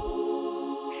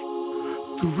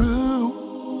 Through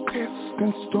tests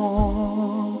and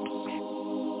storms,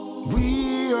 we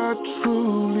are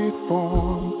truly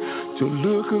formed to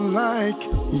look like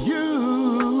you.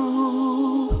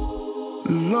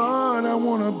 Lord, I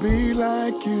want to be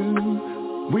like you.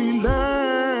 We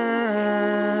learn.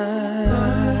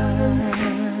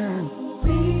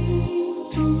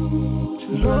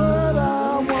 Lord, I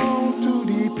want to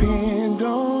depend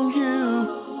on you.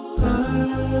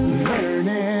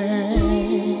 Learning.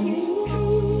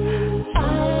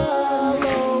 I'll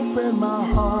open my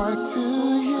heart to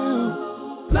you.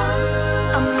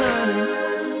 I'm learning.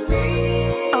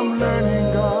 I'm learning,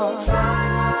 God.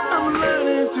 I'm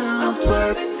learning to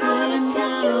trust in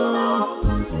you.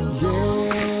 Yeah.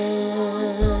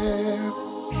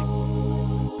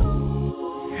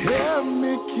 Help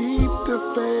me keep the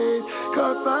faith,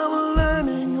 'cause I'm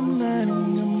learning,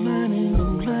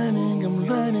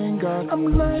 God. I'm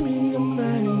learning, God.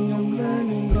 I'm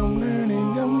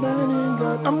learning,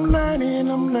 God. I'm learning,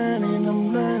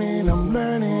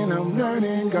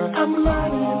 God. I'm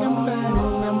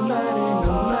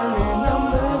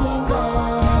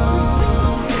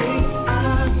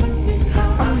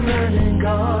learning,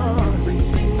 God.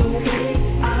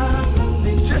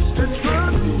 Just to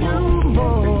trust you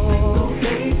more.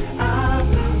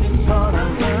 Lord,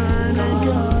 I'm learning,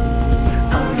 God.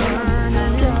 I'm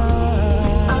learning,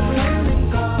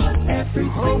 God. Every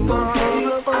hope I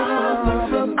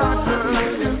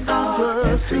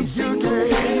trust you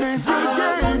gave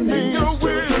me your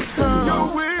wisdom.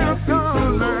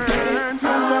 Learn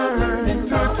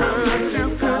to trust you,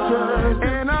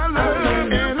 and I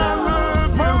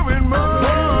love more and more.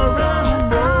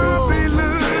 I'll be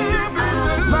living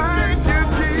like you,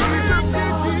 Jesus.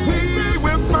 We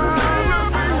will follow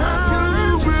you.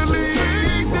 Will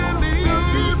lead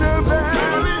the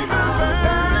valley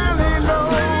low.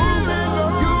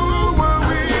 You are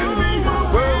with me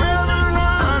wherever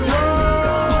I go.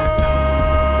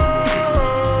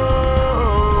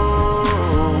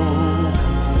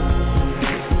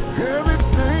 Every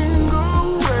single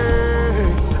way.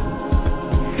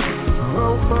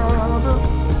 Oh, Father,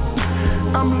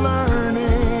 I'm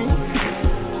learning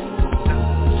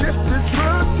just to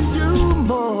trust you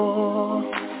more.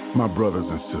 My brothers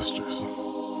and sisters,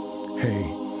 hey,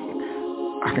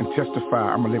 I can testify.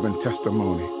 I'm a living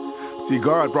testimony. See,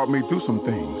 God brought me through some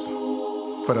things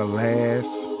for the last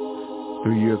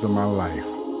 3 years of my life,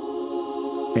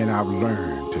 and I've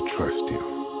learned to trust him.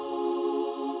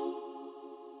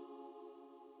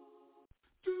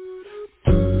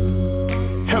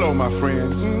 Hello, my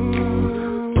friends.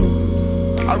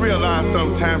 I realize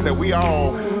sometimes that we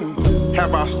all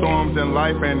have our storms in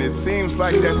life, and it seems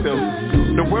like that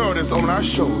the world is on our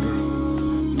shoulder.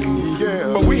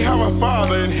 Yeah. But we have a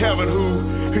Father in heaven who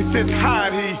sits high,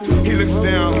 and he looks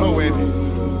down low,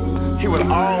 and he will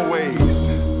always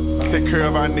take care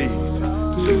of our needs,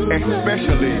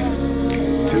 especially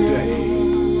today.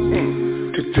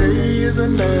 Today is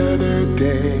another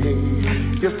day.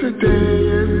 Yesterday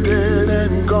is dead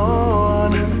and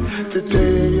gone.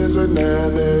 Today is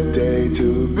another day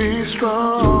to be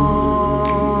strong.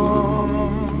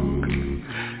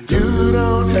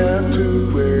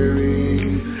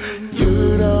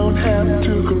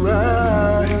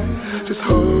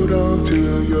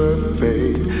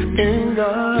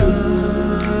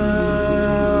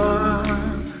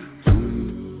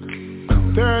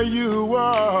 There you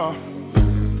are,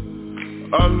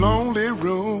 a lonely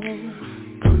room.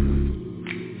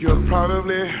 You're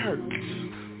probably hurt,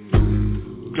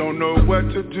 don't know what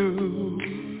to do.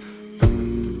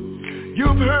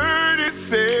 You've heard it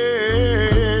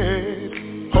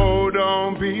said, hold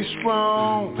on, be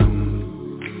strong.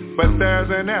 But there's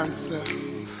an answer,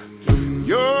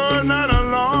 you're not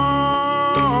alone.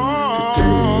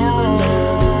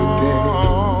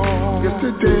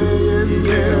 Yesterday is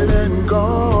dead and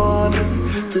gone.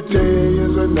 Today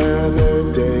is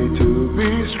another day to be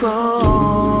strong.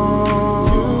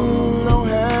 You don't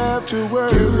have to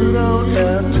worry. You don't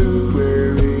have to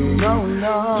worry. No,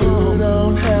 no. You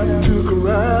don't have to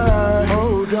cry.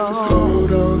 Hold on. Just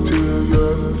hold on to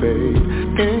your faith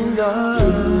in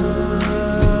God.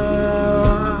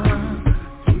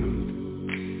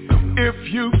 If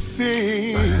you've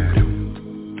seen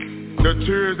the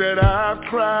tears that I've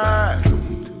cried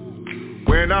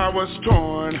when I was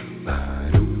torn,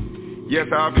 yes,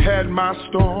 I've had my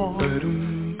storm.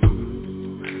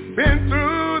 Been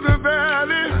through the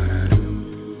valley,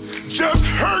 just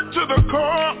hurt to the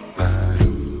core.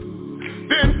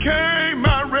 Then came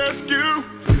my rescue,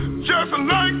 just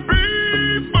like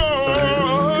before.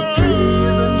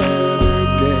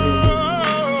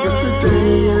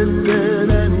 Yesterday is dead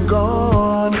and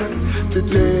gone.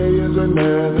 Today is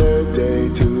another day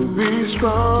to be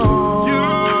strong.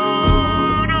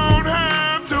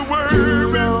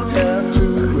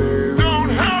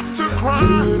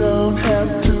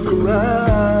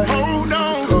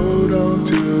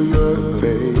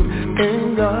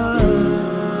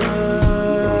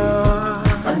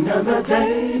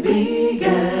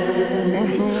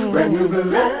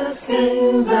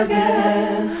 Blessings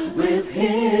again with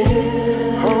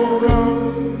Him. Hold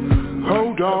on,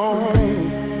 hold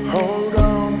on, hold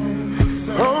on,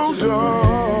 hold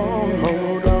on,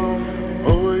 hold on.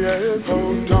 Oh yes,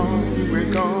 hold on,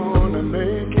 we're gonna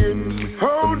make it.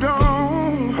 Hold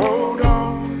on, hold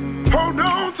on, hold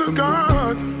on to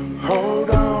God. Hold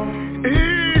on,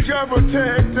 He's your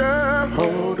protector.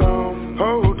 Hold on,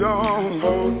 hold on,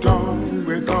 hold on,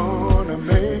 we're gonna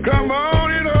make it. Come on.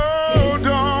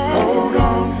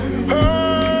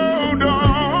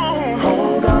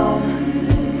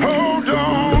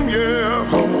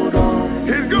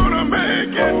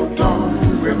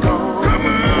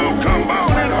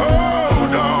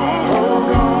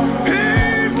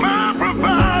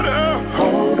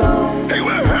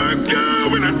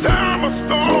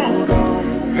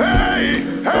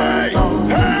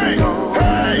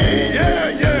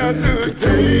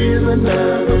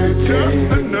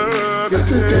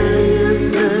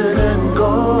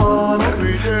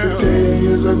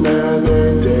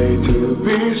 Another day to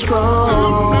be strong.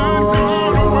 I'm not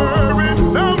gonna worry,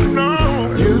 no, no.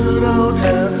 You don't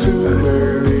have to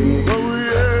worry.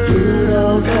 You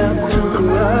don't have to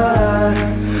cry.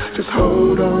 Just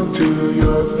hold on to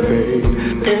your faith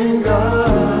in God.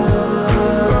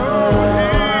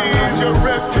 He's your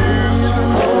refuge.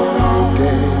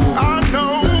 I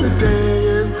know. Today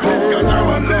is dead. 'Cause I'm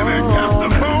a living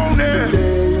testimony.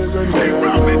 He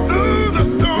brought me through the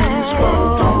storm.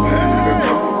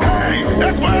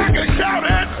 That's why I can shout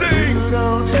and sing.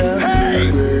 Hey,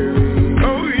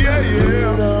 oh yeah, yeah. You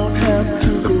don't have to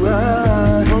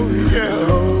cry. Oh yeah.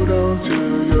 Hold on to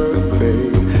your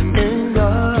faith in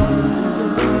God.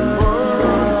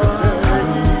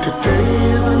 Today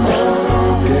is another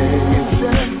day.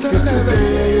 Yesterday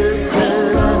is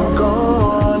dead and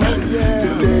gone.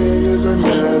 Today is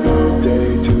another day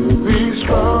to be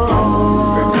strong.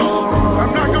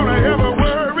 I'm not gonna ever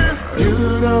worry. You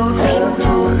don't have to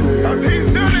worry. He's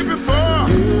done it before.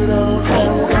 You don't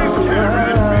have to cry.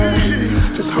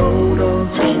 Just hold on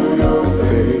to your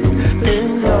faith in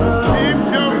God. Keep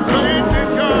your faith in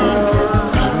God.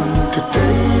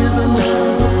 Today is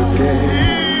another day.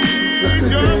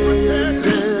 Yesterday is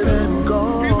dead and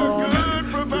gone. He's a good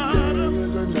provider. Today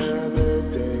is another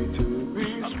day to be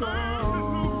strong.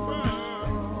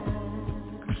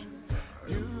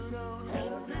 You don't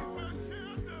have to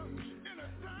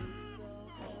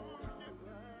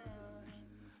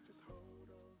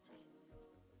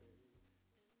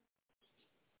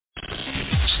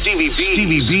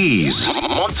Stevie B's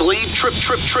monthly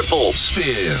triple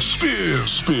spin.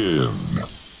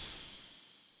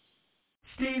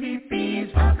 Stevie B's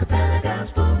Acappella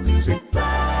Gospel Music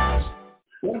Blast.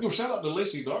 Well, we'll shout out to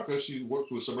Lacey Darker. She works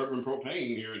with Suburban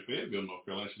Propane here in Fayetteville, North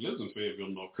Carolina. She lives in Fayetteville,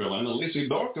 North Carolina. Lacey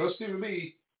Darker, Stevie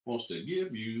B wants to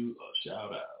give you a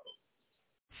shout out.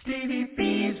 Stevie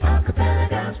B's Acappella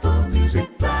Gospel Music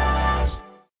Blast.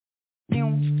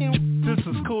 This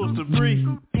is Cool Debris,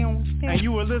 and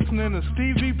you are listening to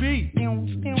Stevie B,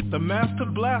 the Master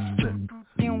Blaster,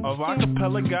 of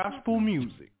Acappella Gospel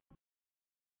Music.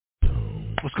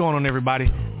 What's going on,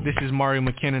 everybody? This is Mario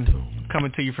McKinnon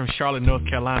coming to you from Charlotte, North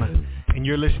Carolina, and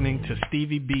you're listening to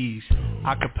Stevie B's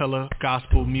Acappella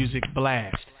Gospel Music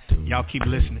Blast. Y'all keep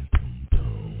listening.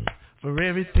 For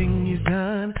everything he's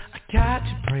done, I got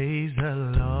to praise the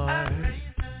Lord.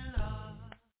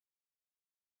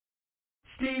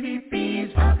 Stevie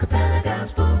B's Acappella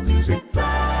Gospel Music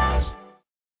Blast.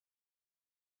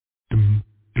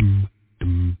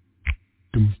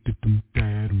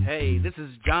 Hey, this is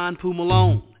John Poo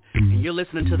Malone, and you're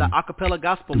listening to the Acappella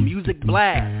Gospel Music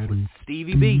Blast with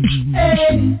Stevie B.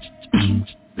 Hey.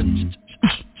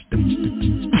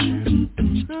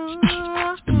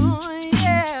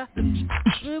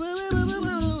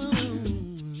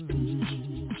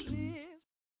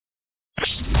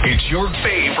 It's your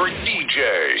favorite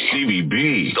DJ, Stevie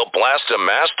B, the Blasta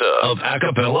Master of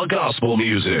Acappella Gospel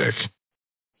Music.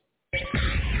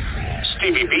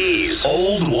 Stevie B's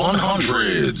Old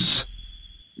 100s.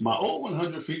 My Old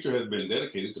 100 feature has been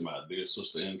dedicated to my dear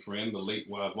sister and friend, the late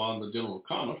Yvonne General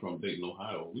Connor from Dayton,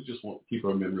 Ohio. We just want to keep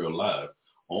her memory alive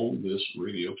on this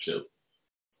radio show.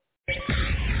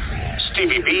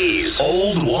 Stevie B's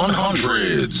Old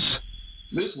 100s.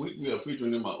 This week we are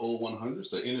featuring in my Old 100s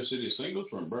the Inner City Singles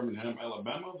from Birmingham,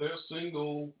 Alabama. Their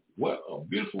single, What a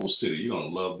Beautiful City. You're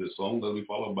going to love this song. That'll be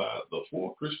followed by the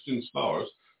Four Christian Stars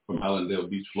from Allendale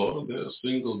Beach, Florida. Their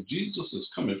single, Jesus Is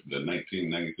Coming, from the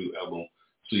 1992 album,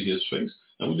 See His Face.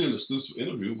 And we did an exclusive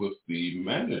interview with the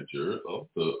manager of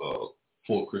the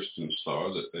Four Christian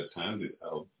Stars at that time,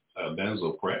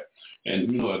 Danzo Pratt.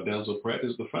 And you know, Danzo Pratt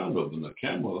is the founder of the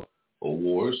NACAMA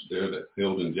Awards there that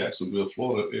held in Jacksonville,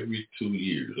 Florida every 2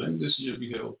 years. And this year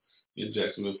we held in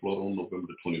Jacksonville, Florida on November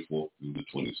the 24th through the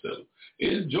 27th.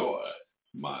 Enjoy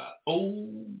my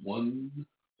Old 100s.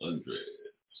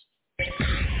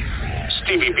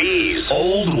 Stevie B's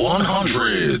Old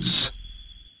 100s.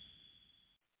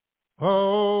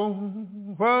 Oh,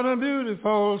 what a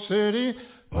beautiful city.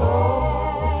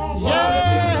 Oh,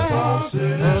 yeah. What a beautiful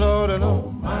city. Lord,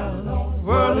 oh, my Lord.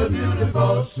 What a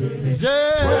beautiful city.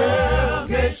 Yeah. 12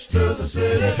 gates to the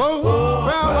city. Oh,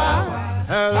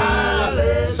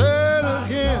 hallelujah. Say it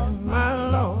again, my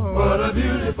Lord. What a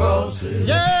beautiful city.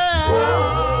 Yeah.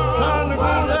 Time to go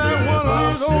down one of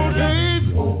these old days.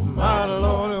 Oh, my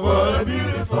Lord. What a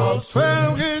beautiful city.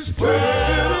 12 gates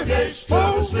to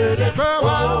the city.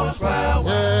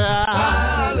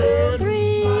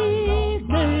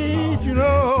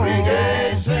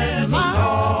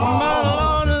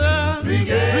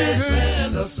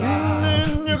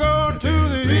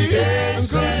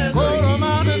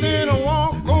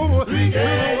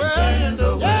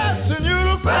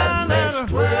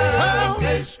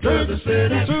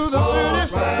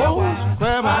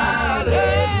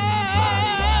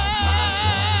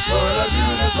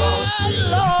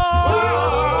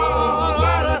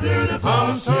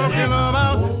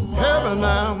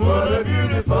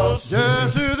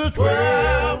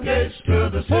 12 gates to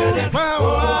the city.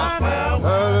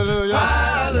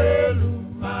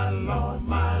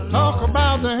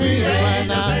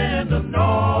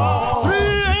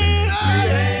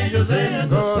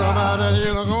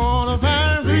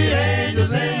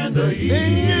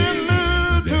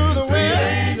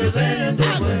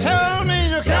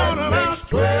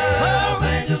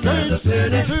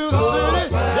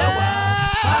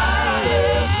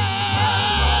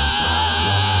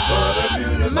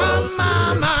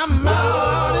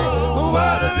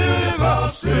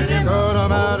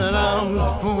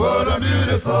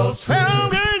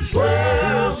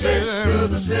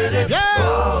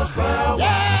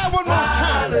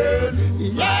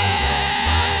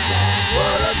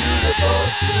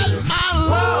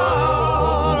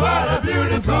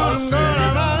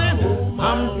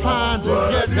 I'm trying to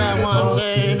get there one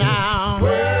day now.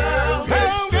 Well, get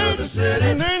to the city,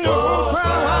 and then you'll go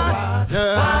cry.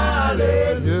 Yeah.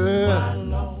 My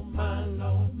Lord, my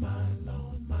Lord, my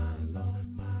Lord, my Lord,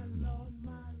 my Lord,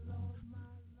 my Lord, my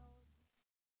Lord.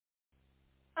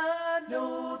 I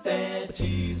know that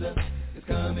Jesus is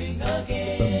coming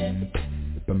again,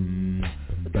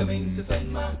 coming to set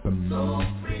my soul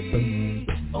free.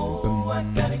 Oh, I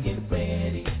gotta get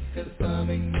ready, 'cause it's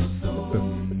coming so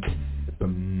soon.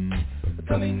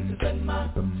 Coming to set my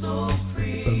soul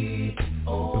free.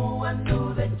 Oh, I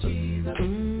know that Jesus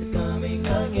is coming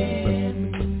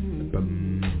again.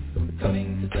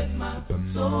 Coming to set my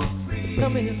soul free.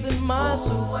 Coming to set my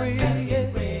soul free. I gotta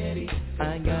get ready.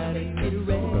 I gotta get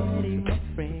ready, my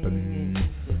friend.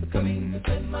 Coming to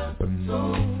set my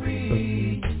soul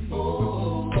free.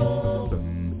 Oh,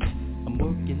 I'm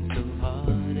working so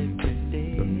hard every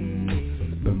day.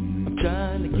 I'm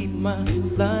trying to keep my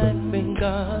life in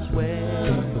God's way.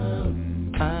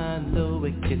 I know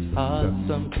it gets hard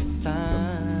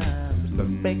sometimes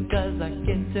because I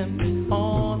get tempted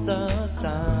all the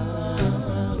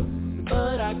time.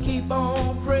 But I keep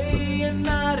on praying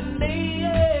night and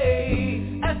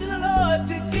day, asking the Lord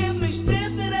to give me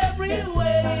strength in every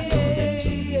way.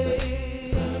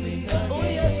 Oh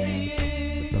yes, He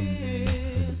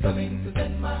is coming to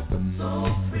set my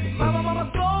soul free. My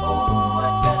soul.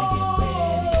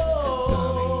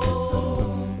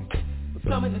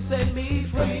 Coming to set me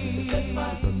free, set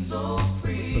my soul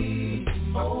free.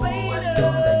 Oh, I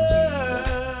know that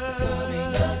Jesus is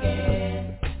coming again.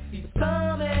 He's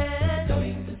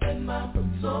coming to set my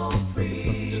soul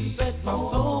free, to set my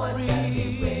soul free. I gotta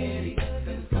get ready, 'cause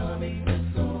it's coming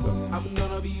soon. I'm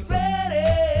gonna be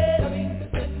ready, coming to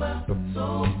set my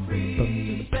soul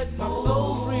free, to set my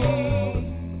soul free.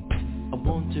 I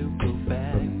want to go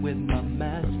back with my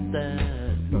master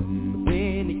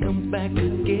when he comes back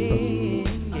again.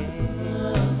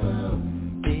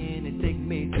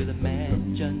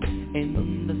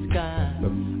 In the sky,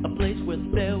 a place where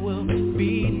there will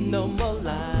be no more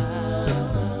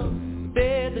lies.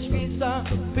 There the streets are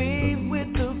paved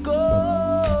with the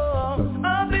gold,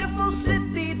 a beautiful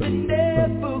city that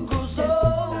never grows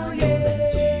old. Yeah,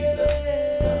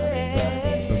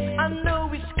 I know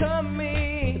He's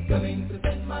coming, coming to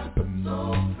set my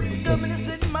soul free, coming to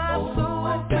set my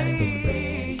soul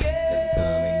free.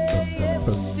 Yeah,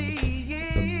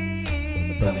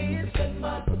 see, coming to set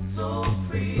my soul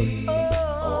free.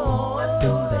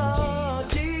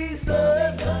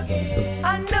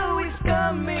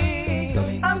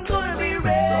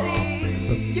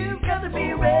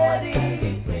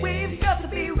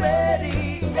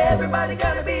 Everybody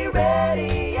gotta be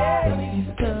ready, yeah. He's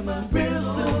coming real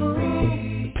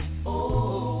soon.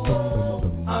 Oh,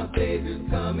 our Savior's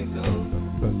coming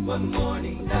soon. One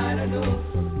morning, night or noon,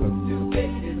 to get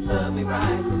His loving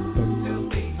right, to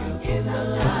meet Him in the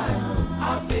night.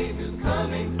 Our Savior's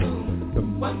coming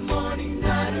soon. One morning,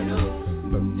 night or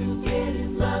noon, to get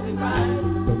His loving right,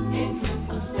 in Him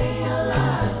to stay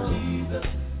alive. Jesus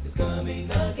is coming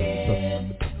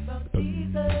again.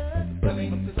 Jesus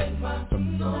coming to set my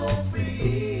soul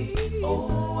free.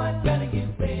 Oh, I gotta get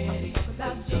ready.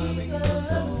 About Jesus,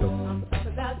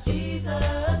 about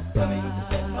Jesus coming to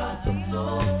set my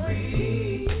soul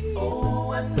free.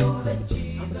 Oh, I know that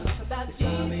Jesus about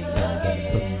coming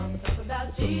again. About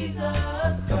Jesus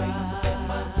coming to set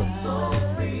my soul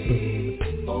free.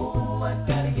 Oh, I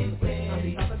gotta get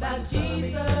ready. About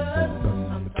Jesus,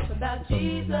 about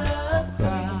Jesus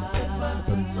coming to set my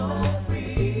soul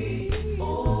free.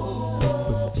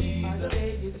 Oh, Jesus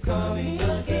is coming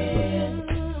again,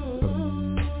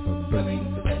 coming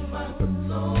to set my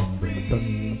soul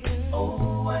free.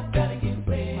 Oh, I gotta get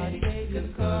ready, 'cause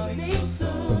coming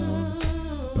soon,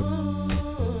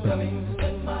 coming to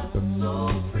set my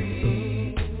soul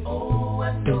free. Oh, I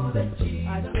know that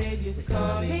Jesus is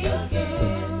coming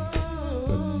again,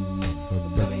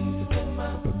 coming to set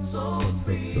my soul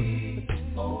free.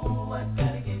 Oh, I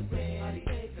gotta get ready,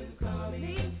 'cause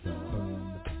coming soon.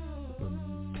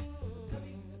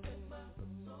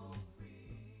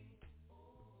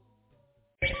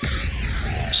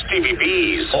 Stevie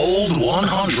B's Old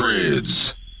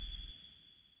 100s.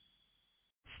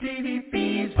 Stevie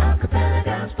B's Acappella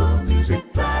Gospel Music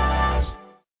Blast.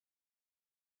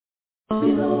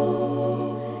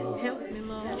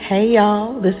 Hey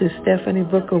y'all, this is Stephanie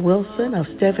Booker Wilson of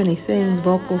Stephanie Sings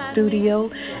Vocal Studio,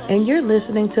 and you're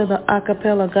listening to the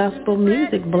Acappella Gospel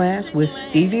Music Blast with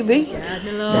Stevie B.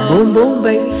 Boom, boom,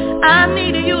 baby. I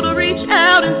needed you to reach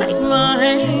out and take my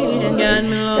hand. Guide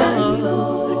me,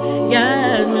 Lord.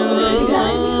 Guide me,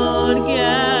 Lord.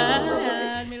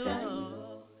 Guide me, Lord.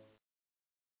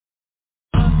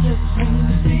 I'm just hanging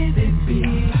with Stevie B.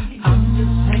 I'm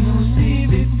just hanging with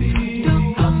Stevie B.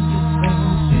 I'm just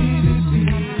hanging with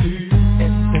Stevie B.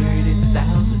 At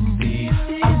 30,000 feet.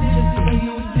 I'm just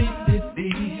hanging with Stevie B.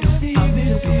 I'm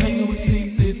just hanging with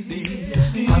Stevie B.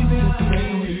 I'm just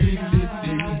hanging with Stevie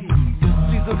B.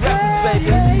 She's a rapper,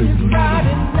 baby. It's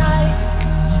Friday night.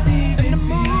 And the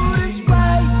mood is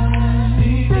right.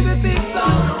 Stevie B's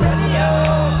on the radio.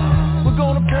 We're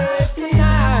gonna pray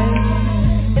tonight.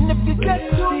 And if you get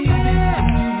too bad,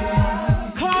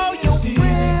 call your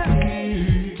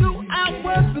friends. 2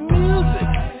 hours of music.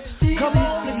 Come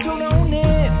on and tune on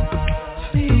in.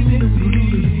 Stevie B.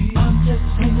 I'm just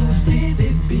hanging with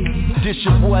Stevie B. This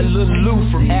your boy Lil Lou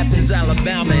from Athens,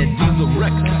 Alabama at Diesel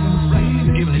Records.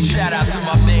 Giving a shout out to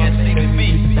my man Stevie B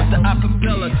with the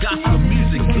Acappella Gospel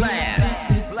Music Blast.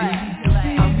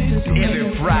 Every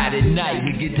Friday night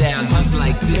we get down just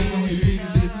like this.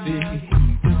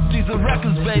 Diesel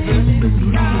Records, baby.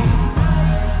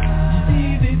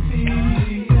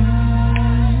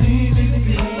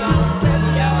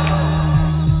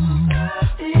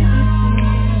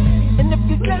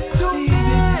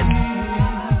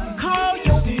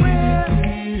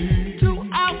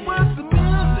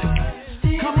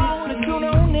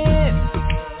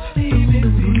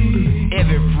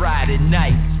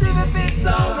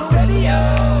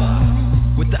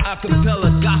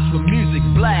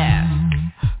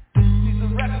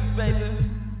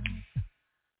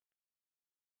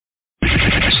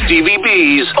 Stevie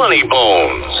B's Funny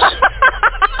Bones.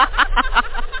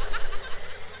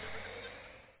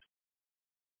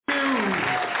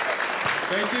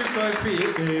 Thank you for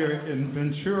being here in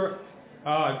Ventura.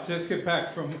 Just get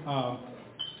back from,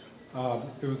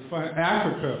 it was fun,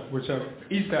 Africa, which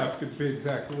East Africa to be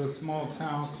exact, a little small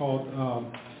town called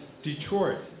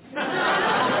Detroit.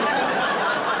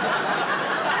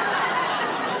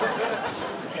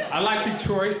 I like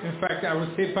Detroit. In fact, I was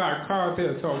hit by a car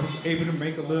there, so I was able to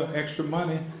make a little extra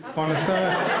money on the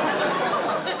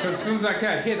side. Because as soon as I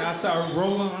got hit, I started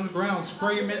rolling on the ground,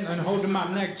 screaming and holding my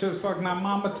neck just like my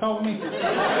mama told me.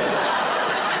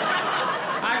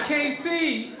 I can't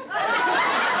see.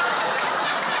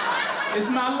 Is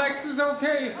my Lexus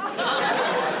okay?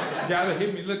 Gotta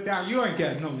hit me, look down. You ain't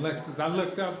got no Lexus. I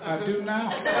looked up, I do now.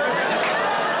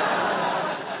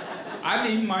 I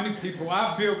need money, people.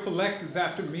 I bill collectors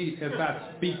after me as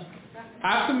I speak.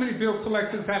 I have so many bill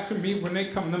collectors after me, when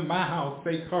they come to my house,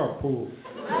 they carpool.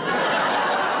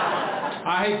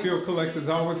 I hate bill collectors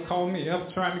always call me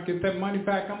up trying to get that money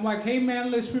back. I'm like, hey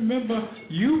man, let's remember,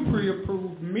 you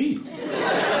pre-approved me.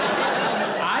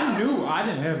 I knew I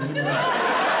didn't have any money.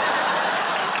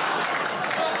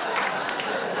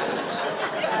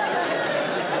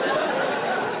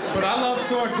 But I love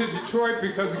going to Detroit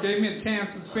because it gave me a chance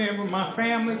to spend with my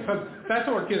family, because that's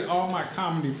where I get all my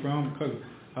comedy from, because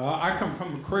I come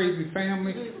from a crazy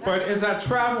family. But as I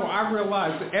travel, I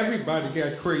realize that everybody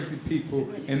got crazy people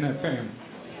in their family.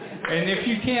 And if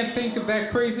you can't think of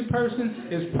that crazy person,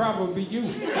 it's probably you.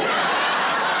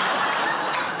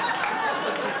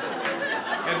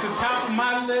 At the top of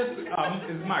my list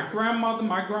is my grandmother.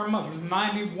 My grandmother's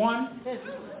 91.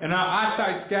 And her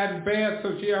eyesight's gotten bad,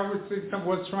 so she always thinks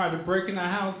someone's trying to break in the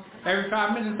house. Every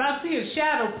 5 minutes, I see a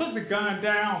shadow, put the gun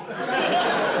down.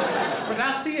 But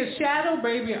I see a shadow,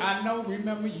 baby. I know,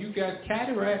 remember, you got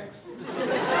cataracts.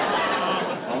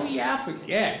 Oh, yeah, I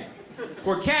forget.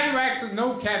 For cataracts or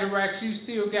no cataracts, you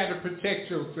still got to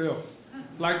protect yourself.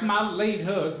 Like my late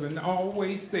husband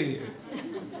always said.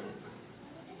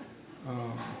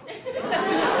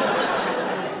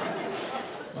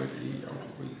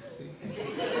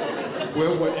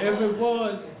 Well, whatever it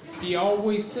was, he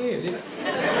always said it.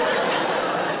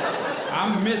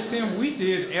 I miss him. We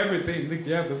did everything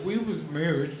together. We was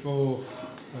married for,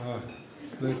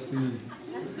 let's see,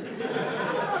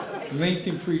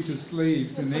 Lincoln freed the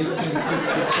slaves in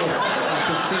 1864.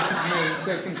 Uncle Stevie married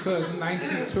second cousin,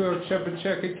 1912, Chubba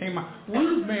Checker came out. We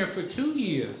was married for 2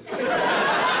 years.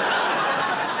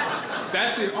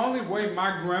 That's the only way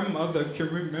my grandmother can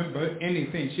remember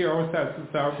anything. She always has to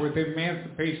start with the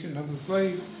emancipation of the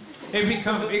slaves.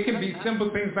 It can be simple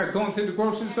things like going to the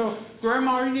grocery store.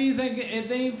 Grandma, you need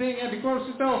anything at the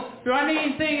grocery store? Do I need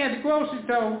anything at the grocery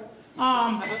store?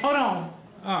 Hold on.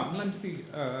 Let me see.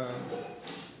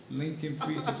 Lincoln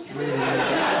freed the slaves.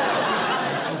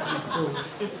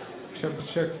 Chubba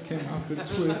Checker came out the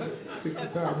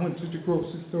 1265. I went to the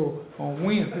grocery store on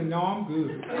Wednesday. No, I'm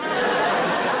good.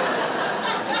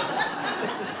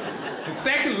 The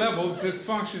second level of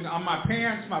dysfunction are my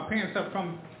parents. My parents are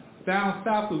from down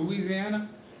south of Louisiana.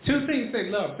 2 things they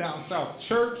love down south,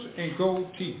 church and gold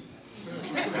teeth.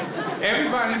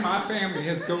 Everybody in my family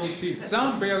has gold teeth.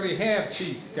 Some barely have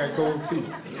teeth, got gold teeth.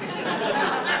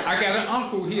 I got an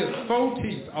uncle, he has 4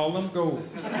 teeth, all them gold.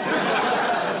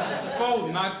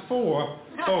 4, not 4,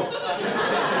 4.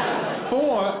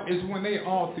 4 is when they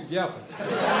all together.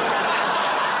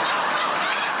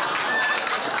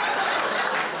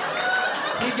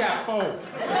 He got 4.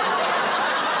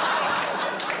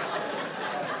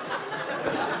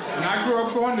 And I grew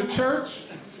up going to church.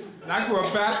 And I grew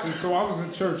up Baptist, so I was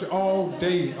in church all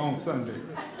day on Sunday.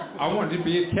 I wanted to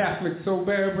be a Catholic so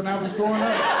bad when I was growing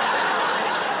up.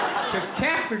 Because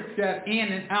Catholics got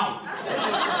in and out.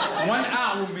 1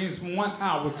 hour means 1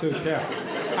 hour to a Catholic.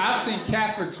 I've seen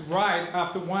Catholics riot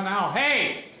after 1 hour.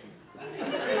 Hey!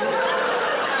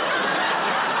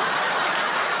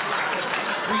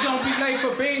 We're going to be late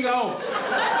for bingo.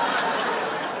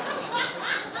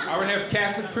 I would have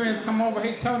Catholic friends come over.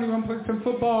 Hey, Tony, want to play some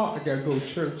football? I got to go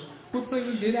to church. We'll play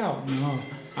and get out. No,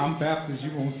 I'm Baptist.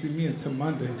 You won't see me until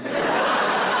Monday.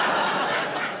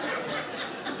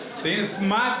 Then it's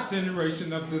my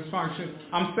generation of dysfunction.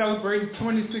 I'm celebrating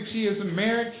 26 years of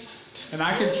marriage, and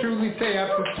I can truly say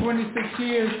after 26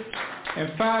 years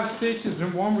and 5 stitches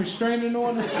and 1 restraining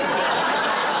order,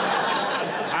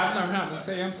 I've learned how to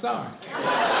say I'm sorry.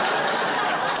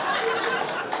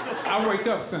 I wake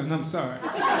up saying I'm sorry.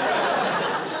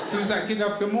 As soon as I get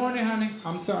up, good morning, honey,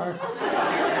 I'm sorry.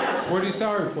 What are you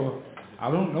sorry for? I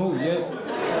don't know yet.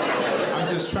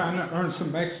 I'm just trying to earn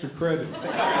some extra credit.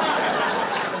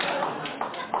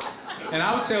 And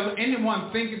I would tell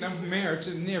anyone thinking of marriage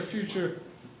in the near future,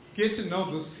 get to know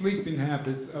the sleeping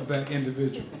habits of that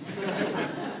individual.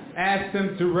 Ask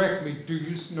them directly, do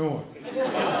you snore?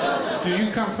 Do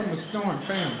you come from a snoring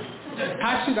family?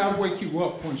 How should I wake you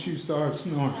up once you start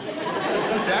snoring?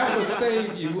 That would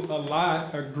save you a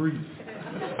lot of grief.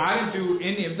 I didn't do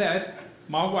any of that.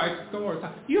 My wife snores.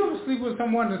 You ever sleep with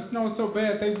someone that snores so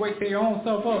bad they wake their own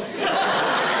self up?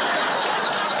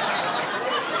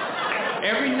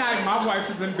 Every night my wife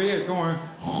is in bed going,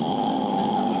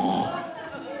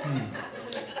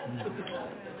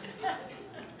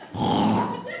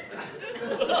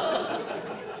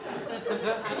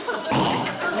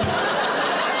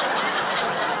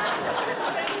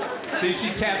 See,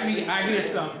 she tapped me, I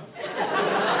hear something.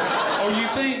 Oh, you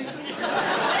think?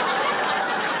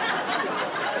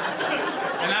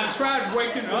 And I tried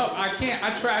waking up. I can't.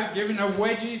 I tried giving her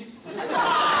wedgies. I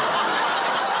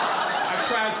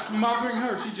tried smothering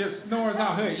her. She just snores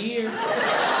out her ear.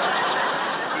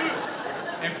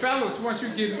 And fellas, once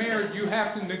you get married, you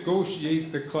have to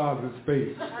negotiate the closet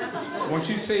space. Once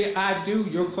you say, I do,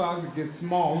 your closet gets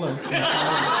smaller and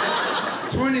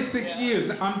smaller. 26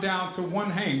 years, I'm down to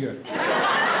one hanger.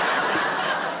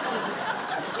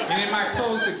 And in my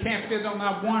clothes that can't fit on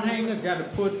that one hanger, got to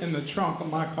put in the trunk of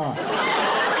my car.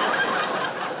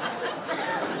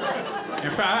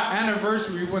 And for our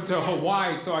anniversary, we went to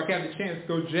Hawaii, so I got a chance to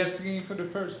go jet skiing for the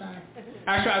first time.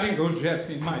 Actually, I didn't go jet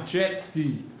skiing. My jet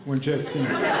ski went jet skiing.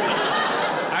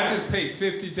 I just paid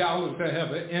 $50 to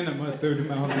have an enema 30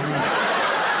 miles an hour.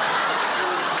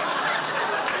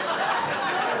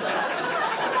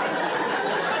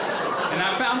 And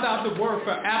I found out the word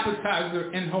for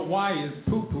appetizer in Hawaii is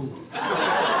poo-poo.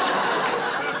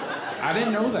 I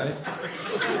didn't know that.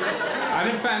 I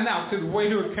didn't find out till the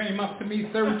waiter came up to me,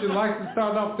 sir, would you like to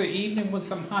start off the evening with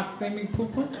some hot steaming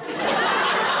poo-poo?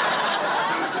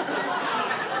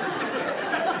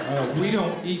 We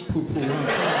don't eat poo-poo,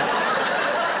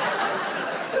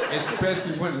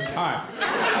 especially when it's hot.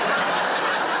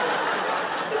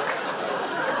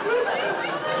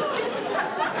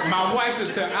 My wife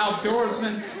is an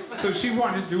outdoorsman, so she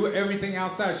wanted to do everything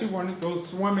outside. She wanted to go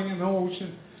swimming in the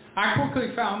ocean. I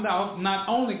quickly found out not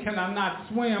only can I not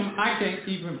swim, I can't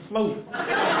even float.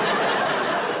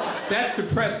 That's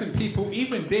depressing. People,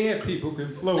 even dead people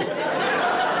can float.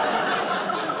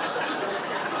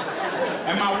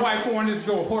 And my wife wanted to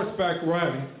go horseback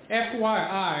riding.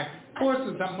 FYI,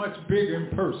 horses are much bigger in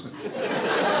person.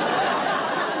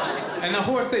 And the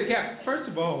horse they got, first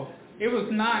of all, it was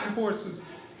 9 horses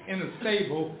in a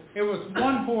stable. It was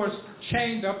 1 horse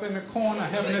chained up in the corner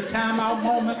having a timeout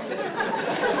moment.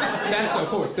 That's the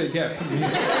horse they got from me.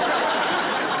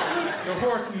 The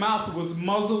horse's mouth was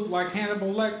muzzled like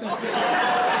Hannibal Lecter.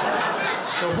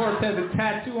 The horse had a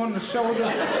tattoo on the shoulder,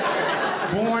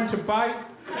 born to bite.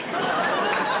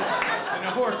 And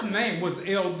the horse's name was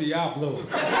El Diablo.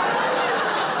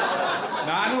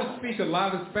 Now, I don't speak a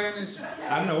lot of Spanish.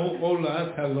 I know hola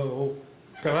is hello,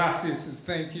 gracias is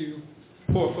thank you,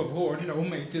 por favor no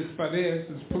me dispares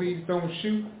is please don't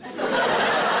shoot.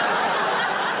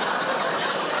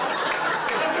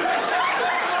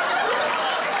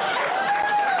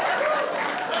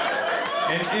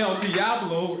 And El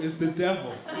Diablo is the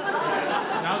devil.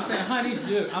 And I was saying, honey,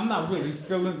 I'm not really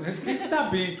feeling this.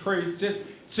 Stop being crazy.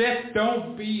 Just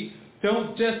don't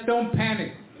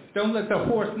panic. Don't let the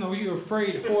horse know you're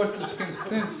afraid. Horses can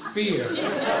sense fear.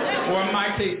 Or in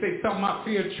my case, they felt my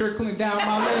fear trickling down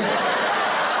my leg.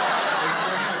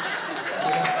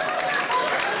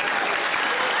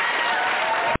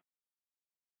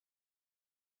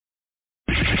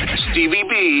 Stevie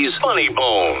B's Funny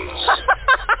Bones.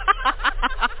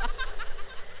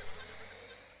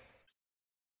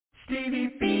 Stevie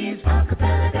B's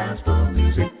Acappella Gospel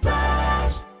Music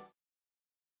Blast.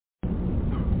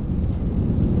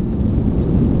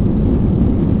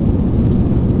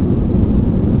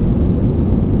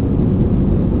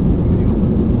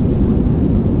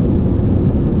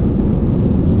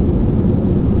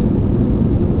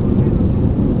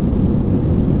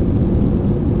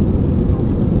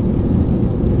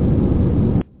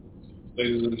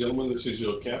 Ladies and gentlemen, this is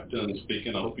your captain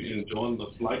speaking. I hope you're enjoying the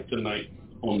flight tonight.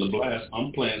 On the blast,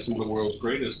 I'm playing some of the world's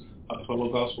greatest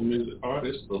acapella gospel music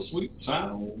artists, the sweet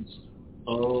sounds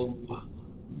of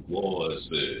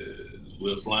voices.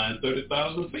 We're flying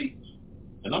 30,000 feet,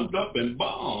 and I'm dropping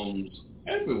bombs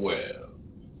everywhere.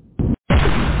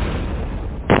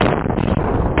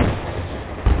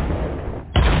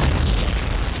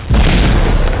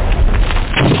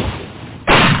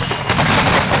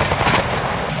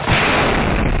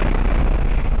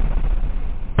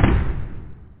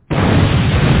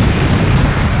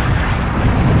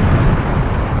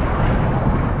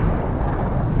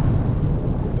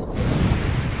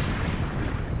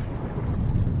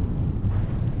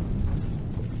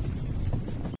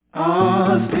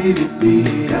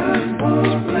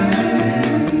 Gospel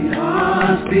Blast.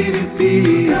 Oh, Stevie B.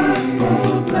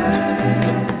 Gospel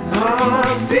Blast.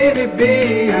 Oh, Stevie B.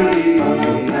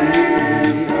 Gospel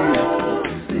Blast.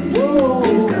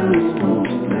 Woo. Gospel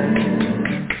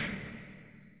Blast.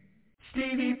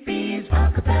 Stevie B's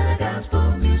Acappella Gospel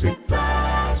Music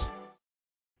Blast.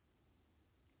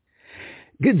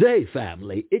 Good day,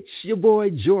 family. It's your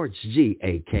boy George G,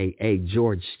 a.k.a.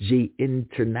 George G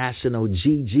International,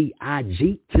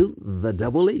 GGIG to the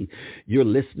double E. You're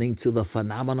listening to the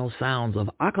phenomenal sounds of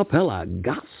Acappella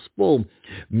Gospel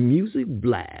Music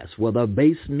Blast, where the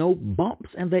bass note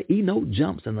bumps and the E note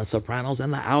jumps and the sopranos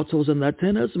and the altos and the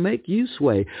tenors make you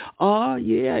sway. Oh,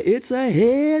 yeah, it's a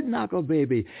head knocker,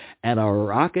 baby, and a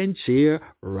rockin' cheer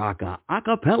rocker.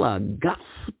 Acappella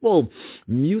Gospel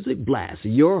Music Blast,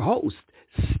 your host,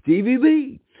 Stevie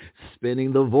B,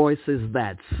 spinning the voices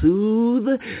that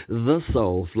soothe the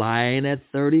soul, flying at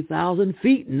 30,000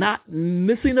 feet, not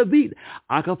missing a beat.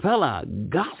 Acappella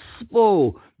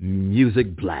Gospel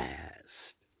Music Blast.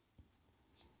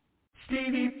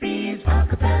 Stevie B's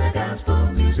Acappella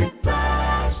Gospel Music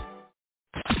Blast.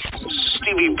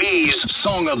 Stevie B's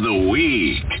Song of the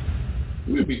Week.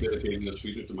 We'll be dedicating this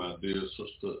feature to my dear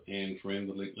sister and friend,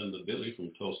 the late Linda Dilly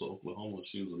from Tulsa, Oklahoma.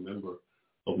 She was a member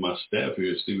of my staff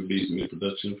here at Stevie B's Music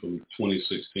Production from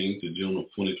 2016 to June of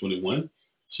 2021.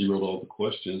 She wrote all the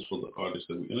questions for the artists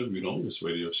that we interviewed on this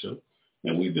radio show,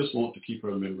 and we just want to keep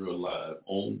her memory alive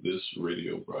on this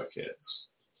radio broadcast.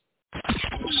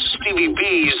 Stevie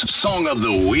B's Song of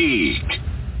the Week.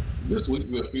 This week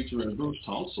we are featuring Bruce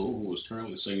Tonsel, who is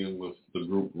currently singing with the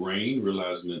group Rain,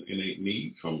 realizing an innate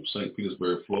need from St.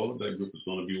 Petersburg, Florida. That group is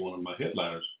going to be one of my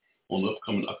headliners on the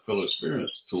upcoming Acappella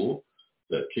Experience tour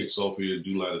that kicks off here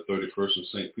July the 31st in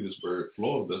St. Petersburg,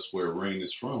 Florida. That's where Rain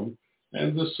is from.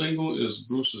 And this single is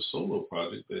Bruce's solo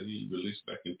project that he released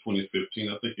back in 2015.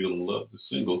 I think you'll love the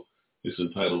single. It's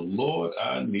entitled, Lord,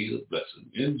 I Need a Blessing.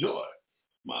 Enjoy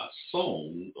my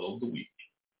Song of the Week.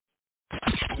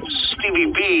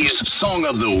 Stevie B's Song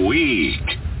of the Week.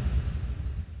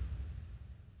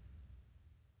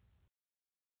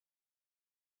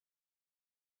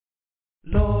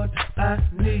 Lord, I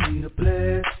need a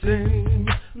blessing.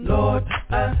 Lord,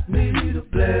 I need a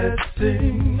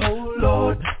blessing. Oh,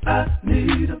 Lord, I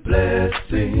need a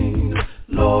blessing.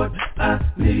 Lord, I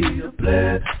need a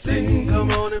blessing.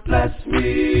 Come on and bless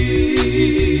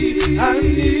me. I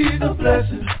need a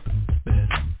blessing.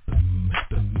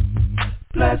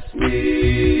 Bless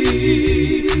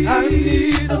me. I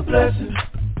need a blessing.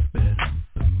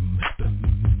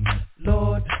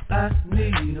 Lord, I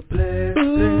need a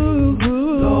blessing.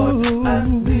 Lord, I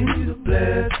need a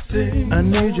blessing. I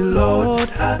need you, Lord.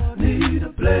 I need a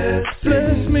blessing.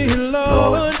 Bless me,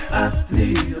 Lord. I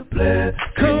need a blessing.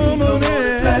 Come on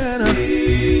and bless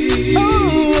me.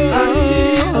 Oh, I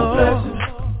need a blessing.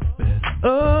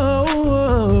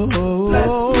 Oh, bless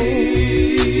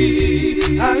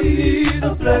me. I need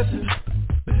a blessing.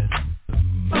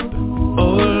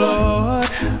 Oh, Lord,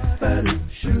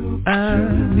 I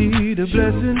need a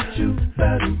blessing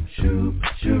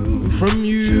from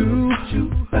you.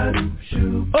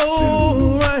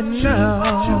 Oh, right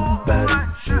now,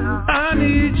 I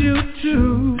need you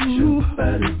to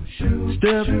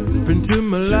step into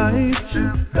my life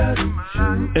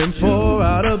and pour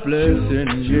out a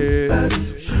blessing, yes,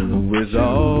 with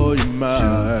all your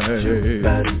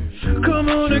might. Come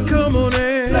on and oh,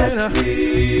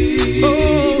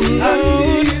 Lord, I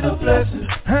need a blessing.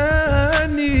 I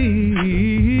need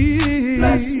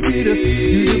you to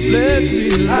bless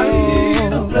me, Lord. I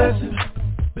need a blessing.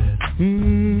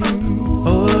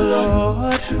 Oh,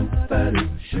 Lord,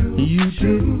 you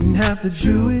didn't have to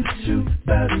do it.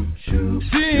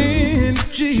 Send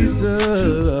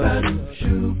Jesus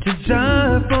to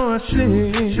die for our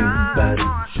sins.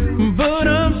 But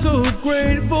I'm so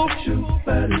grateful.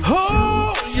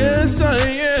 Oh, yes, I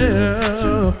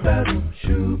am.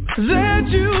 That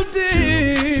you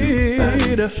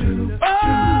did.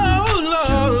 Oh,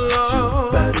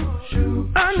 Lord,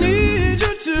 I need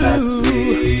you to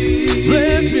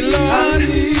bless me, Lord.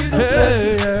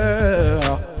 Hey,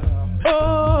 yeah.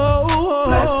 Oh,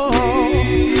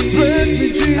 bless me,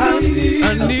 Jesus. I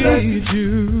need you.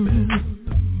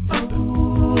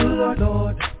 Oh,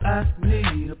 Lord, I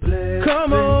need a blessing.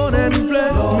 Come on and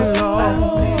bless me,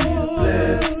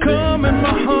 Lord. Come in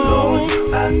my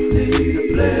home. I need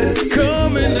a blessing.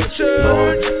 Come in the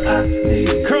church. I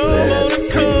need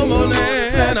come on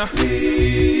and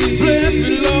bless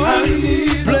me, Lord.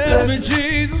 Bless me,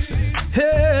 Jesus.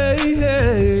 Hey,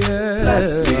 hey, yeah.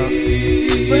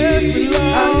 Bless me,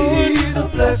 Lord. I need a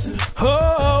blessing. Oh,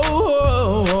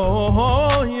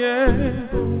 yeah.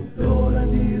 Lord, I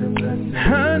need a blessing.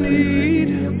 I need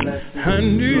I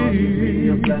need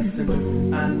a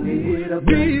blessing. I need a blessing.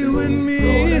 Be with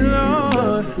me,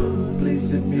 Lord.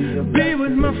 Be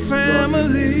with my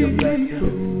family.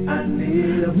 I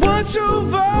need a blessing. Watch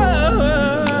over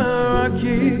our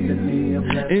kids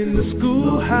in the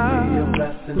schoolhouse.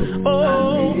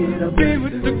 Oh, be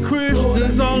with the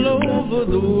Christians all over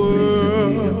the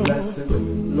world.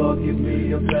 Lord, give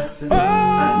me a blessing.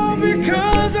 Oh,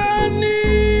 because I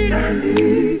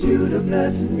need you to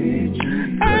bless me.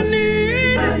 I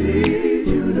need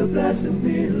you to bless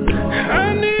me, Lord.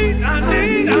 I need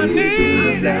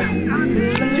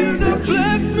you to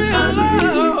bless me,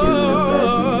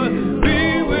 Lord. Be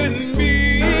with me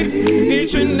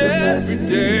each and every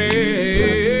day.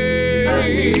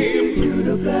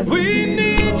 We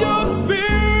need your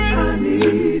spirit. I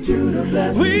need you to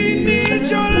bless me. We need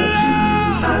your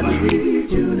love. I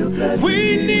need you to bless me.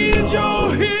 We need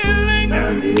your healing. I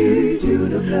need you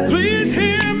to bless me. Please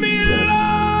hear me,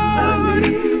 Lord. I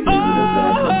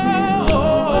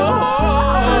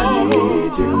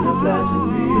need you to bless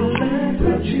me.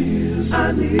 Jesus, I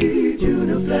need you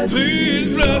to bless me. Please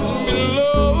bless me,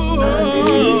 Lord. I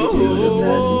need you to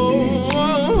bless me.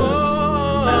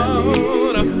 I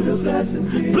need you to bless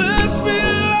me. Bless me,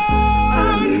 Lord. I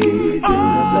need you to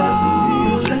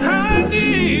bless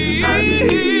me. I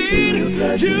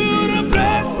need you to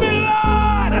bless me,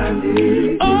 Lord. I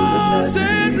need oh,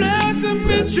 say bless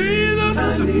me, Jesus.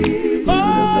 Oh,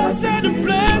 say to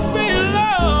bless me,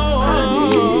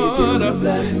 Lord.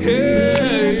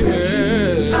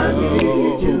 Hey, I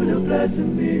need you to bless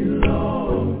me,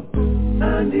 Lord. I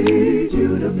need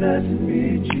you to bless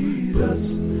me, Jesus.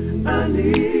 I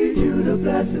need you to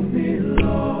bless me,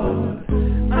 Lord.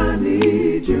 I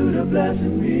need you to bless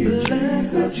me,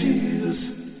 Jesus.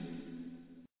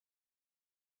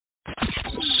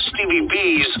 Stevie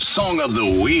B's Song of the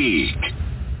Week.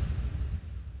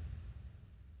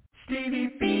 Stevie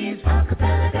B's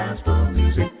Acappella Gospel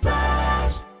Music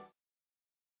Blast.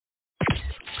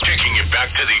 Taking you back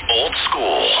to the old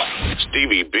school.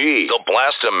 Stevie B, the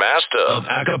Blaster Master of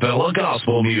Acappella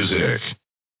Gospel Music.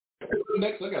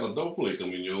 Next, I got a dope play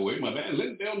coming your way. My man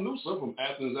Lindell Newsom from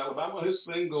Athens, Alabama. His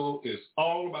single is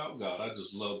All About God. I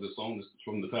just love this song. This is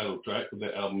from the title track of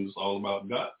that album. It's All About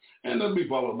God. And that'll be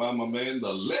followed by my man, the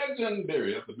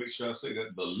legendary, I have to make sure I say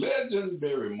that, the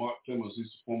legendary Mark Clemens. He's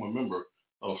a former member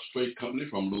of Straight Company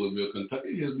from Louisville,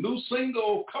 Kentucky. His new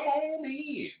single, Come On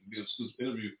In. This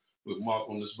interview with Mark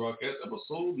on this broadcast,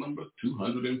 episode number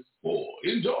 204.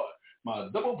 Enjoy my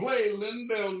double play,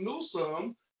 Lindell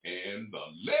Newsom and the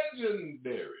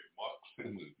legendary Mark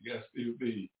Clemens. Yes, he'll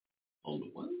be on the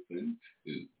one and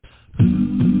two.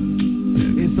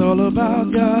 It's all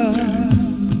about God.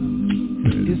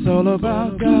 It's all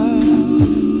about God.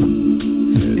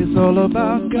 It's all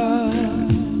about God.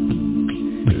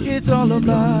 It's all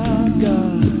about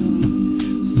God.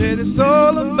 Said it's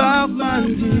all about my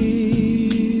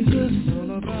Jesus.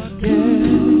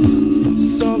 Yeah,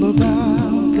 it's all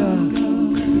about God.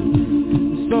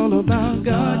 It's all about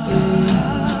God,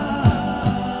 yeah.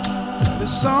 The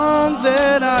songs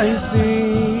that I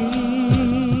sing,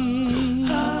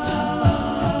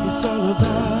 it's all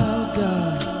about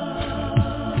God.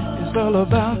 It's all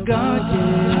about God,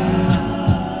 yeah.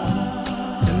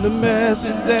 And the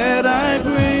message that I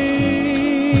bring,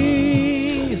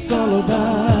 it's all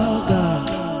about God.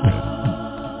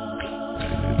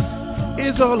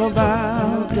 It's all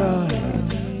about God.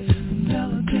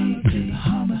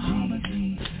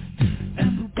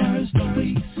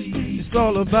 It's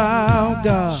all about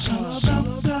God.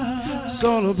 It's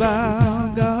all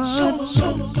about God.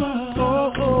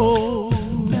 Oh, oh.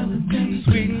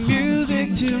 Sweet music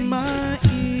to my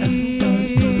ear.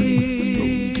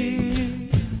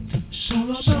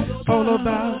 All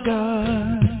about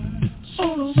God.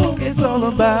 It's all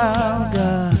about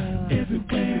God.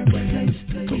 Everywhere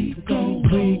we go,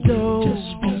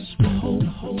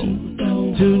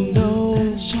 to know.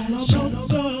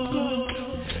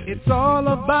 It's all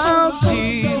about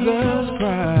Jesus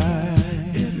Christ.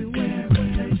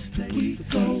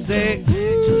 Say,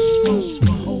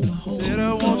 said I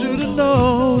want you to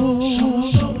know.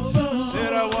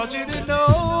 Said I want you to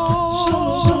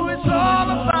know. It's all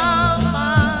about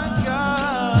my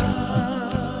God.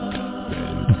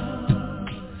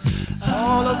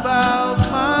 All about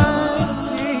my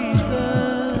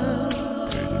Jesus.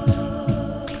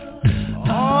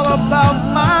 All about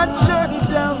my church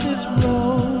down this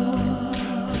road.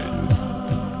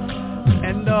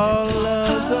 And all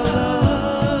of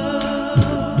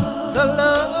the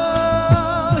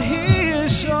love he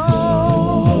has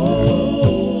shown.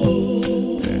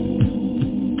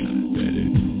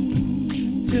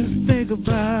 Just think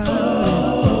about it.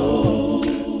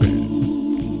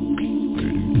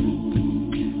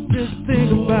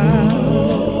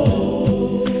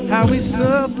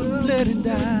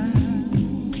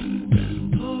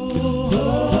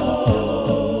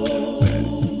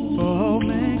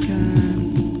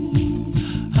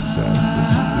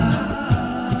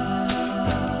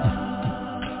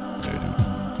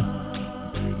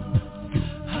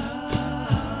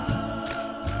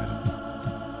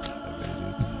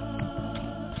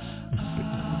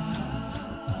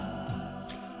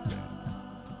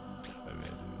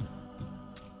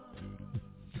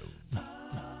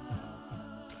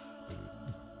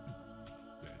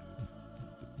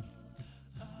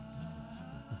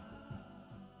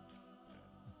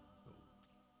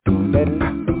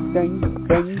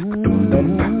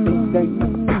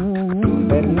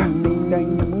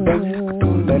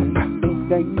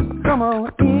 Come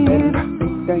on in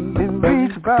and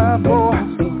read the Bible.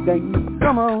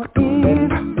 Come on in,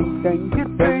 get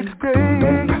paid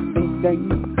today.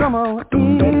 Come on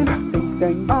in,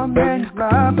 amen your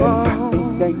Bible.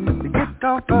 To get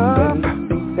caught up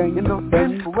in those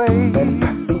sinful ways.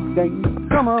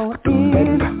 Come on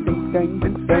in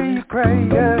and say your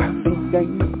prayers.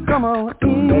 Come on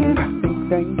in,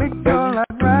 make your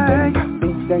life right.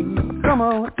 Come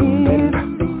on in,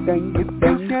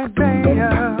 if you can't bear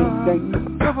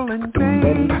trouble and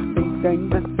pain,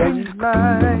 let's change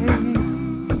life.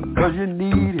 Cause you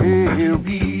need help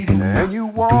and you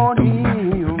want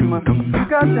him. You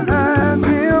got to have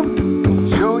him,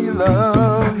 show your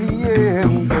love, yeah.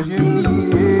 Cause you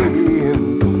need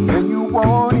him and you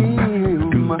want him.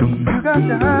 You got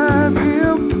to have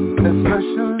him,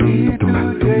 especially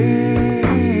today.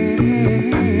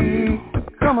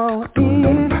 Come on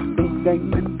in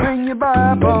and bring your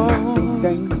Bible.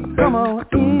 Come on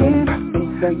in,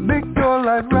 make your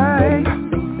life right.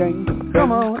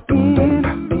 Come on in,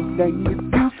 if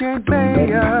you can't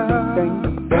bear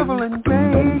trouble and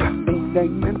pain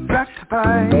and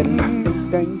sacrifice.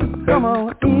 Come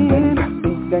on in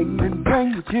and bring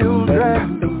your children.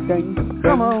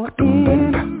 Come on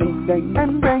in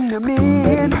and bring them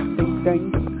in.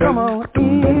 Come on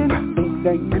in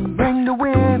and bring the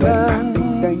women.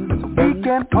 So we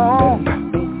can all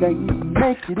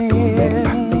make it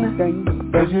in.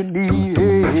 Cause you need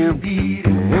him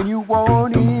and you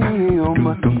want him.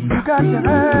 You got to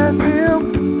have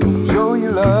him, show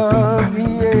your love,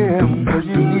 yeah. Cause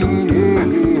you need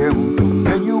him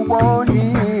and you want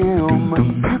him.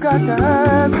 You got to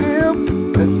have him,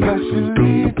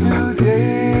 especially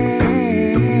today.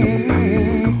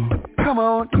 Come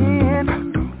on in,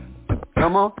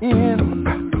 come on in,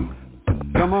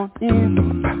 come on in,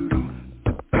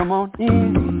 come on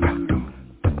in,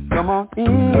 come on in,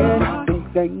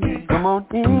 come on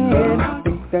in,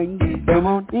 come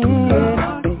on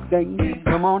in,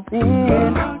 come on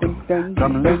in.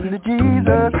 Come and listen to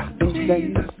Jesus,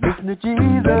 listen to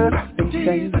Jesus,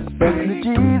 listen to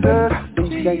Jesus,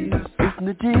 listen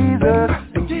to Jesus.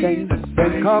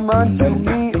 Come unto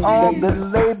me, all that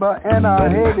labor and are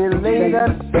heavy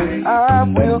laden, I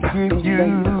will give you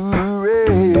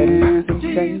rest.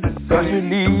 Cause you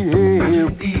need him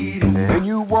and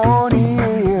you want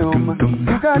him.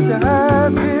 You got to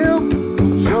have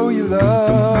him, show your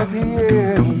love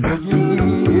him. Cause you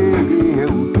need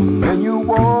him and you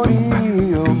want him.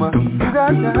 You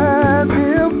got to have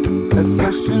him,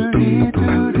 especially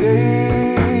today.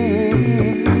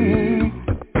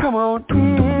 Come on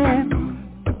in,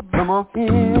 come on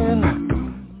in.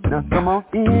 Now come on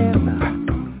in,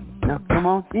 now come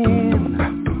on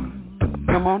in.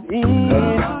 Come on in,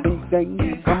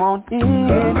 come on in,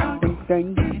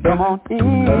 come on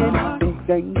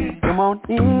in, come on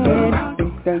in.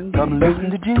 Come listen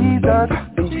to Jesus,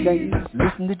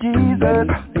 listen to Jesus,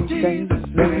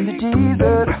 listen to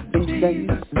Jesus,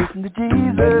 listen to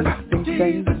Jesus,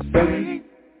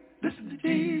 listen to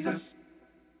Jesus.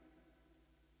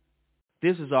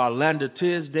 This is Orlando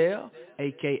Tisdale,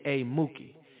 a.k.a.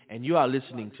 Mookie, and you are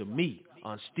listening to me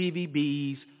on Stevie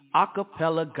B's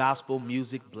Acappella Gospel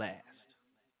Music Blast.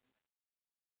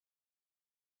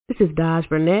 This is Dodge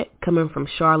Burnett coming from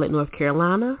Charlotte, North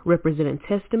Carolina, representing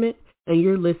Testament, and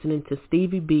you're listening to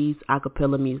Stevie B's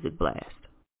Acappella Music Blast.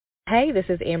 Hey, this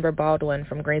is Amber Baldwin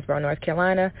from Greensboro, North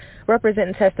Carolina,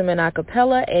 representing Testament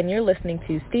Acappella, and you're listening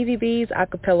to Stevie B's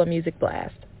Acappella Music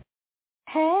Blast.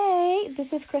 Hey, this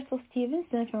is Crystal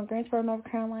Stevenson from Greensboro, North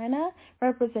Carolina,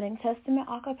 representing Testament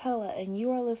Acappella, and you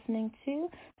are listening to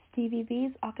Stevie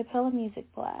B's Acappella Music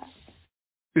Blast.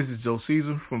 This is Joe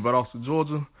Caesar from Valdosta,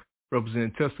 Georgia,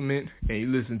 representing Testament, and you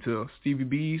listen to Stevie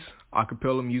B's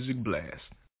Acappella Music Blast.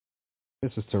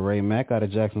 This is Teray Mack out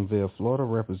of Jacksonville, Florida,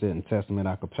 representing Testament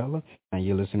Acappella, and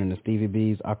you're listening to Stevie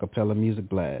B's Acappella Music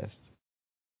Blast.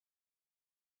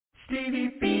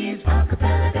 Stevie B's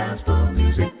Acappella Gospel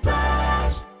Music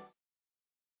Blast.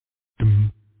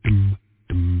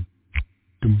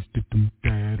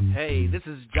 Hey, this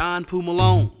is John Poo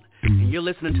Malone, and you're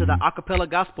listening to the Acappella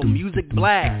Gospel Music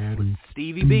Blast with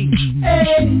Stevie B.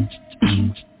 Hey.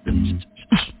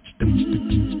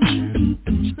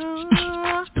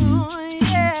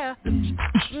 Yeah.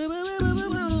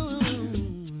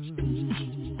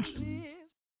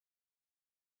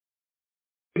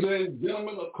 Ladies and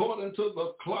gentlemen, according to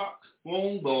the clock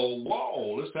on the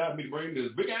wall, it's time for me to bring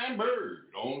this big iron bird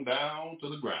on down to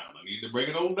the ground. I need to bring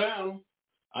it on down.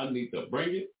 I need to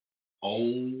bring it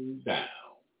on down.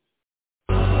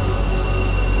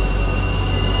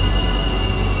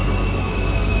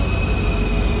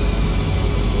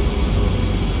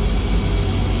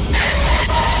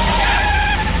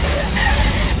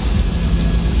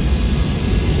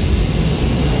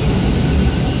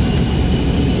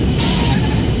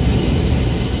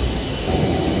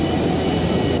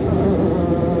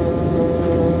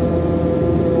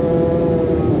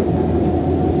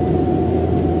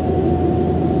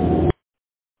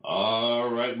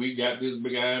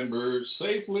 church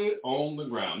safely on the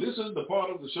ground. This is the part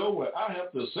of the show where I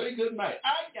have to say goodnight.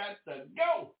 I got to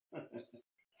go.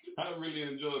 I really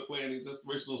enjoy playing these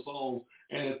inspirational songs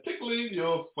and tickling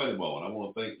your funny bone. I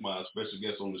want to thank my special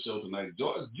guest on the show tonight,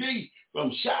 George G.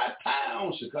 from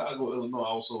Chi-Town, Chicago, Illinois. I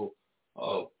also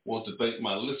want to thank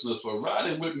my listeners for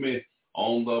riding with me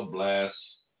on the blast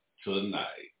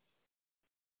tonight.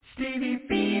 Stevie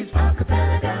B's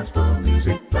Acappella Gospel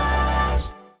Music Blast.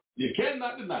 You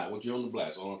cannot deny what you're on the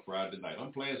blast on a Friday night.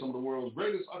 I'm playing some of the world's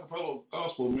greatest acapella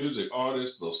gospel music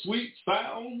artists, the sweet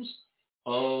sounds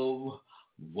of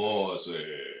voices.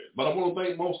 But I want to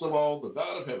thank most of all the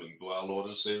God of heaven, through our Lord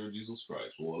and Savior Jesus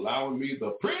Christ, for allowing me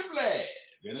the privilege,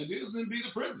 and it is indeed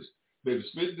a privilege, to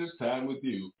spend this time with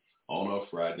you on a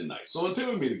Friday night. So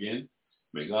until we meet again,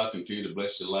 may God continue to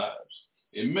bless your lives,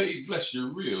 and may He bless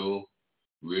you real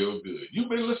good. You've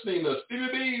been listening to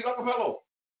Stevie B's Acapella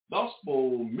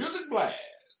Gospel Music Blast.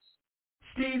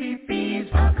 Stevie B's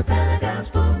Acapella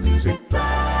Gospel Music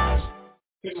Blast.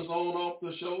 Kick us on off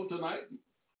the show tonight,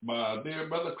 my dear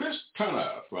brother Chris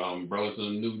Turner from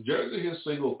Burlington, New Jersey. His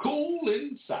single, Cool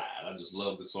Inside. I just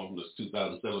love this song from this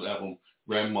 2007 album,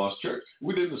 Grandma's Church.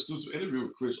 We did an exclusive interview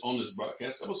with Chris on this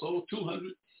broadcast, episode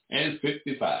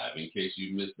 255, in case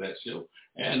you missed that show.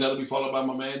 And that'll be followed by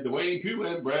my man Dwayne Pugh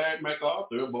and Brad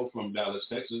MacArthur, both from Dallas,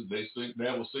 Texas. They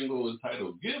have a single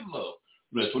entitled Give Love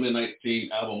from their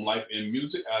 2019 album Life in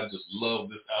Music. I just love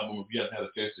this album. If you haven't had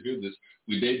a chance to hear this,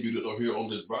 we debuted it here on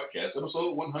this broadcast,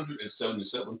 episode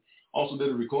 177. Also did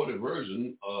a recorded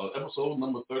version, episode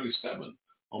number 37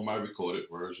 on my recorded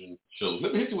version shows.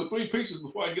 Let me hit you with three pieces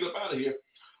before I get up out of here.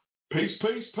 Peace,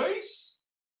 peace, peace.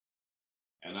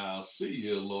 And I'll see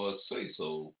you, Lord say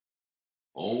so,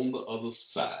 on the other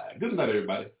side. Good night,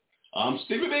 everybody. I'm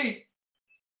Stevie B,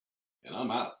 and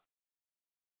I'm out.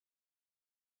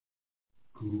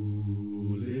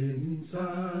 Cool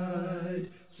inside,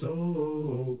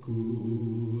 so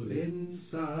cool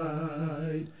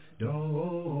inside.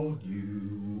 Don't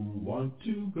you want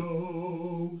to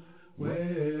go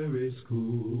where it's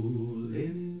cool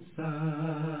inside?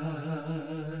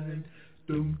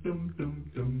 Dum dum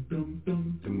dum dum dum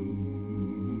dum dum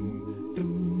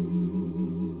dum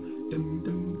dum dum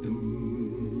dum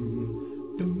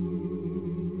dum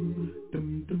dum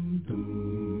dum dum.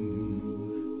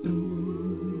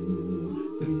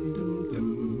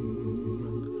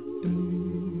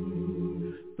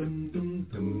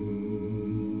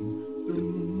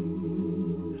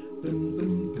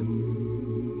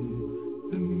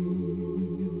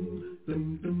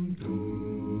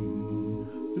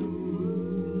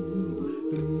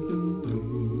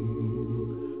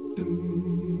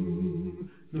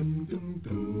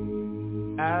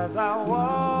 As I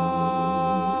walk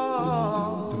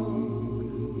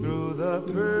through the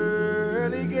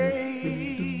pearly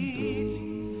gate,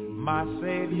 my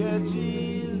Savior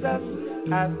Jesus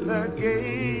at the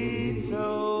gates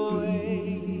away.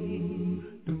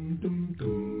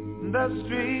 The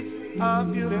streets are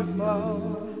beautiful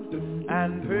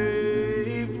and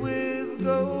paved with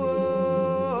gold.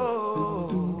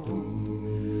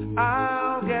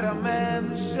 I'll get a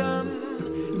mansion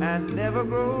and never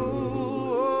grow.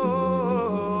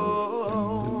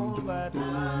 But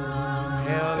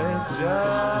hell is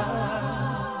just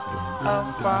a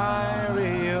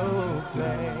fiery old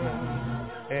place.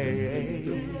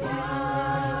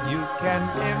 You can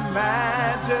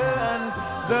imagine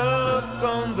the look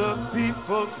on the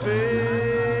people's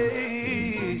face.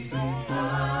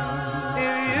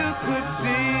 If you could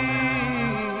see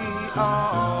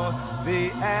all the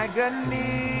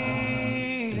agony,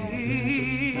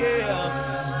 yeah,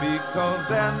 because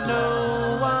there's no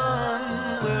one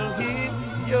will hear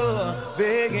your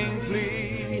begging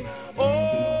plea.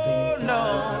 Oh no,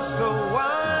 so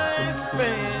why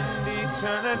spend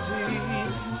eternity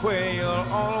where you'll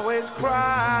always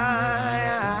cry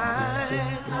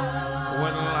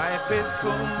when life is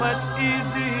so much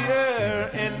easier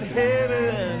in heaven?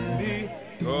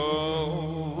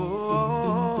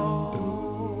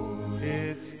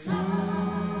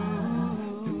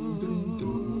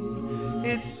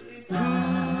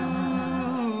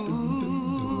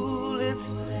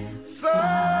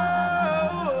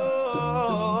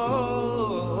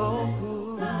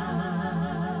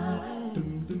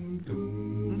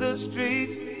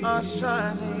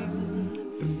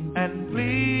 Shining and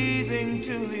pleasing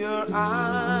to your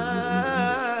eyes,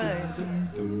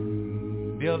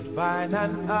 built by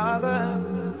none other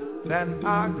than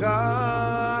our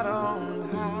God on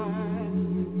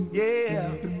high. Yeah,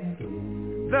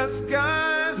 the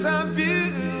skies are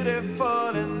beautiful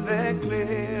and they're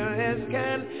clear as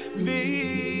can be.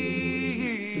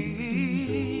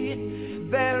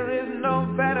 There is no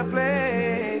better place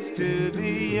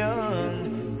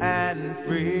living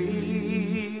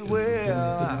free.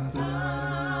 Well,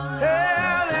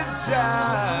 hell is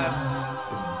just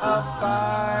a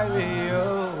fiery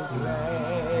old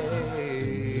place.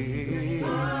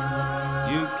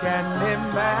 You can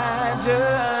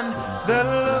imagine the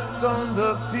look on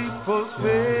the people's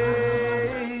face.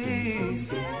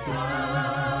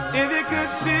 If you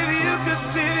could see, you could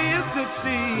see, you could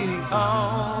see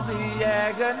all the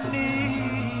agony.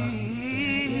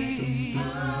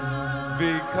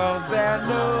 Because there's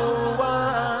no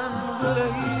one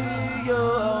will hear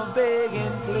your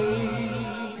begging plea.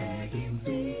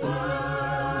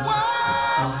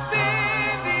 Once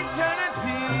in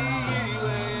eternity,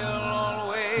 we'll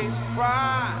always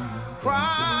cry,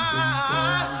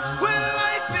 cry. When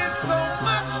life is so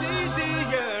much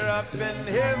easier up in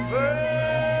heaven.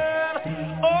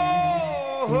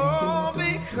 Oh,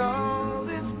 because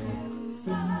it's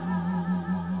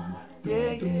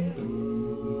yeah, yeah.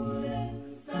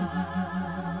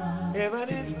 Heaven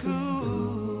is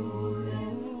cool.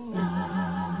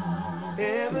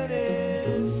 Heaven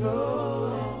is so.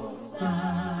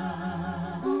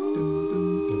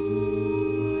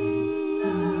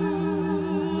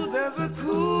 Ooh, there's a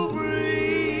cool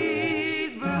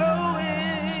breeze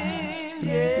blowing,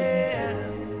 yeah.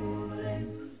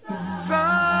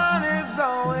 Sun is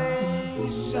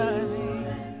always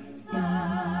shining.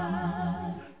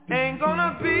 Ain't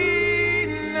gonna be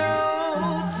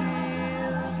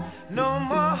no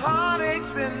more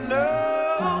heartaches and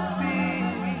no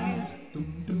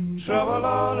fears. Trouble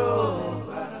all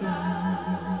over.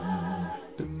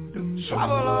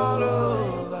 Trouble all over.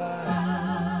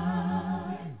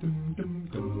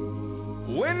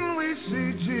 When we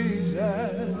see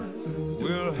Jesus,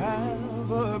 we'll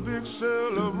have a big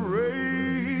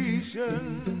celebration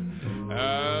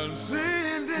and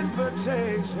send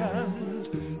invitations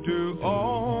to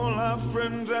all our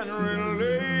friends and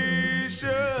relations.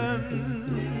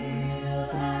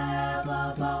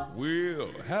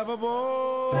 We'll have a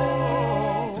ball,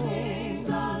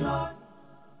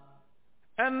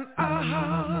 and our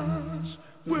hearts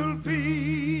will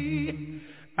be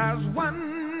as one.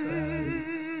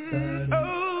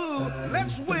 Oh,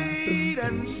 let's wait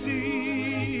and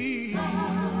see.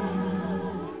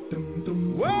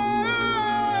 Whoa,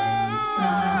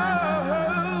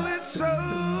 it's so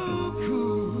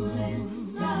cool.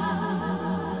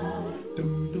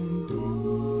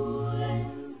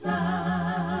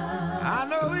 I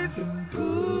know it's cool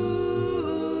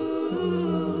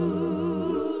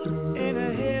in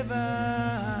a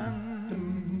heaven.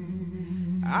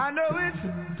 I know it's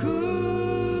cool.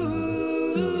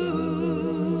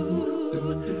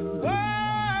 Whoa,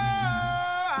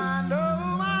 I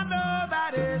know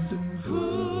that it's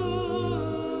cool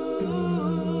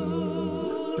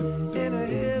in a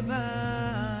heaven.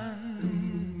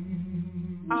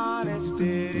 Honest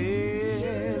it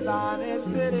is,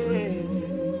 honest it is.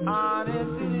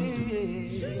 Honest it is.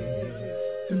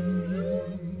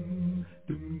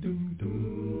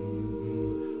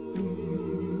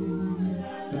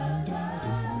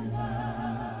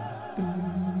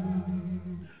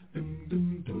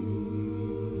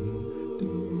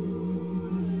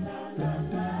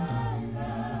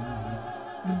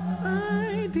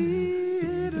 I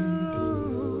did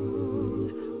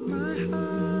wrong. My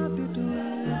heart did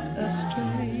went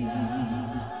astray.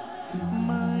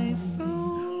 My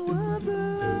soul was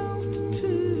lost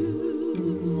too.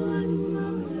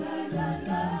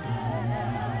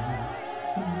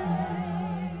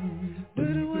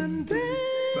 But one day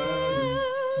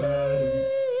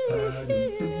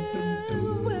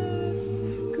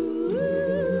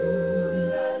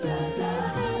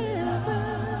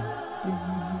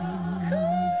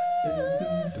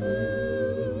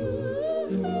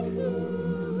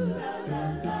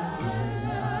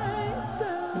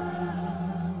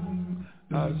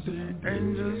I see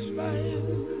angels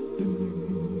flying,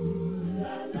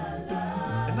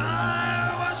 and I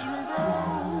watch them grow.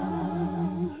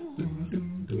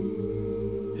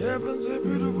 Heaven's a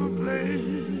beautiful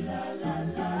place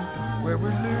where we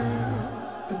live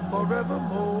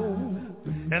forevermore.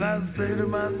 And I say to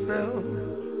myself,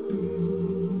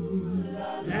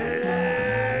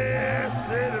 yeah, I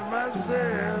say to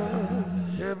myself,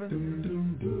 heaven,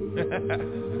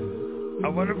 a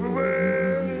wonderful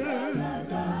world.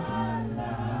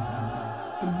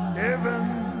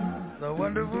 Heaven's a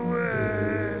wonderful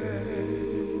world.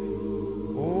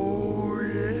 Oh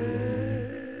yeah.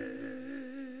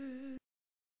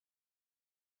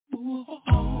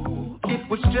 It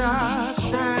was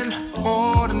just an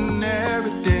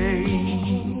ordinary day.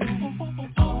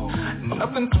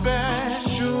 Nothing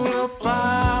special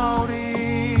about it.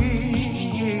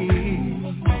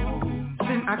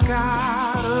 Then I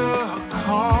got a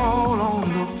call on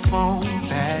the phone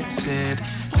that said,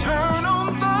 turn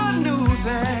on the news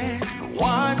and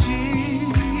watch it.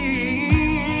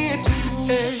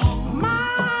 Hey,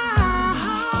 my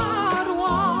heart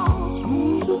was,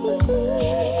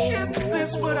 is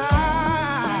this what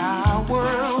our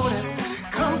world has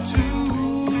come to?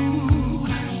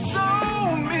 So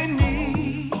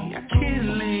many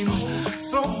killings,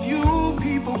 so few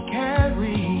people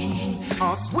caring.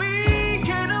 Cause we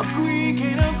can't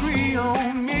agree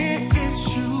on many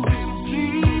issues.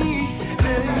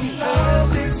 Please,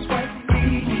 love is what we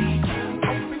need.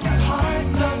 Open your heart,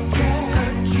 love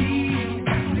can keep.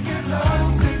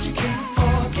 Love that you can't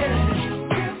forget.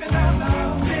 Giving our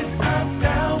love is up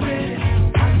down with it.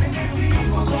 How many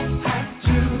people gon' have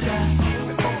to die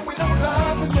before we know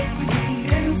love is what we need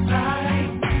inside?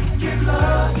 Give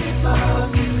love, give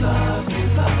love, give love,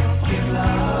 give love, give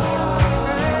love.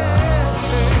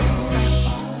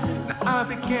 I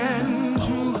began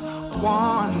to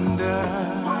wonder,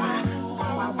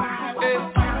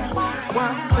 why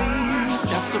things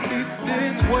have to be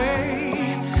this way?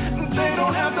 They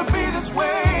don't have to be this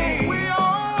way. We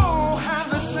all have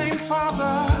the same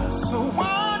Father, so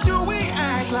why do we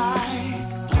act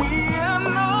like we are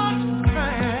not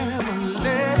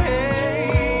family?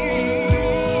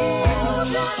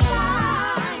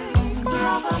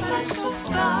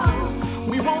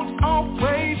 We won't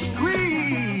always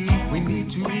agree. We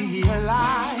need to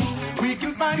realize we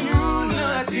can find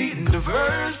unity in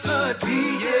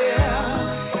diversity,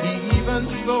 yeah. Even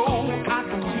though I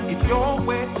don't take it your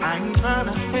way, I ain't trying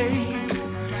to hate.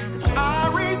 'Cause I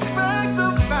respect the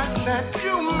fact that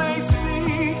you may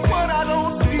see what I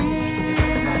don't see.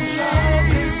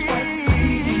 Love is what we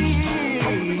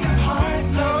need. Heart,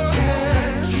 love,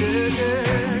 yeah,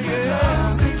 yeah.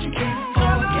 Love that you can't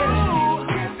forget.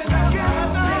 Giving our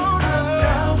love is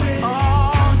down with it. Oh,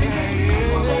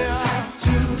 yeah.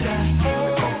 To that,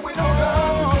 before we know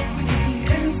love is what we need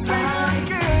inside.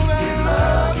 Give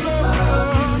love, give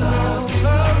love, give love, give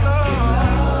love,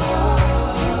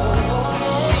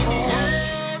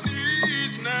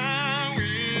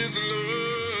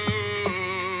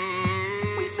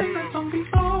 We sang that song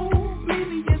before,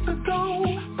 many years ago.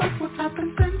 But what's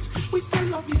happened since? We still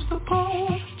love you so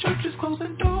poor. Churches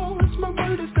closing doors, more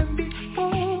murders than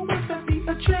before. Must there be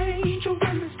a change, or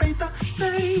will it stay the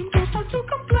same? Don't start to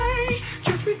complain,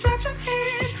 just reach out your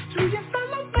hand to your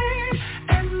fellow man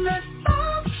and let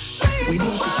love live. We need to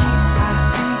keep our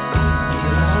feet,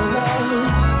 give our love.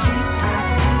 Keep our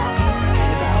feet,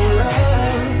 give our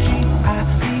love. Keep our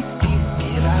feet,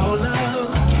 give our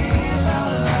love. Give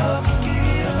our love, give our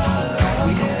love.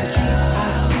 We need to keep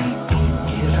our feet,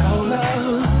 give our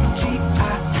love. Keep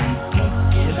our feet,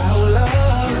 give our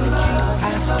love. Give love,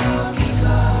 give love, give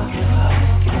love, give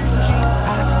love, give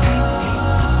love.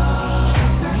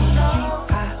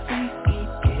 Keep our feet,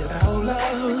 give our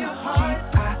love. Your heart,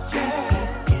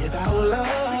 give our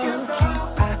love. Keep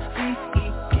our feet,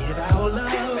 give our love.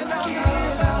 Give our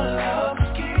love,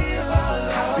 give our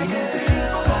love. We need to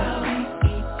keep our feet,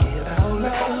 give our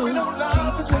love. We know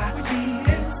love is what we need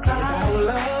inside. Give our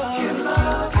love. Give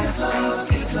love, give love,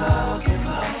 give love, give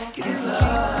love, give love.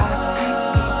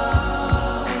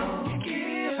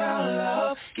 Give our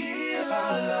love, give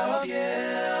our love,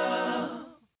 yeah.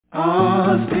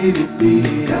 Oh, Stevie B,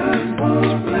 gospel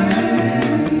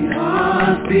plan.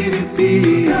 Oh, Stevie B,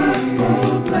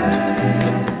 gospel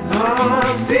plan.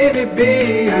 Oh, Stevie B,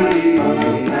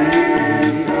 gospel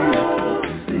plan.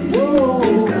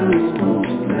 Woo, gospel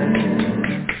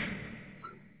plan.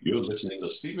 You're listening to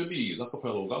Stevie B's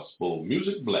Acappella Gospel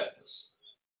Music Blast,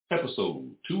 episode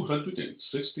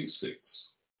 266.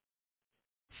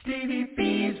 Stevie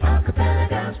B's Acappella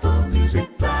Gospel Music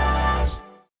Blast.